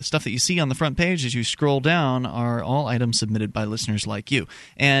 The stuff that you see on the front page as you scroll down are all items submitted by listeners like you.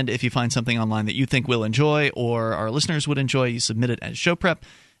 And if you find something online that you think we'll enjoy or our listeners would enjoy, you submit it as show prep,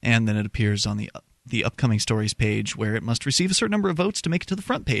 and then it appears on the upcoming stories page, where it must receive a certain number of votes to make it to the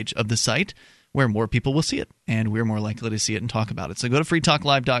front page of the site, where more people will see it, and we're more likely to see it and talk about it. So go to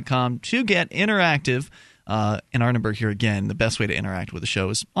freetalklive.com to get interactive. And our number here again, the best way to interact with the show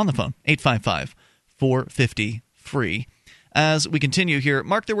is on the phone, 855-450-FREE. as we continue here.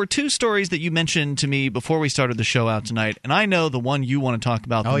 Mark, there were two stories that you mentioned to me before we started the show out tonight, and I know the one you want to talk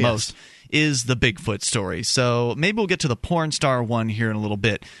about the most is the Bigfoot story. So maybe we'll get to the porn star one here in a little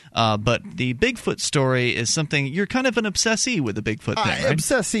bit. But the Bigfoot story is something, you're kind of an obsessee with the Bigfoot thing, right?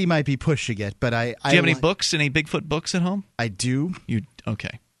 Obsessee might be pushing it, but I... Do you have any books, any Bigfoot books at home? I do.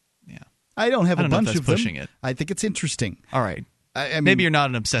 Okay. Yeah. I don't have a bunch of them. Pushing it. I think it's interesting. All right. I mean, maybe you're not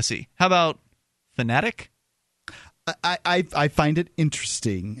an obsessee. How about fanatic? I find it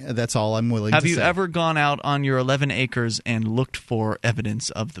interesting. That's all I'm willing to say. Have you ever gone out on your 11 acres and looked for evidence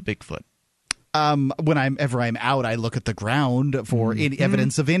of the Bigfoot? Whenever I'm out, I look at the ground for any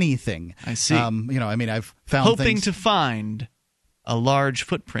evidence of anything. I see. I've found hoping to find a large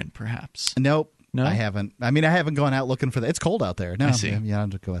footprint, perhaps. Nope. No, I haven't. I haven't gone out looking for that. It's cold out there. No, I see. Yeah, I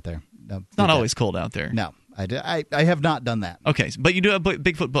don't go out there. No, it's not always cold out there. No, I have not done that. Okay, but you do have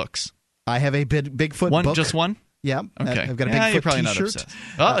Bigfoot books. I have a Bigfoot book. Just one? Yeah. Okay. I've got a Bigfoot T-shirt.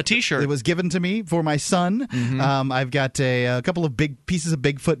 A T-shirt. It was given to me for my son. Mm-hmm. I've got a couple of big pieces of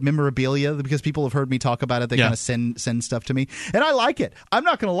Bigfoot memorabilia because people have heard me talk about it. They kind of send stuff to me, and I like it. I'm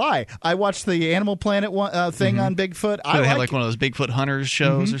not going to lie. I watched the Animal Planet thing on Bigfoot. They have like one of those Bigfoot hunters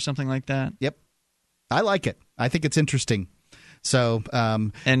shows or something like that. Yep. I like it. I think it's interesting. So,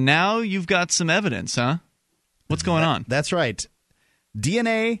 and now you've got some evidence, huh? What's going on? That's right.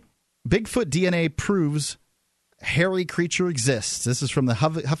 Bigfoot DNA proves hairy creature exists. This is from the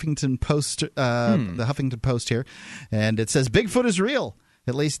Huffington Post. The Huffington Post here, and it says Bigfoot is real.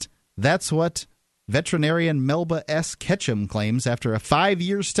 At least that's what veterinarian Melba S. Ketchum claims after a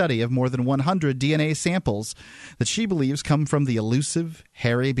 5-year study of more than 100 DNA samples that she believes come from the elusive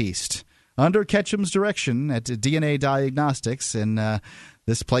hairy beast. Under Ketchum's direction at DNA Diagnostics in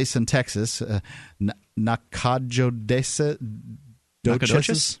this place in Texas,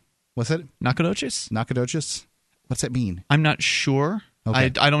 Nacogdoches? What's it? Nacogdoches? What's that mean? I'm not sure.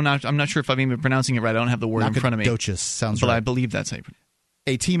 Okay. I'm not sure if I'm even pronouncing it right. I don't have the word in front of me. Nacogdoches sounds right. But I believe that's how you pronounce it.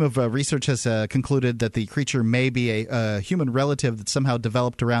 A team of research has concluded that the creature may be a human relative that somehow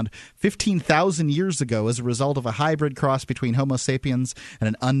developed around 15,000 years ago as a result of a hybrid cross between Homo sapiens and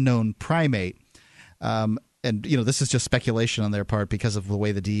an unknown primate. And, this is just speculation on their part because of the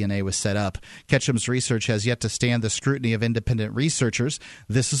way the DNA was set up. Ketchum's research has yet to stand the scrutiny of independent researchers.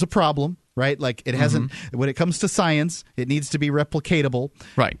 This is a problem, right? Like, it hasn't – when it comes to science, it needs to be replicatable.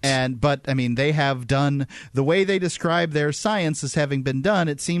 Right. But they have done – the way they describe their science as having been done,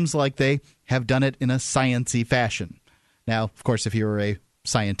 it seems like they have done it in a science-y fashion. Now, of course, if you're a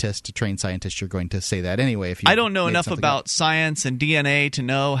trained scientist, you're going to say that anyway. If I don't know enough about science and DNA to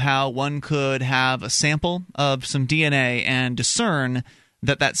know how one could have a sample of some DNA and discern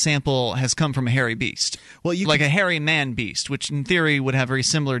that sample has come from a hairy beast. Well, a hairy man beast, which in theory would have very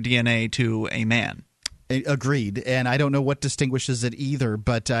similar DNA to a man. Agreed, and I don't know what distinguishes it either,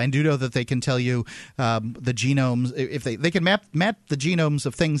 but I do know that they can tell you the genomes. If they can map the genomes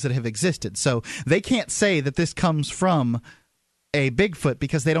of things that have existed, so they can't say that this comes from a Bigfoot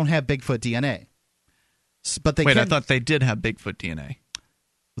because they don't have Bigfoot DNA. But I thought they did have Bigfoot DNA.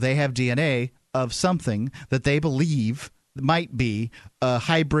 They have DNA of something that they believe might be a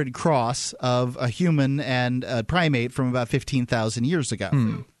hybrid cross of a human and a primate from about 15,000 years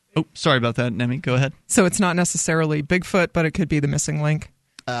ago. Oh, sorry about that, Nemi. Go ahead. So it's not necessarily Bigfoot, but it could be the missing link.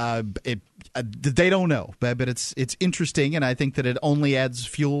 They don't know, but it's interesting, and I think that it only adds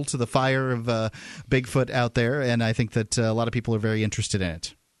fuel to the fire of Bigfoot out there, and I think that a lot of people are very interested in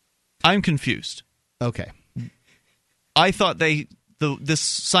it. I'm confused. Okay. I thought this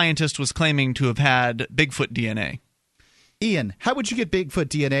scientist was claiming to have had Bigfoot DNA. Ian, how would you get Bigfoot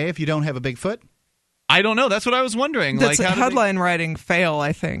DNA if you don't have a Bigfoot? I don't know. That's what I was wondering. That's a headline writing fail,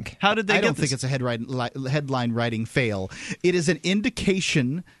 I think. How did they get this? I don't think it's a headline writing fail. It is an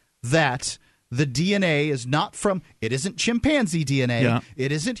indication that the DNA is not from – it isn't chimpanzee DNA. Yeah.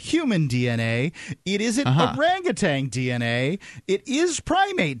 It isn't human DNA. It isn't orangutan DNA. It is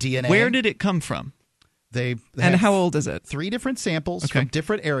primate DNA. Where did it come from? They and how old is it? 3 different samples from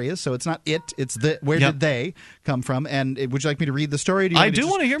different areas. So it's not it. It's where did they come from? And would you like me to read the story? I do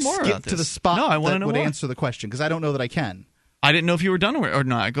want to hear more about this. To the spot I want to know would more. Answer the question because I don't know that I can. I didn't know if you were done or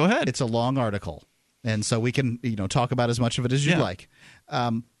not. Go ahead. It's a long article, and so we can talk about as much of it as you'd like.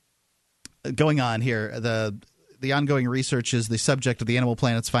 Going on here, the ongoing research is the subject of the Animal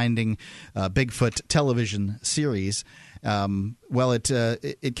Planet's Finding Bigfoot television series. Well,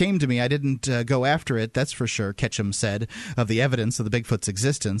 it came to me. I didn't go after it, that's for sure, Ketchum said, of the evidence of the Bigfoot's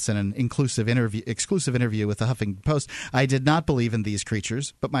existence in an exclusive interview with the Huffington Post. I did not believe in these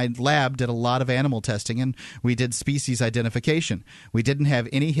creatures, but my lab did a lot of animal testing, and we did species identification. We didn't have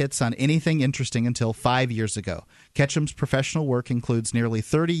any hits on anything interesting until 5 years ago. Ketchum's professional work includes nearly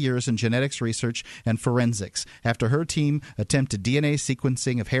 30 years in genetics research and forensics. After her team attempted DNA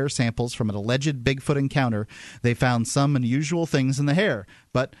sequencing of hair samples from an alleged Bigfoot encounter, they found some unusual things in the hair,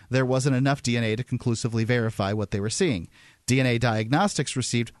 but there wasn't enough DNA to conclusively verify what they were seeing. DNA Diagnostics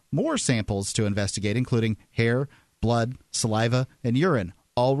received more samples to investigate, including hair, blood, saliva, and urine,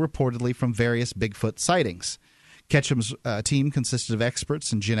 all reportedly from various Bigfoot sightings. Ketchum's team consisted of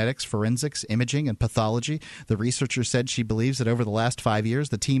experts in genetics, forensics, imaging, and pathology. The researcher said she believes that over the last 5 years,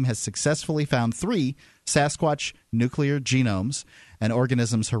 the team has successfully found 3 Sasquatch nuclear genomes, an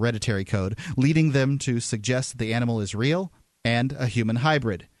organism's hereditary code, leading them to suggest that the animal is real and a human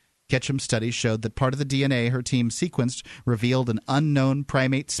hybrid. Ketchum's studies showed that part of the DNA her team sequenced revealed an unknown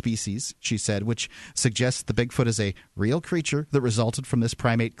primate species, she said, which suggests the Bigfoot is a real creature that resulted from this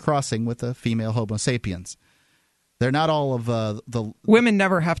primate crossing with a female Homo sapiens. They're not all of the... Women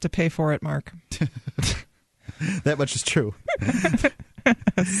never have to pay for it, Mark. That much is true.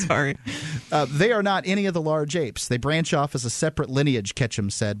 Sorry. They are not any of the large apes. They branch off as a separate lineage,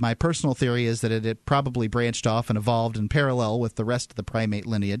 Ketchum said. My personal theory is that it probably branched off and evolved in parallel with the rest of the primate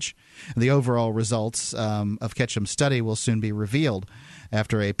lineage. The overall results of Ketchum's study will soon be revealed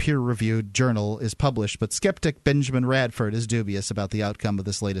after a peer-reviewed journal is published, but skeptic Benjamin Radford is dubious about the outcome of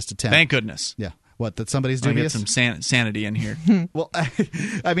this latest attempt. Thank goodness. Yeah. What, that somebody's dubious? Get some sanity in here. Well,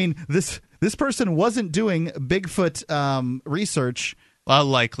 I mean, this person wasn't doing Bigfoot research. A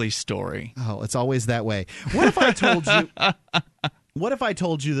likely story. Oh, it's always that way. What if I told you? What if I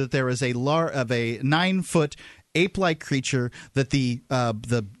told you that there is a 9-foot ape-like creature that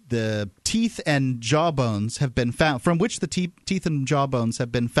the teeth and jawbones have been found, from which the teeth and jawbones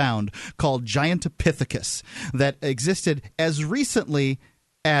have been found, called Giantopithecus, that existed as recently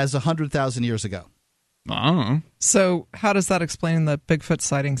as 100,000 years ago? So how does that explain the Bigfoot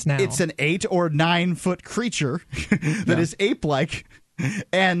sightings now? It's an 8 or 9 foot creature that is ape-like.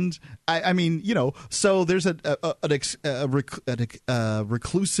 And I mean, you know, so there's a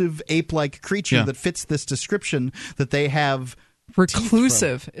reclusive ape-like creature that fits this description that they have.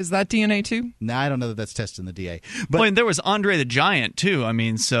 Reclusive. Is that DNA too? No, I don't know that that's tested in the DA. But and there was Andre the Giant too. I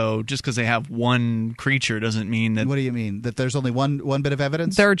mean, so just because they have one creature doesn't mean that. What do you mean? That there's only one bit of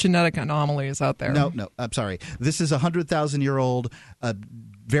evidence? There are genetic anomalies out there. No, I'm sorry. This is a 100,000-year-old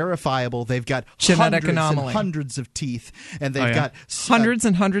verifiable. They've got genetic hundreds anomaly. And hundreds of teeth, and they've got hundreds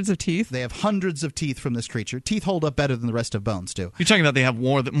and hundreds of teeth. They have hundreds of teeth from this creature. Teeth hold up better than the rest of bones do. You're talking about they have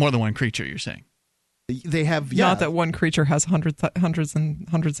more than one creature. You're saying. They have, not that one creature has hundreds and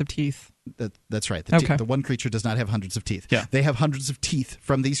hundreds of teeth. That's right. The one creature does not have hundreds of teeth. Yeah. They have hundreds of teeth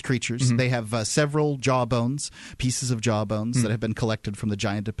from these creatures. Mm-hmm. They have several pieces of jawbones that have been collected from the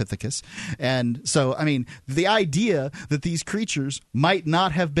Giantopithecus. And so, I mean, the idea that these creatures might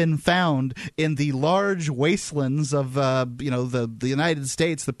not have been found in the large wastelands of, the United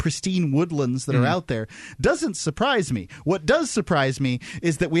States, the pristine woodlands that are out there, doesn't surprise me. What does surprise me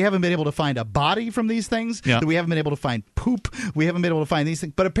is that we haven't been able to find a body from these things, that we haven't been able to find poop, we haven't been able to find these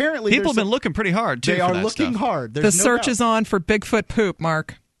things. But apparently people have been looking pretty hard, too. They are looking hard. The search is on for Bigfoot poop,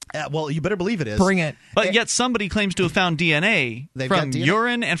 Mark. Well, you better believe it is. Bring it. But yet somebody claims to have found DNA from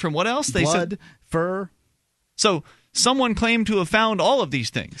urine and from what else? Blood, fur. So someone claimed to have found all of these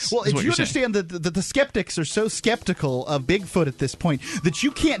things. Well, if you understand that the skeptics are so skeptical of Bigfoot at this point that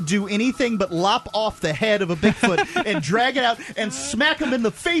you can't do anything but lop off the head of a Bigfoot and drag it out and smack him in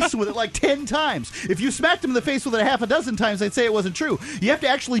the face with it like 10 times. If you smacked him in the face with it a half a dozen times, they'd say it wasn't true. You have to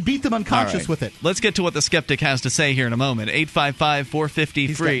actually beat them unconscious with it. Let's get to what the skeptic has to say here in a moment. 855-450-FREE.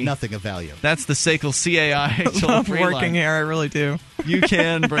 He's got nothing of value. That's the SACL CAI toll-free line. I love working here. I really do. You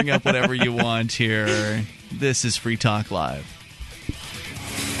can bring up whatever you want here. This is Free Talk Live.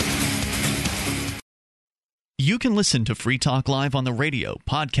 You can listen to Free Talk Live on the radio,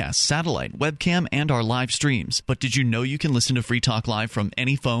 podcast, satellite, webcam, and our live streams. But did you know you can listen to Free Talk Live from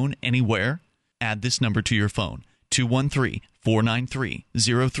any phone, anywhere? Add this number to your phone,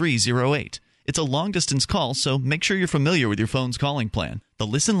 213-493-0308. It's a long-distance call, so make sure you're familiar with your phone's calling plan. The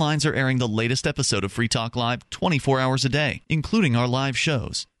listen lines are airing the latest episode of Free Talk Live 24 hours a day, including our live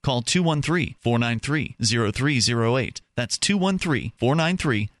shows. Call 213-493-0308. That's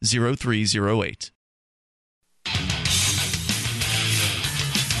 213-493-0308.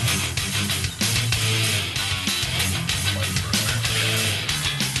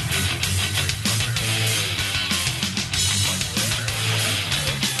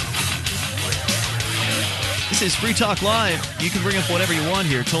 This is Free Talk Live. You can bring up whatever you want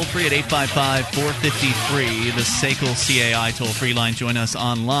here. Toll free at 855-450-FREE, the SACL CAI toll-free line. Join us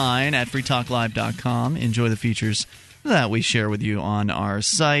online at freetalklive.com. Enjoy the features that we share with you on our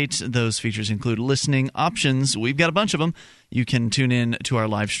site. Those features include listening options. We've got a bunch of them. You can tune in to our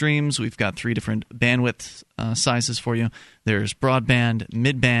live streams. We've got 3 different bandwidth sizes for you. There's broadband,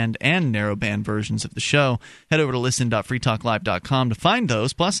 midband, and narrowband versions of the show. Head over to listen.freetalklive.com to find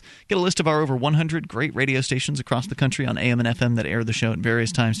those. Plus, get a list of our over 100 great radio stations across the country on AM and FM that air the show at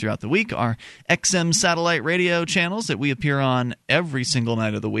various times throughout the week. Our XM satellite radio channels that we appear on every single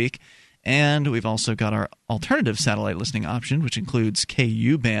night of the week. And we've also got our alternative satellite listening option, which includes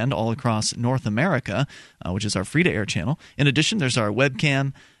KU band all across North America, which is our free-to-air channel. In addition, there's our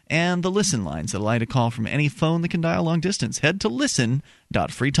webcam and the listen lines that allow you to call from any phone that can dial long distance. Head to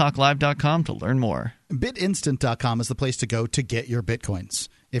listen.freetalklive.com to learn more. BitInstant.com is the place to go to get your Bitcoins.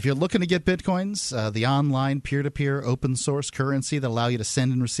 If you're looking to get Bitcoins, the online peer-to-peer open source currency that allow you to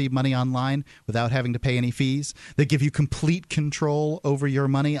send and receive money online without having to pay any fees, that give you complete control over your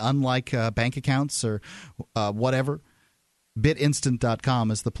money, unlike bank accounts or whatever,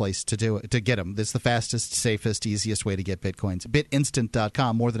 BitInstant.com is the place to do it, to get them. It's the fastest, safest, easiest way to get Bitcoins.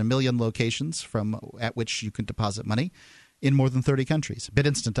 BitInstant.com, more than 1 million locations at which you can deposit money in more than 30 countries.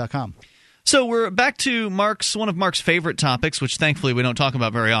 BitInstant.com. So we're back to one of Mark's favorite topics, which thankfully we don't talk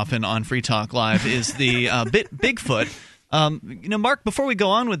about very often on Free Talk Live, is the Bigfoot. Mark, before we go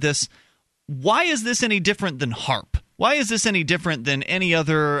on with this, why is this any different than HARP? Why is this any different than any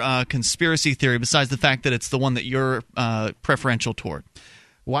other conspiracy theory besides the fact that it's the one that you're preferential toward?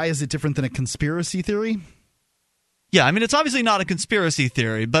 Why is it different than a conspiracy theory? Yeah, I mean, it's obviously not a conspiracy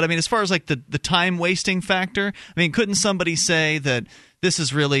theory, but I mean, as far as like the time-wasting factor, I mean, couldn't somebody say that this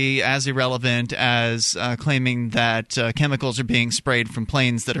is really as irrelevant as claiming that chemicals are being sprayed from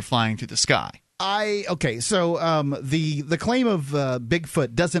planes that are flying through the sky? So the claim of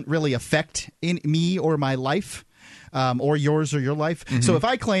Bigfoot doesn't really affect me or my life. Or yours or your life. Mm-hmm. So if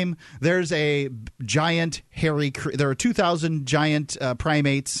I claim there's a giant hairy, there are 2,000 giant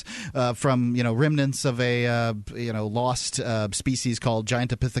primates from remnants of a lost species called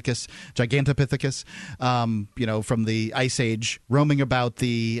Gigantopithecus, from the Ice Age, roaming about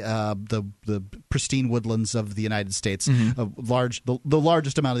the pristine woodlands of the United States, mm-hmm. The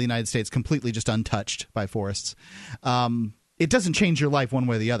largest amount of the United States, completely just untouched by forests. It doesn't change your life one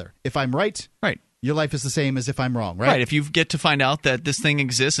way or the other. If I'm right. Your life is the same as if I'm wrong, right? Right. If you get to find out that this thing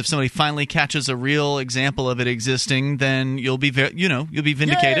exists, if somebody finally catches a real example of it existing, then you'll be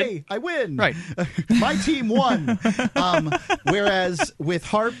vindicated. Yay! I win. Right. My team won. Whereas with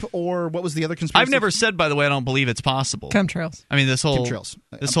HARP or what was the other conspiracy? I've never said, by the way, I don't believe it's possible. Chemtrails. I mean, this whole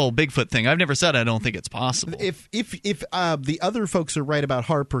Bigfoot thing. I've never said I don't think it's possible. If the other folks are right about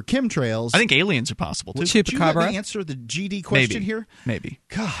HARP or chemtrails, I think aliens are possible too. Could you let me answer the GD question here? Maybe.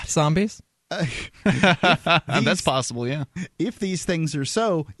 God, zombies. That's possible, yeah. If these things are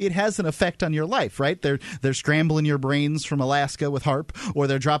so, it has an effect on your life, right? They're scrambling your brains from Alaska with HARP, or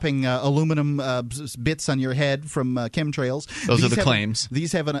they're dropping aluminum bits on your head from chemtrails. Those are the claims.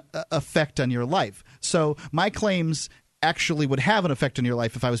 These have an effect on your life. So my claims actually would have an effect on your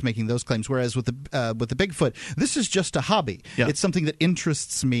life if I was making those claims. Whereas with the Bigfoot, this is just a hobby. Yeah. It's something that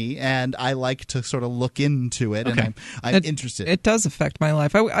interests me, and I like to sort of look into it. Okay. And I'm interested. It does affect my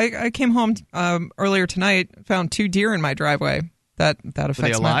life. I came home earlier tonight, found 2 deer in my driveway. That affects. Were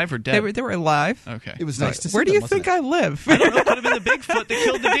they alive or dead? They were alive. Okay. It was nice to see Where do them, you think I live? I don't know. It could have been the Bigfoot that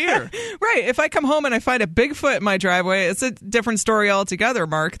killed the deer. Right. If I come home and I find a Bigfoot in my driveway, it's a different story altogether,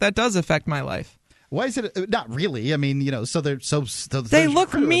 Mark. That does affect my life. Why is it not really? I mean, so they're they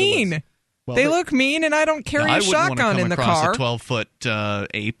look mean. Well, they look mean, and I don't carry a shotgun in the car. A 12-foot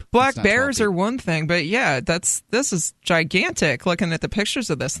ape. Black bears are one thing, but yeah, this is gigantic. Looking at the pictures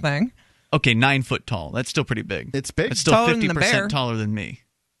of this thing. Okay, 9 foot tall. That's still pretty big. It's big. It's still 50% taller than me.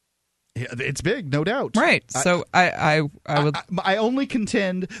 Yeah, it's big, no doubt. Right. So I would. I only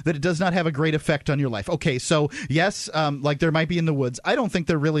contend that it does not have a great effect on your life. Okay, so yes, like there might be in the woods. I don't think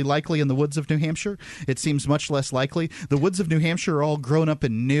they're really likely in the woods of New Hampshire. It seems much less likely. The woods of New Hampshire are all grown up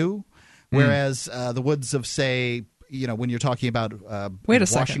and new, whereas the woods of, say, when you're talking about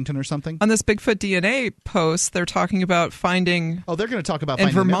Washington or something. On this Bigfoot DNA post, they're talking about finding. Oh, they're going to talk about in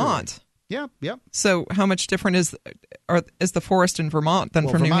finding Vermont. Yeah. So how much different is the forest in Vermont than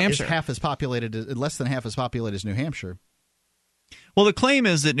from Vermont New Hampshire? Is less than half as populated as New Hampshire. Well, the claim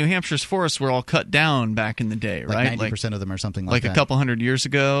is that New Hampshire's forests were all cut down back in the day, right? 90% of them or something like that. Like a couple hundred years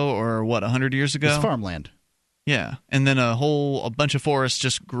ago, or 100 years ago? It's farmland. Yeah, and then a bunch of forests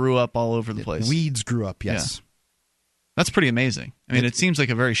just grew up all over the place. Weeds grew up, yes. That's pretty amazing. I mean, it seems like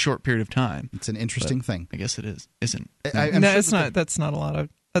a very short period of time. It's an interesting thing. I guess it is, isn't? No, it's not. That's not a lot of.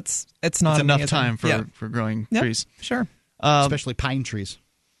 It's not enough amazing. time for growing trees. Sure. Especially pine trees.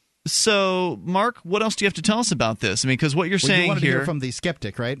 So, Mark, what else do you have to tell us about this? I mean, because what you're saying you wanted here to hear from the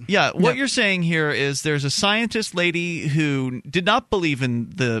skeptic, right? Yeah, what you're saying here is there's a scientist lady who did not believe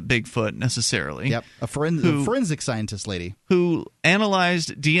in the Bigfoot necessarily. Yep, a forensic scientist lady who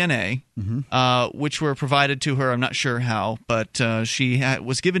analyzed DNA, which were provided to her. I'm not sure how, but she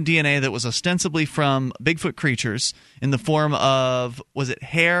was given DNA that was ostensibly from Bigfoot creatures in the form of, was it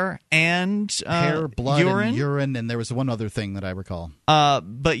hair and hair, blood, urine? And urine, and there was one other thing that I recall.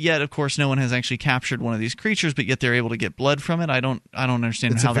 But yet, of course, no one has actually captured one of these creatures, but yet they're able to get blood from it. I don't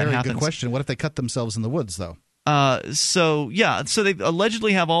understand how that happens. It's a very good question. What if they cut themselves in the woods, though? So they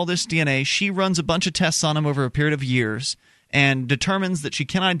allegedly have all this DNA. She runs a bunch of tests on them over a period of years and determines that she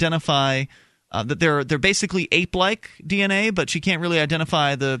can identify that they're basically ape-like DNA, but she can't really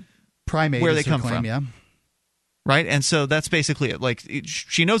identify the primate where they come from. Yeah. Right? And so that's basically it. Like,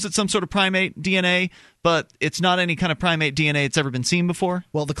 she knows it's some sort of primate DNA, but it's not any kind of primate DNA that's ever been seen before.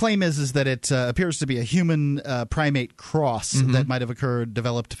 Well, the claim is that it appears to be a human primate cross that might have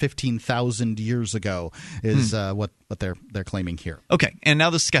developed 15,000 years ago, is what they're claiming here. Okay, and now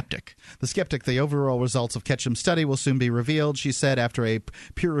the skeptic. The overall results of Ketchum's study will soon be revealed, she said, after a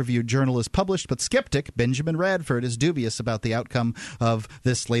peer-reviewed journal is published. But skeptic Benjamin Radford is dubious about the outcome of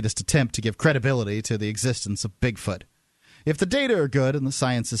this latest attempt to give credibility to the existence of Bigfoot. If the data are good and the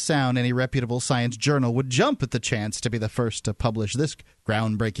science is sound, any reputable science journal would jump at the chance to be the first to publish this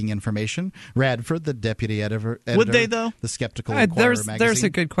groundbreaking information. Radford, the deputy editor, would they, though? The Skeptical Inquirer magazine. There's a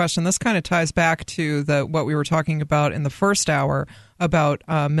good question. This kind of ties back to what we were talking about in the first hour about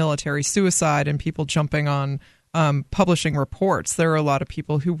military suicide and people jumping on publishing reports. There are a lot of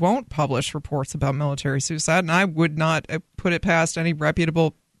people who won't publish reports about military suicide, and I would not put it past any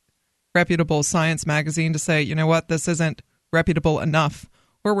reputable science magazine to say, you know what, this isn't reputable enough,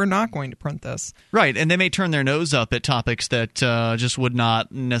 or we're not going to print this. Right, and they may turn their nose up at topics that just would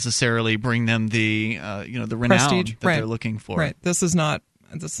not necessarily bring them the the renown prestige that they're looking for. Right. This is not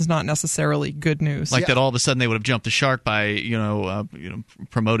necessarily good news. Like that all of a sudden they would have jumped the shark by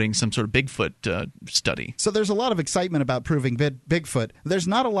promoting some sort of Bigfoot study. So there's a lot of excitement about proving Bigfoot. There's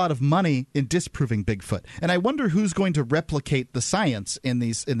not a lot of money in disproving Bigfoot, and I wonder who's going to replicate the science in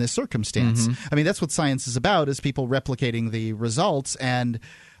this circumstance. I mean, that's what science is about: is people replicating the results. And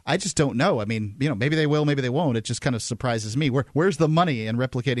I just don't know. I mean, maybe they will, maybe they won't. It just kind of surprises me. Where's the money in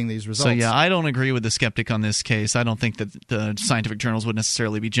replicating these results? So, yeah, I don't agree with the skeptic on this case. I don't think that the scientific journals would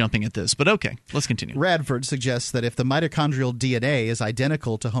necessarily be jumping at this. But okay, let's continue. Radford suggests that if the mitochondrial DNA is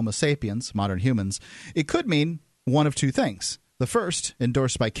identical to Homo sapiens, modern humans, it could mean one of two things. The first,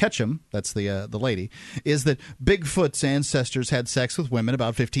 endorsed by Ketchum, that's the lady, is that Bigfoot's ancestors had sex with women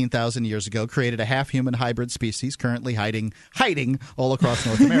about 15,000 years ago, created a half-human hybrid species currently hiding all across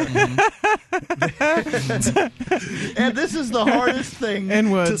North America. And this is the hardest thing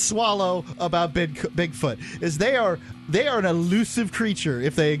to swallow about Bigfoot, is they are an elusive creature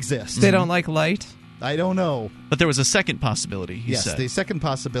if they exist. They don't like light? I don't know. But there was a second possibility, he said. Yes, the second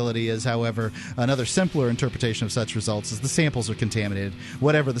possibility is, however, another simpler interpretation of such results is the samples are contaminated.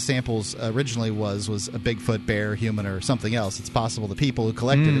 Whatever the samples originally was a Bigfoot, bear, human, or something else. It's possible the people who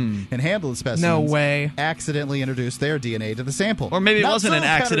collected it and handled the specimens accidentally introduced their DNA to the sample. Or maybe it wasn't an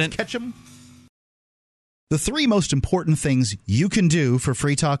accident. Ketchum. The three most important things you can do for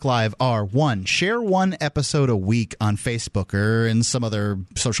Free Talk Live are: 1, share one episode a week on Facebook or in some other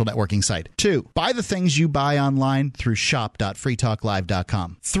social networking site. 2, buy the things you buy online through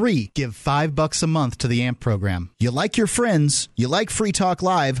shop.freetalklive.com. 3, give $5 a month to the AMP program. You like your friends, you like Free Talk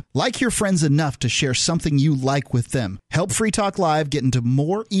Live, like your friends enough to share something you like with them. Help Free Talk Live get into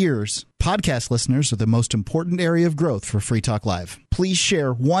more ears. Podcast listeners are the most important area of growth for Free Talk Live. Please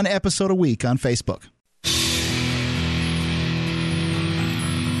share one episode a week on Facebook.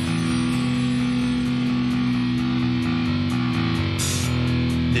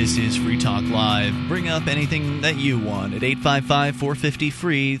 This is Free Talk Live. Bring up anything that you want at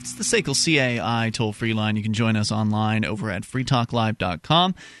 855-450-FREE. It's the SACL CAI toll-free line. You can join us online over at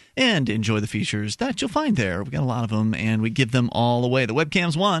freetalklive.com and enjoy the features that you'll find there. We've got a lot of them, and we give them all away. The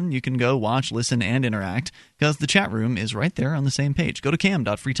webcam's one. You can go watch, listen, and interact because the chat room is right there on the same page. Go to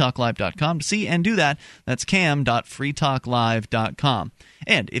cam.freetalklive.com to see and do that. That's cam.freetalklive.com.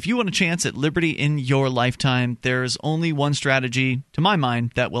 And if you want a chance at liberty in your lifetime, there's only one strategy, to my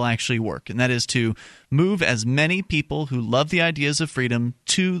mind, that will actually work, and that is to move as many people who love the ideas of freedom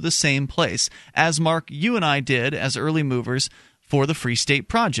to the same place. As Mark, you and I did as early movers for the Free State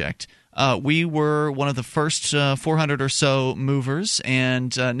Project. We were one of the first 400 or so movers,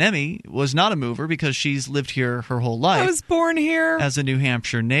 and Nemi was not a mover because she's lived here her whole life. I was born here. As a New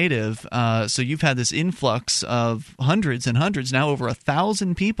Hampshire native. So you've had this influx of hundreds and hundreds. Now over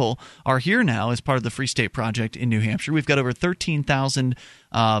 1,000 people are here now as part of the Free State Project in New Hampshire. We've got over 13,000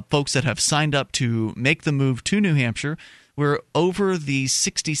 folks that have signed up to make the move to New Hampshire. We're over the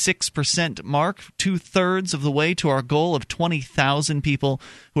 66% mark, 2/3 of the way to our goal of 20,000 people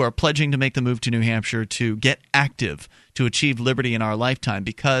who are pledging to make the move to New Hampshire to get active, to achieve liberty in our lifetime.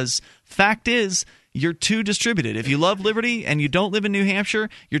 Because fact is, you're too distributed. If you love liberty and you don't live in New Hampshire,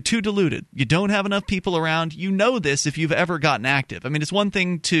 you're too diluted. You don't have enough people around. You know this if you've ever gotten active. I mean, it's one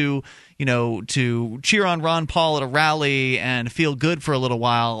thing to cheer on Ron Paul at a rally and feel good for a little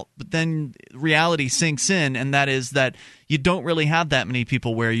while, but then reality sinks in, and that is that you don't really have that many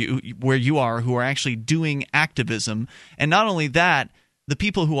people where you are who are actually doing activism. And not only that, the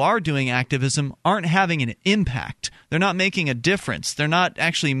people who are doing activism aren't having an impact. They're not making a difference. They're not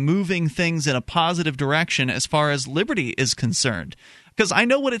actually moving things in a positive direction as far as liberty is concerned. Because I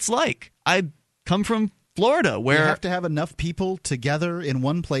know what it's like. I come from Florida, where you have to have enough people together in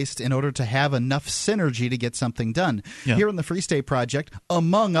one place in order to have enough synergy to get something done. Yeah. Here in the Free State Project,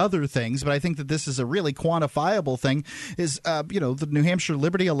 among other things, but I think that this is a really quantifiable thing, is the New Hampshire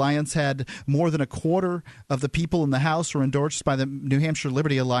Liberty Alliance had more than a quarter of the people in the House were endorsed by the New Hampshire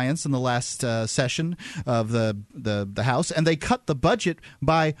Liberty Alliance in the last session of the House, and they cut the budget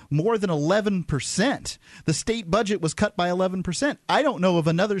by more than 11%. The state budget was cut by 11%. I don't know of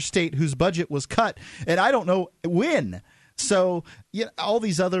another state whose budget was cut, and I don't know when. So all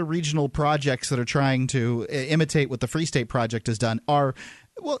these other regional projects that are trying to imitate what the Free State Project has done are,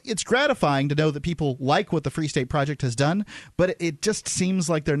 well, it's gratifying to know that people like what the Free State Project has done, but it just seems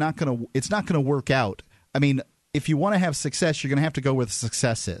like it's not going to work out. I mean, if you want to have success, you're going to have to go where the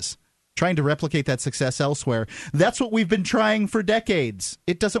success is. Trying to replicate that success elsewhere, that's what we've been trying for decades.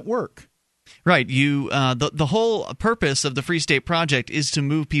 It doesn't work. Right. The whole purpose of the Free State Project is to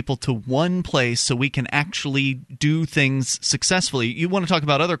move people to one place so we can actually do things successfully. You want to talk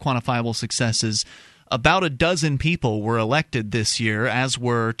about other quantifiable successes. About a dozen people were elected this year, as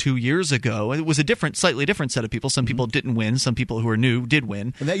were 2 years ago. It was a slightly different set of people. Some people didn't win. Some people who are new did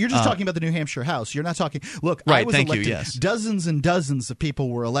win. And you're just talking about the New Hampshire House. You're not talking. Look, right, I was thank elected. You, yes. Dozens and dozens of people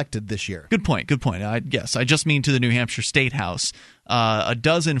were elected this year. Good point. I just mean to the New Hampshire State House. A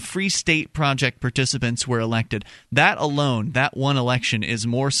dozen Free State Project participants were elected. That alone, that one election, is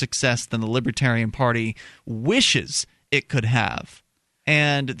more success than the Libertarian Party wishes it could have.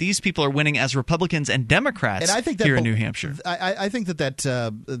 And these people are winning as Republicans and Democrats and I think here in New Hampshire. I think that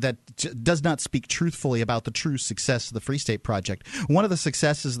does not speak truthfully about the true success of the Free State Project. One of the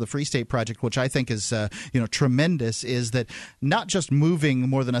successes of the Free State Project, which I think is tremendous, is that not just moving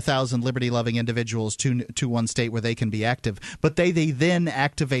more than 1,000 liberty-loving individuals to one state where they can be active, but they then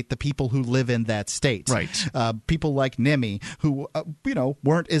activate the people who live in that state. Right. People like Nemi, who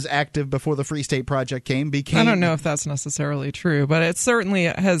weren't as active before the Free State Project became. I don't know if that's necessarily true, but it's certainly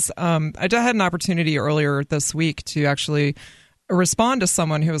has. I had an opportunity earlier this week to actually respond to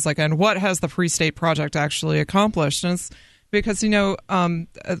someone who was like, "And what has the Free State Project actually accomplished?" And it's because a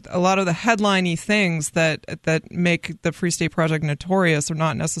lot of the headliney things that make the Free State Project notorious are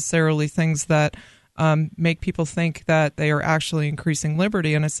not necessarily things that make people think that they are actually increasing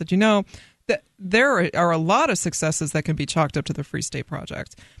liberty. And I said, that there are a lot of successes that can be chalked up to the Free State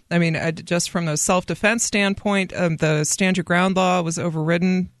Project. I mean, just from the self-defense standpoint, the Stand Your Ground law was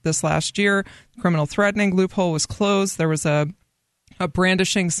overridden this last year. The criminal threatening loophole was closed. There was a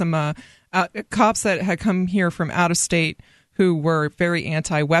brandishing some cops that had come here from out of state who were very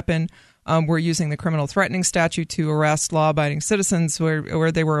anti-weapon. Were using the criminal threatening statute to arrest law-abiding citizens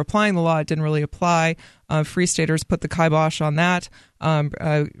where they were applying the law. It didn't really apply. Free Staters put the kibosh on that.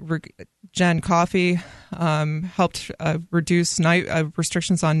 Jen Coffey helped reduce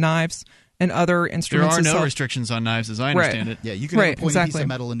restrictions on knives and other instruments. There are no restrictions on knives, as I understand it. Yeah, you can have a pointy piece of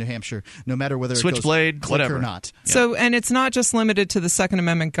metal in New Hampshire, no matter whether switchblade, it goes whatever or not. Yeah. So, and it's not just limited to the Second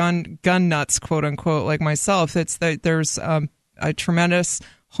Amendment gun nuts, quote unquote, like myself. It's that there's a tremendous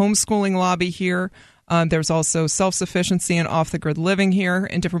homeschooling lobby here. There's also self-sufficiency and off-the-grid living here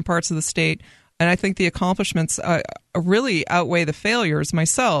in different parts of the state. And I think the accomplishments really outweigh the failures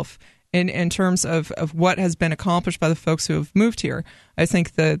myself in terms of what has been accomplished by the folks who have moved here. I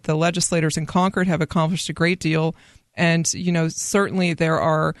think the legislators in Concord have accomplished a great deal. And, certainly there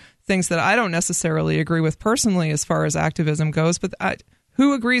are things that I don't necessarily agree with personally as far as activism goes, but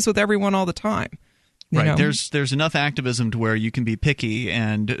who agrees with everyone all the time? Right. know? There's enough activism to where you can be picky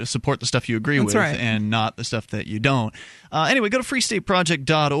and support the stuff you agree That's with right. and not the stuff that you don't. Anyway, go to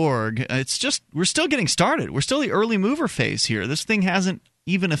freestateproject.org. We're still getting started. We're still the early mover phase here. This thing hasn't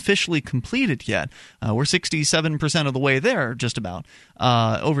even officially completed yet. We're 67% of the way there, just about.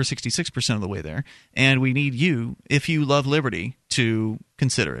 Over 66% of the way there. And we need you, if you love liberty, to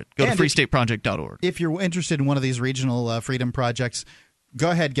consider it. Go to freestateproject.org. If you're interested in one of these regional freedom projects,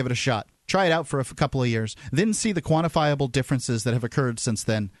 go ahead, give it a shot. Try it out for a couple of years. Then see the quantifiable differences that have occurred since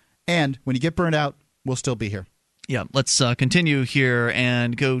then. And when you get burned out, we'll still be here. Yeah, let's continue here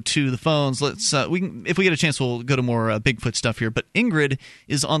and go to the phones. Let's if we get a chance, we'll go to more Bigfoot stuff here. But Ingrid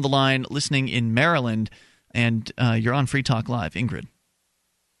is on the line, listening in Maryland, and you're on Free Talk Live. Ingrid.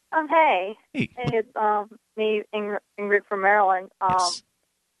 Hey. Hey. It's me, Ingrid from Maryland. Yes.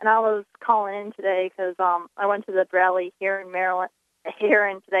 And I was calling in today because I went to the Bradley hearing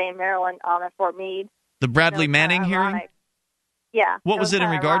today in Maryland at Fort Meade. The Bradley Manning hearing? Yeah. What was it in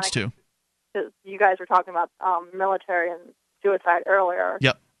regards to? Because you guys were talking about military and suicide earlier.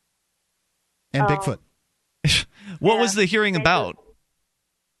 Yep. And Bigfoot. What was the hearing about?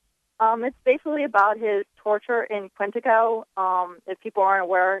 It's basically about his torture in Quantico. If people aren't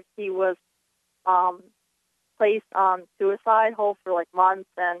aware, he was placed on suicide hold for like months,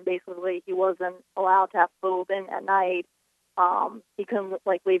 and basically he wasn't allowed to have clothing at night. He couldn't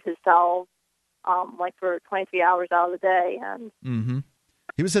leave his cell for 23 hours out of the day, and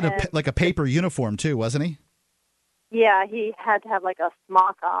he was in a paper uniform too, wasn't he? Yeah, he had to have a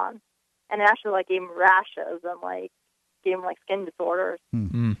smock on, and it actually gave him rashes and gave him skin disorders.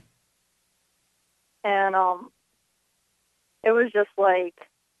 Mm-hmm. And it was just I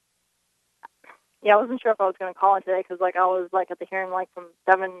wasn't sure if I was going to call in today because I was at the hearing from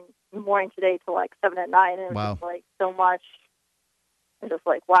 7 in the morning today to 7 at night, and it was just so much. It's just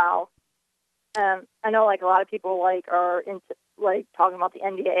wow. And I know a lot of people are into talking about the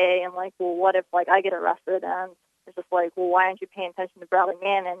NDAA and well, what if I get arrested? And it's just well, why aren't you paying attention to Bradley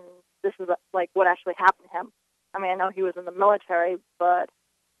Mann? And this is what actually happened to him. I mean, I know he was in the military, but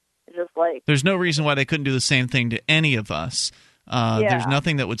it's just there's no reason why they couldn't do the same thing to any of us. There's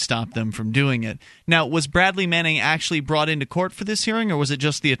nothing that would stop them from doing it. Now, was Bradley Manning actually brought into court for this hearing, or was it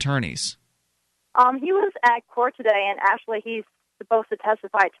just the attorneys? He was at court today, and actually he's supposed to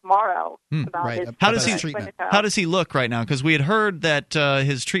testify tomorrow about his treatment. How does he look right now? Because we had heard that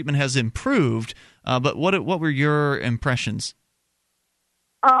his treatment has improved, but what were your impressions?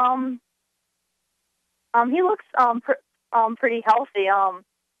 He looks pretty healthy.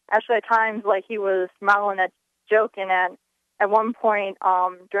 Actually, at times, he was smiling and joking, and at one point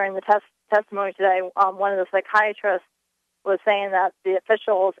during the testimony today, one of the psychiatrists was saying that the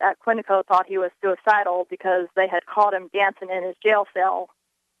officials at Quantico thought he was suicidal because they had caught him dancing in his jail cell.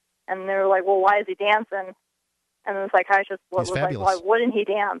 And they were well, why is he dancing? And the psychiatrist was why wouldn't he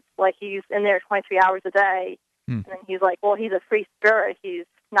dance? He's in there 23 hours a day. And then he's well, he's a free spirit. He's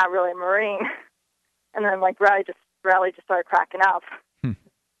not really a Marine. And then Bradley just started cracking up.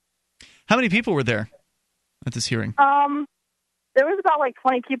 How many people were there at this hearing? There was about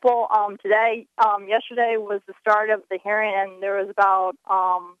 20 people today. Yesterday was the start of the hearing, and there was about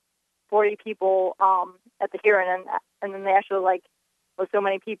 40 people at the hearing, and then they actually was so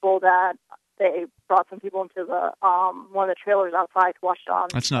many people that they brought some people into the one of the trailers outside to watch it on.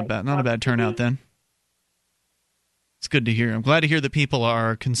 That's not bad. Not a bad turnout then. It's good to hear. I'm glad to hear that people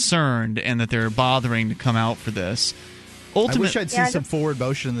are concerned and that they're bothering to come out for this. I wish I'd seen some forward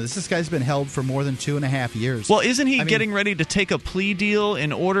motion in this. This guy's been held for more than 2.5 years. Well, isn't he getting ready to take a plea deal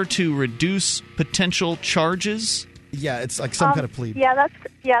in order to reduce potential charges? Yeah, it's some kind of plea. Yeah, that's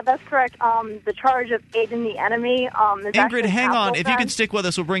correct. The charge of aiding the enemy. Ingrid, hang on. If you can stick with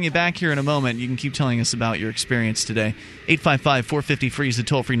us, we'll bring you back here in a moment. You can keep telling us about your experience today. 855-450-FREE is the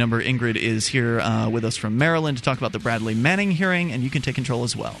toll-free number. Ingrid is here with us from Maryland to talk about the Bradley Manning hearing, and you can take control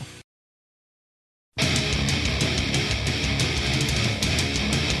as well.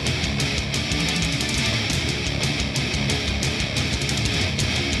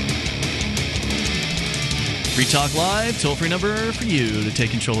 Free Talk Live, toll-free number for you to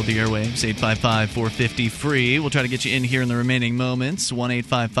take control of the airwaves, 855-450-FREE. We'll try to get you in here in the remaining moments,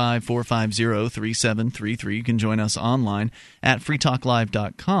 1-855-450-3733. You can join us online at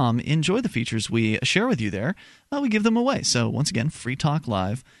freetalklive.com. Enjoy the features we share with you there. We give them away. So once again,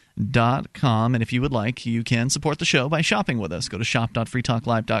 freetalklive.com. And if you would like, you can support the show by shopping with us. Go to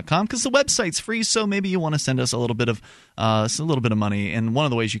shop.freetalklive.com because the website's free, so maybe you want to send us a little bit of money. And one of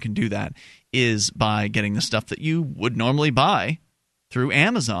the ways you can do that is by getting the stuff that you would normally buy through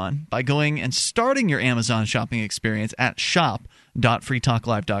Amazon by going and starting your Amazon shopping experience at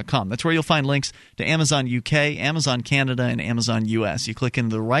shop.freetalklive.com. That's where you'll find links to Amazon UK, Amazon Canada, and Amazon US. You click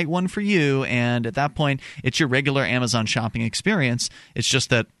into the right one for you, and at that point, it's your regular Amazon shopping experience. It's just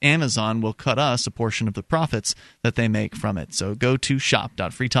that Amazon will cut us a portion of the profits that they make from it. So go to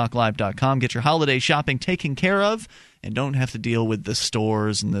shop.freetalklive.com, get your holiday shopping taken care of, and don't have to deal with the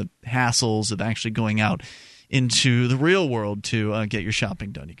stores and the hassles of actually going out into the real world to get your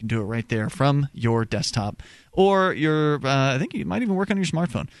shopping done. You can do it right there from your desktop or your, I think it might even work on your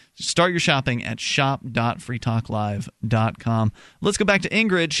smartphone. Start your shopping at shop.freetalklive.com. Let's go back to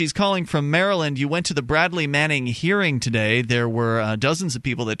Ingrid. She's calling from Maryland. You went to the Bradley Manning hearing today. There were dozens of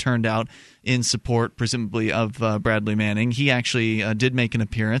people that turned out in support, presumably, of Bradley Manning. He actually did make an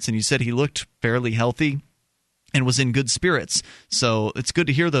appearance, and you said he looked fairly healthy and was in good spirits. So it's good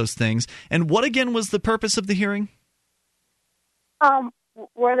to hear those things. And what, again, was the purpose of the hearing?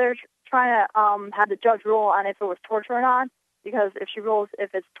 Where they're trying to have the judge rule on if it was torture or not, because if she rules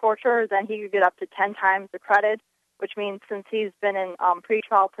if it's torture, then he could get up to 10 times the credit, which means since he's been in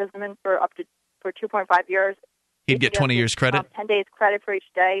pretrial imprisonment for 2.5 years, he'd get 20 years credit? 10 days credit for each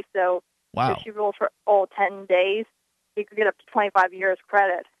day. So wow. If she rules for all 10 days, he could get up to 25 years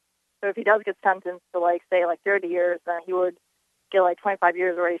credit. So if he does get sentenced to, say 30 years, then he would get 25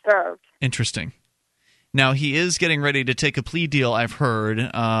 years already served. Interesting. Now, he is getting ready to take a plea deal, I've heard,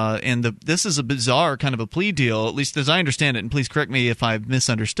 and this is a bizarre kind of a plea deal, at least as I understand it, and please correct me if I've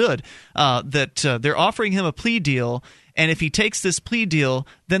misunderstood, that they're offering him a plea deal, and if he takes this plea deal,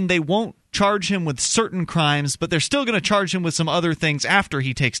 then they won't charge him with certain crimes, but they're still going to charge him with some other things after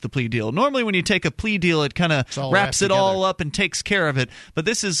he takes the plea deal. Normally when you take a plea deal, it kind of wraps it all up and takes care of it, but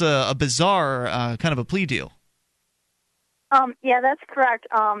this is a bizarre kind of a plea deal. Yeah, that's correct.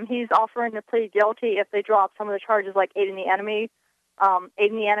 He's offering to plead guilty if they drop some of the charges like aiding the enemy.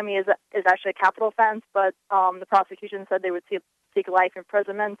 Aiding the enemy is actually a capital offense, but the prosecution said they would seek life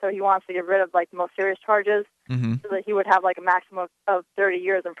imprisonment, so he wants to get rid of the most serious charges so that he would have a maximum of 30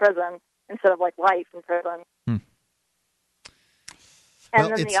 years in prison instead of life in prison. And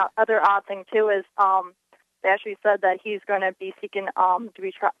then the other odd thing too is they actually said that he's going to be seeking to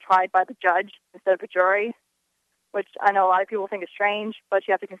be tried by the judge instead of a jury, which I know a lot of people think is strange, but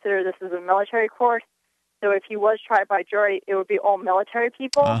you have to consider this is a military court. So if he was tried by jury, it would be all military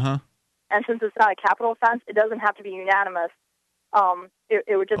people. And since it's not a capital offense, it doesn't have to be unanimous.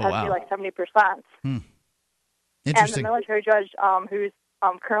 It would just have to be 70%. And the military judge who's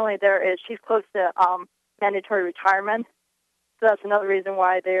currently there she's close to mandatory retirement. So that's another reason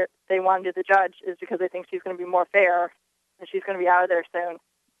why they want to do the judge, is because they think she's going to be more fair and she's going to be out of there soon.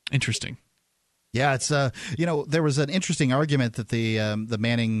 Interesting. Yeah, it's there was an interesting argument that the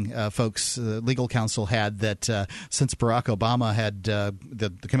Manning folks legal counsel had that since Barack Obama had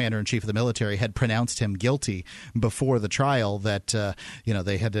the commander in chief of the military had pronounced him guilty before the trial, that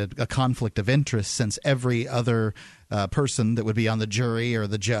they had a conflict of interest, since every other person that would be on the jury or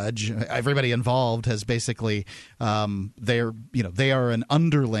the judge, everybody involved has basically they are an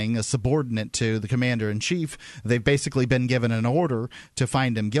underling, a subordinate to the commander in chief. They've basically been given an order to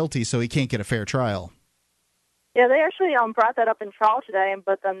find him guilty, so he can't get a fair trial. Yeah, they actually brought that up in trial today,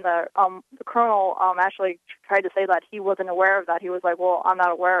 but then the colonel actually tried to say that he wasn't aware of that. He was like, "Well, I'm not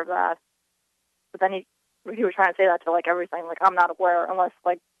aware of that." But then he was trying to say that to everything, I'm not aware, unless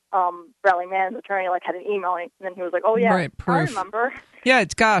Bradley Manning's attorney had an email, and then he was like, "Oh yeah, right, I remember." Yeah,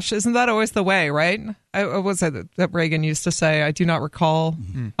 gosh, isn't that always the way, right? What was it that Reagan used to say? I do not recall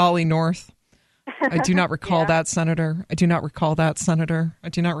Ollie North. I do not recall that senator. I do not recall that senator. I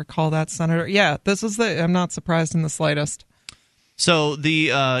do not recall that senator. Yeah, this is I'm not surprised in the slightest. So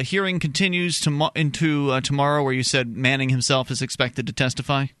the hearing continues into tomorrow, where you said Manning himself is expected to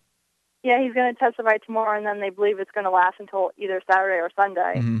testify? Yeah, he's going to testify tomorrow, and then they believe it's going to last until either Saturday or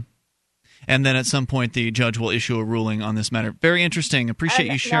Sunday. And then at some point, the judge will issue a ruling on this matter. Very interesting.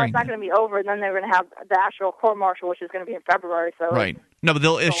 Appreciate you sharing. No, it's not going to be over, and then they're going to have the actual court-martial, which is going to be in February. So right. No, but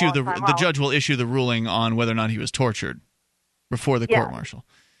they'll issue the judge will issue the ruling on whether or not he was tortured before the court-martial.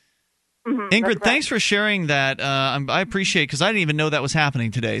 Ingrid, thanks for sharing that. I appreciate it, because I didn't even know that was happening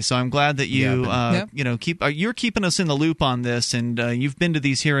today. So I'm glad that you you're keeping us in the loop on this, and you've been to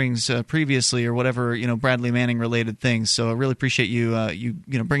these hearings previously, or whatever, Bradley Manning related things. So I really appreciate you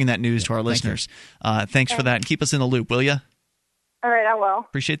bringing that news to our listeners. Thanks for that, and keep us in the loop, will you? All right, I will.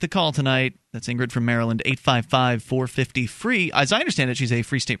 Appreciate the call tonight. That's Ingrid from Maryland, 855-450-FREE. As I understand it, she's a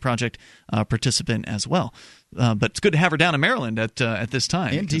Free State Project participant as well. But it's good to have her down in Maryland at this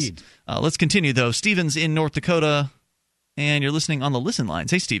time. Indeed. Because, let's continue, though. Stephen's in North Dakota, and you're listening on the Listen lines.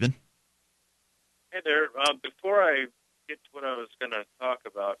 Hey, Stephen. Hey there. Before I get to what I was going to talk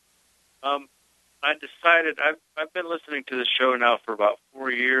about. I decided I've been listening to the show now for about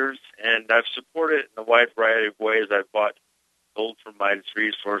 4 years, and I've supported it in a wide variety of ways. I've bought gold from Midas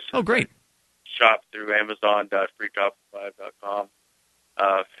Resources. Oh, great. Shop through Amazon.freetalklive.com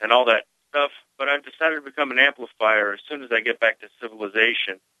and all that stuff. But I've decided to become an amplifier as soon as I get back to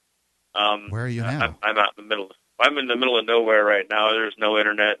civilization. Where are you now? I'm out in the middle. I'm in the middle of nowhere right now. There's no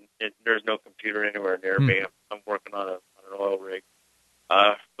internet. There's no computer anywhere near me. I'm working on an oil rig.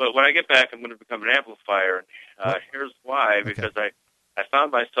 But when I get back, I'm going to become an amplifier. Here's why: because I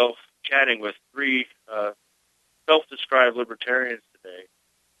found myself chatting with 3 self-described libertarians today,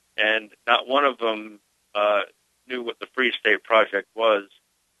 and not one of them knew what the Free State Project was.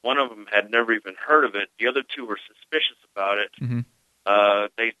 One of them had never even heard of it. The other 2 were suspicious about it. Mm-hmm.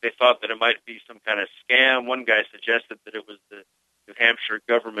 They thought that it might be some kind of scam. One guy suggested that it was the New Hampshire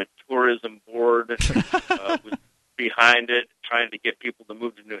Government Tourism Board was behind it, trying to get people to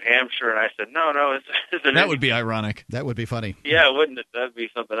move to New Hampshire. And I said, no, that would be ironic. That would be funny. Yeah, wouldn't it? That'd be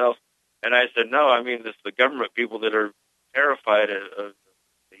something else. And I said, no, I mean, it's the government people that are terrified of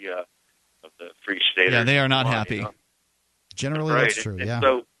the Free State. Yeah, they are not happy. You know? Generally, right. That's true. And yeah.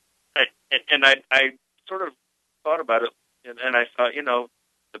 So, I sort of thought about it, and I thought,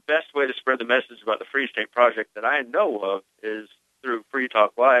 the best way to spread the message about the Free State Project that I know of is through Free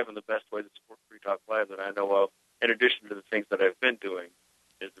Talk Live, and the best way to support Free Talk Live that I know of, in addition to the things that I've been doing,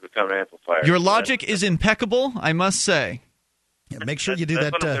 is to become an amplifier. Your logic is impeccable, I must say. Yeah, make sure you do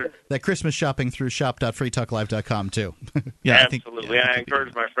that Christmas shopping through shop.freetalklive.com, too. Yeah, absolutely. I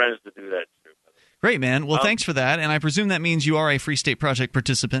encourage my friends to do that, too. Great, man. Well, thanks for that. And I presume that means you are a Free State Project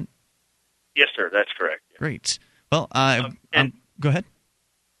participant? Yes, sir. That's correct. Yeah. Great. Well, go ahead.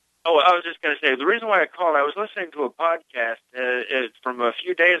 Oh, I was just going to say, the reason why I called, I was listening to a podcast from a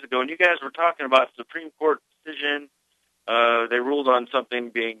few days ago, and you guys were talking about the Supreme Court decision. They ruled on something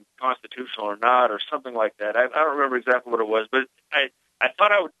being constitutional or not, or something like that. I don't remember exactly what it was, but I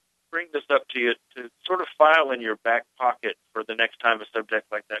thought I would bring this up to you to sort of file in your back pocket for the next time a subject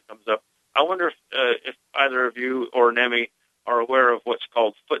like that comes up. I wonder if either of you or Nemi are aware of what's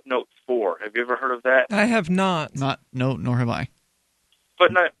called Footnote 4. Have you ever heard of that? I have not. No, nor have I.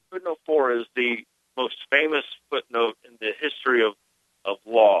 Footnote 4 is the most famous footnote in the history of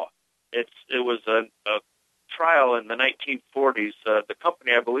law. It was a trial in the 1940s. The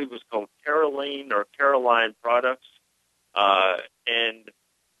company, I believe, was called Caroline Products, and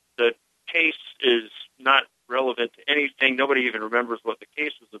the case is not relevant to anything. Nobody even remembers what the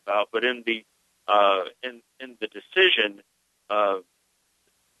case was about. But in the decision,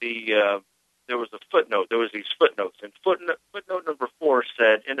 there was a footnote. There was these footnotes, and footnote number 4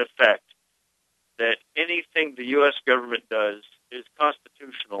 said, in effect, that anything the U.S. government does is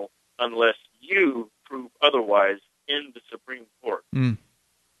constitutional unless you prove otherwise in the Supreme Court. Mm.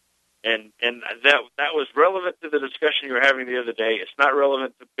 And that was relevant to the discussion you were having the other day. It's not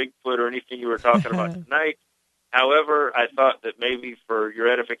relevant to Bigfoot or anything you were talking about tonight. However, I thought that maybe for your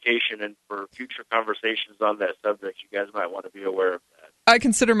edification and for future conversations on that subject, you guys might want to be aware of that. I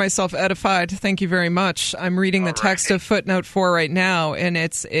consider myself edified. Thank you very much. I'm reading the text of Footnote 4 right now, and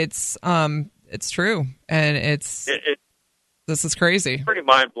it's true, and this is crazy. It's pretty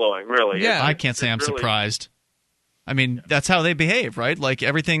mind-blowing, really. Yeah. I can't say I'm surprised. I mean, that's how they behave, right? Like,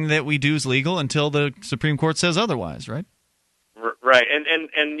 everything that we do is legal until the Supreme Court says otherwise, right? Right,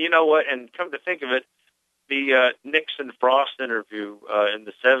 and you know what? And come to think of it, the Nixon-Frost interview in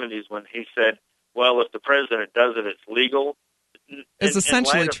the 70s when he said, well, if the president does it, it's legal. It's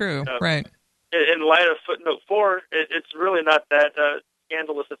essentially true, right. In light of Footnote 4, it's really not that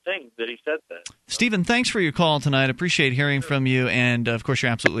scandalous a thing that he said that. Stephen, thanks for your call tonight. Appreciate hearing from you. And, of course,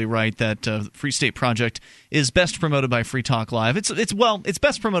 you're absolutely right that Free State Project is best promoted by Free Talk Live. It's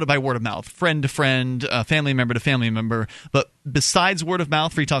best promoted by word of mouth, friend to friend, family member to family member. But besides word of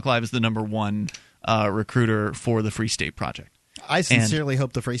mouth, Free Talk Live is the number one recruiter for the Free State Project. I sincerely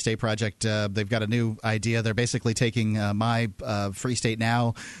hope the Free State Project, they've got a new idea. They're basically taking my Free State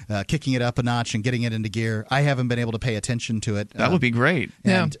Now, kicking it up a notch and getting it into gear. I haven't been able to pay attention to it. That would be great.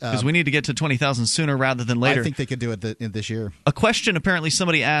 Because we need to get to 20,000 sooner rather than later. I think they could do it this year. A question apparently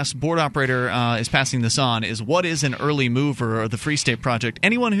somebody asked, board operator is passing this on, is what is an early mover of the Free State Project?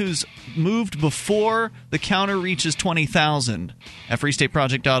 Anyone who's moved before the counter reaches 20,000 at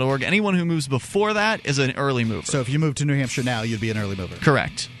freestateproject.org, anyone who moves before that is an early mover. So if you move to New Hampshire now, you'd be an early mover.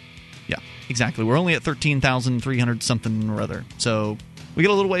 Correct. Yeah, exactly. We're only at 13,300 something or other. So we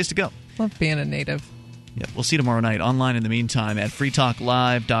got a little ways to go. Love being a native. Yeah, we'll see you tomorrow night online in the meantime at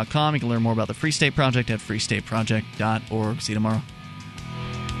freetalklive.com. You can learn more about the Free State Project at freestateproject.org. See you tomorrow.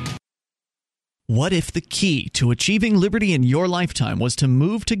 What if the key to achieving liberty in your lifetime was to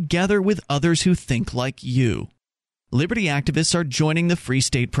move together with others who think like you? Liberty activists are joining the Free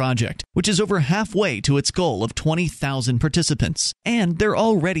State Project, which is over halfway to its goal of 20,000 participants, and they're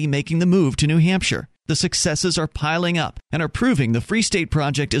already making the move to New Hampshire. The successes are piling up and are proving the Free State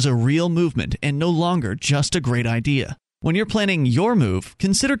Project is a real movement and no longer just a great idea. When you're planning your move,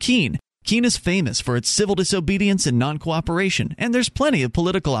 consider Keene. Keene is famous for its civil disobedience and non-cooperation, and there's plenty of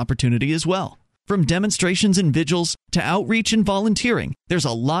political opportunity as well. From demonstrations and vigils to outreach and volunteering, there's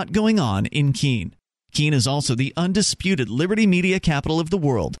a lot going on in Keene. Keene is also the undisputed liberty media capital of the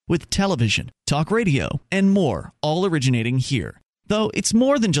world, with television, talk radio, and more, all originating here. Though it's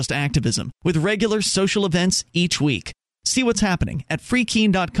more than just activism, with regular social events each week. See what's happening at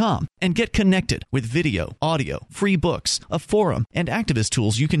freekeene.com and get connected with video, audio, free books, a forum, and activist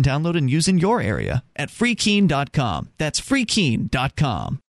tools you can download and use in your area at freekeene.com. That's freekeene.com.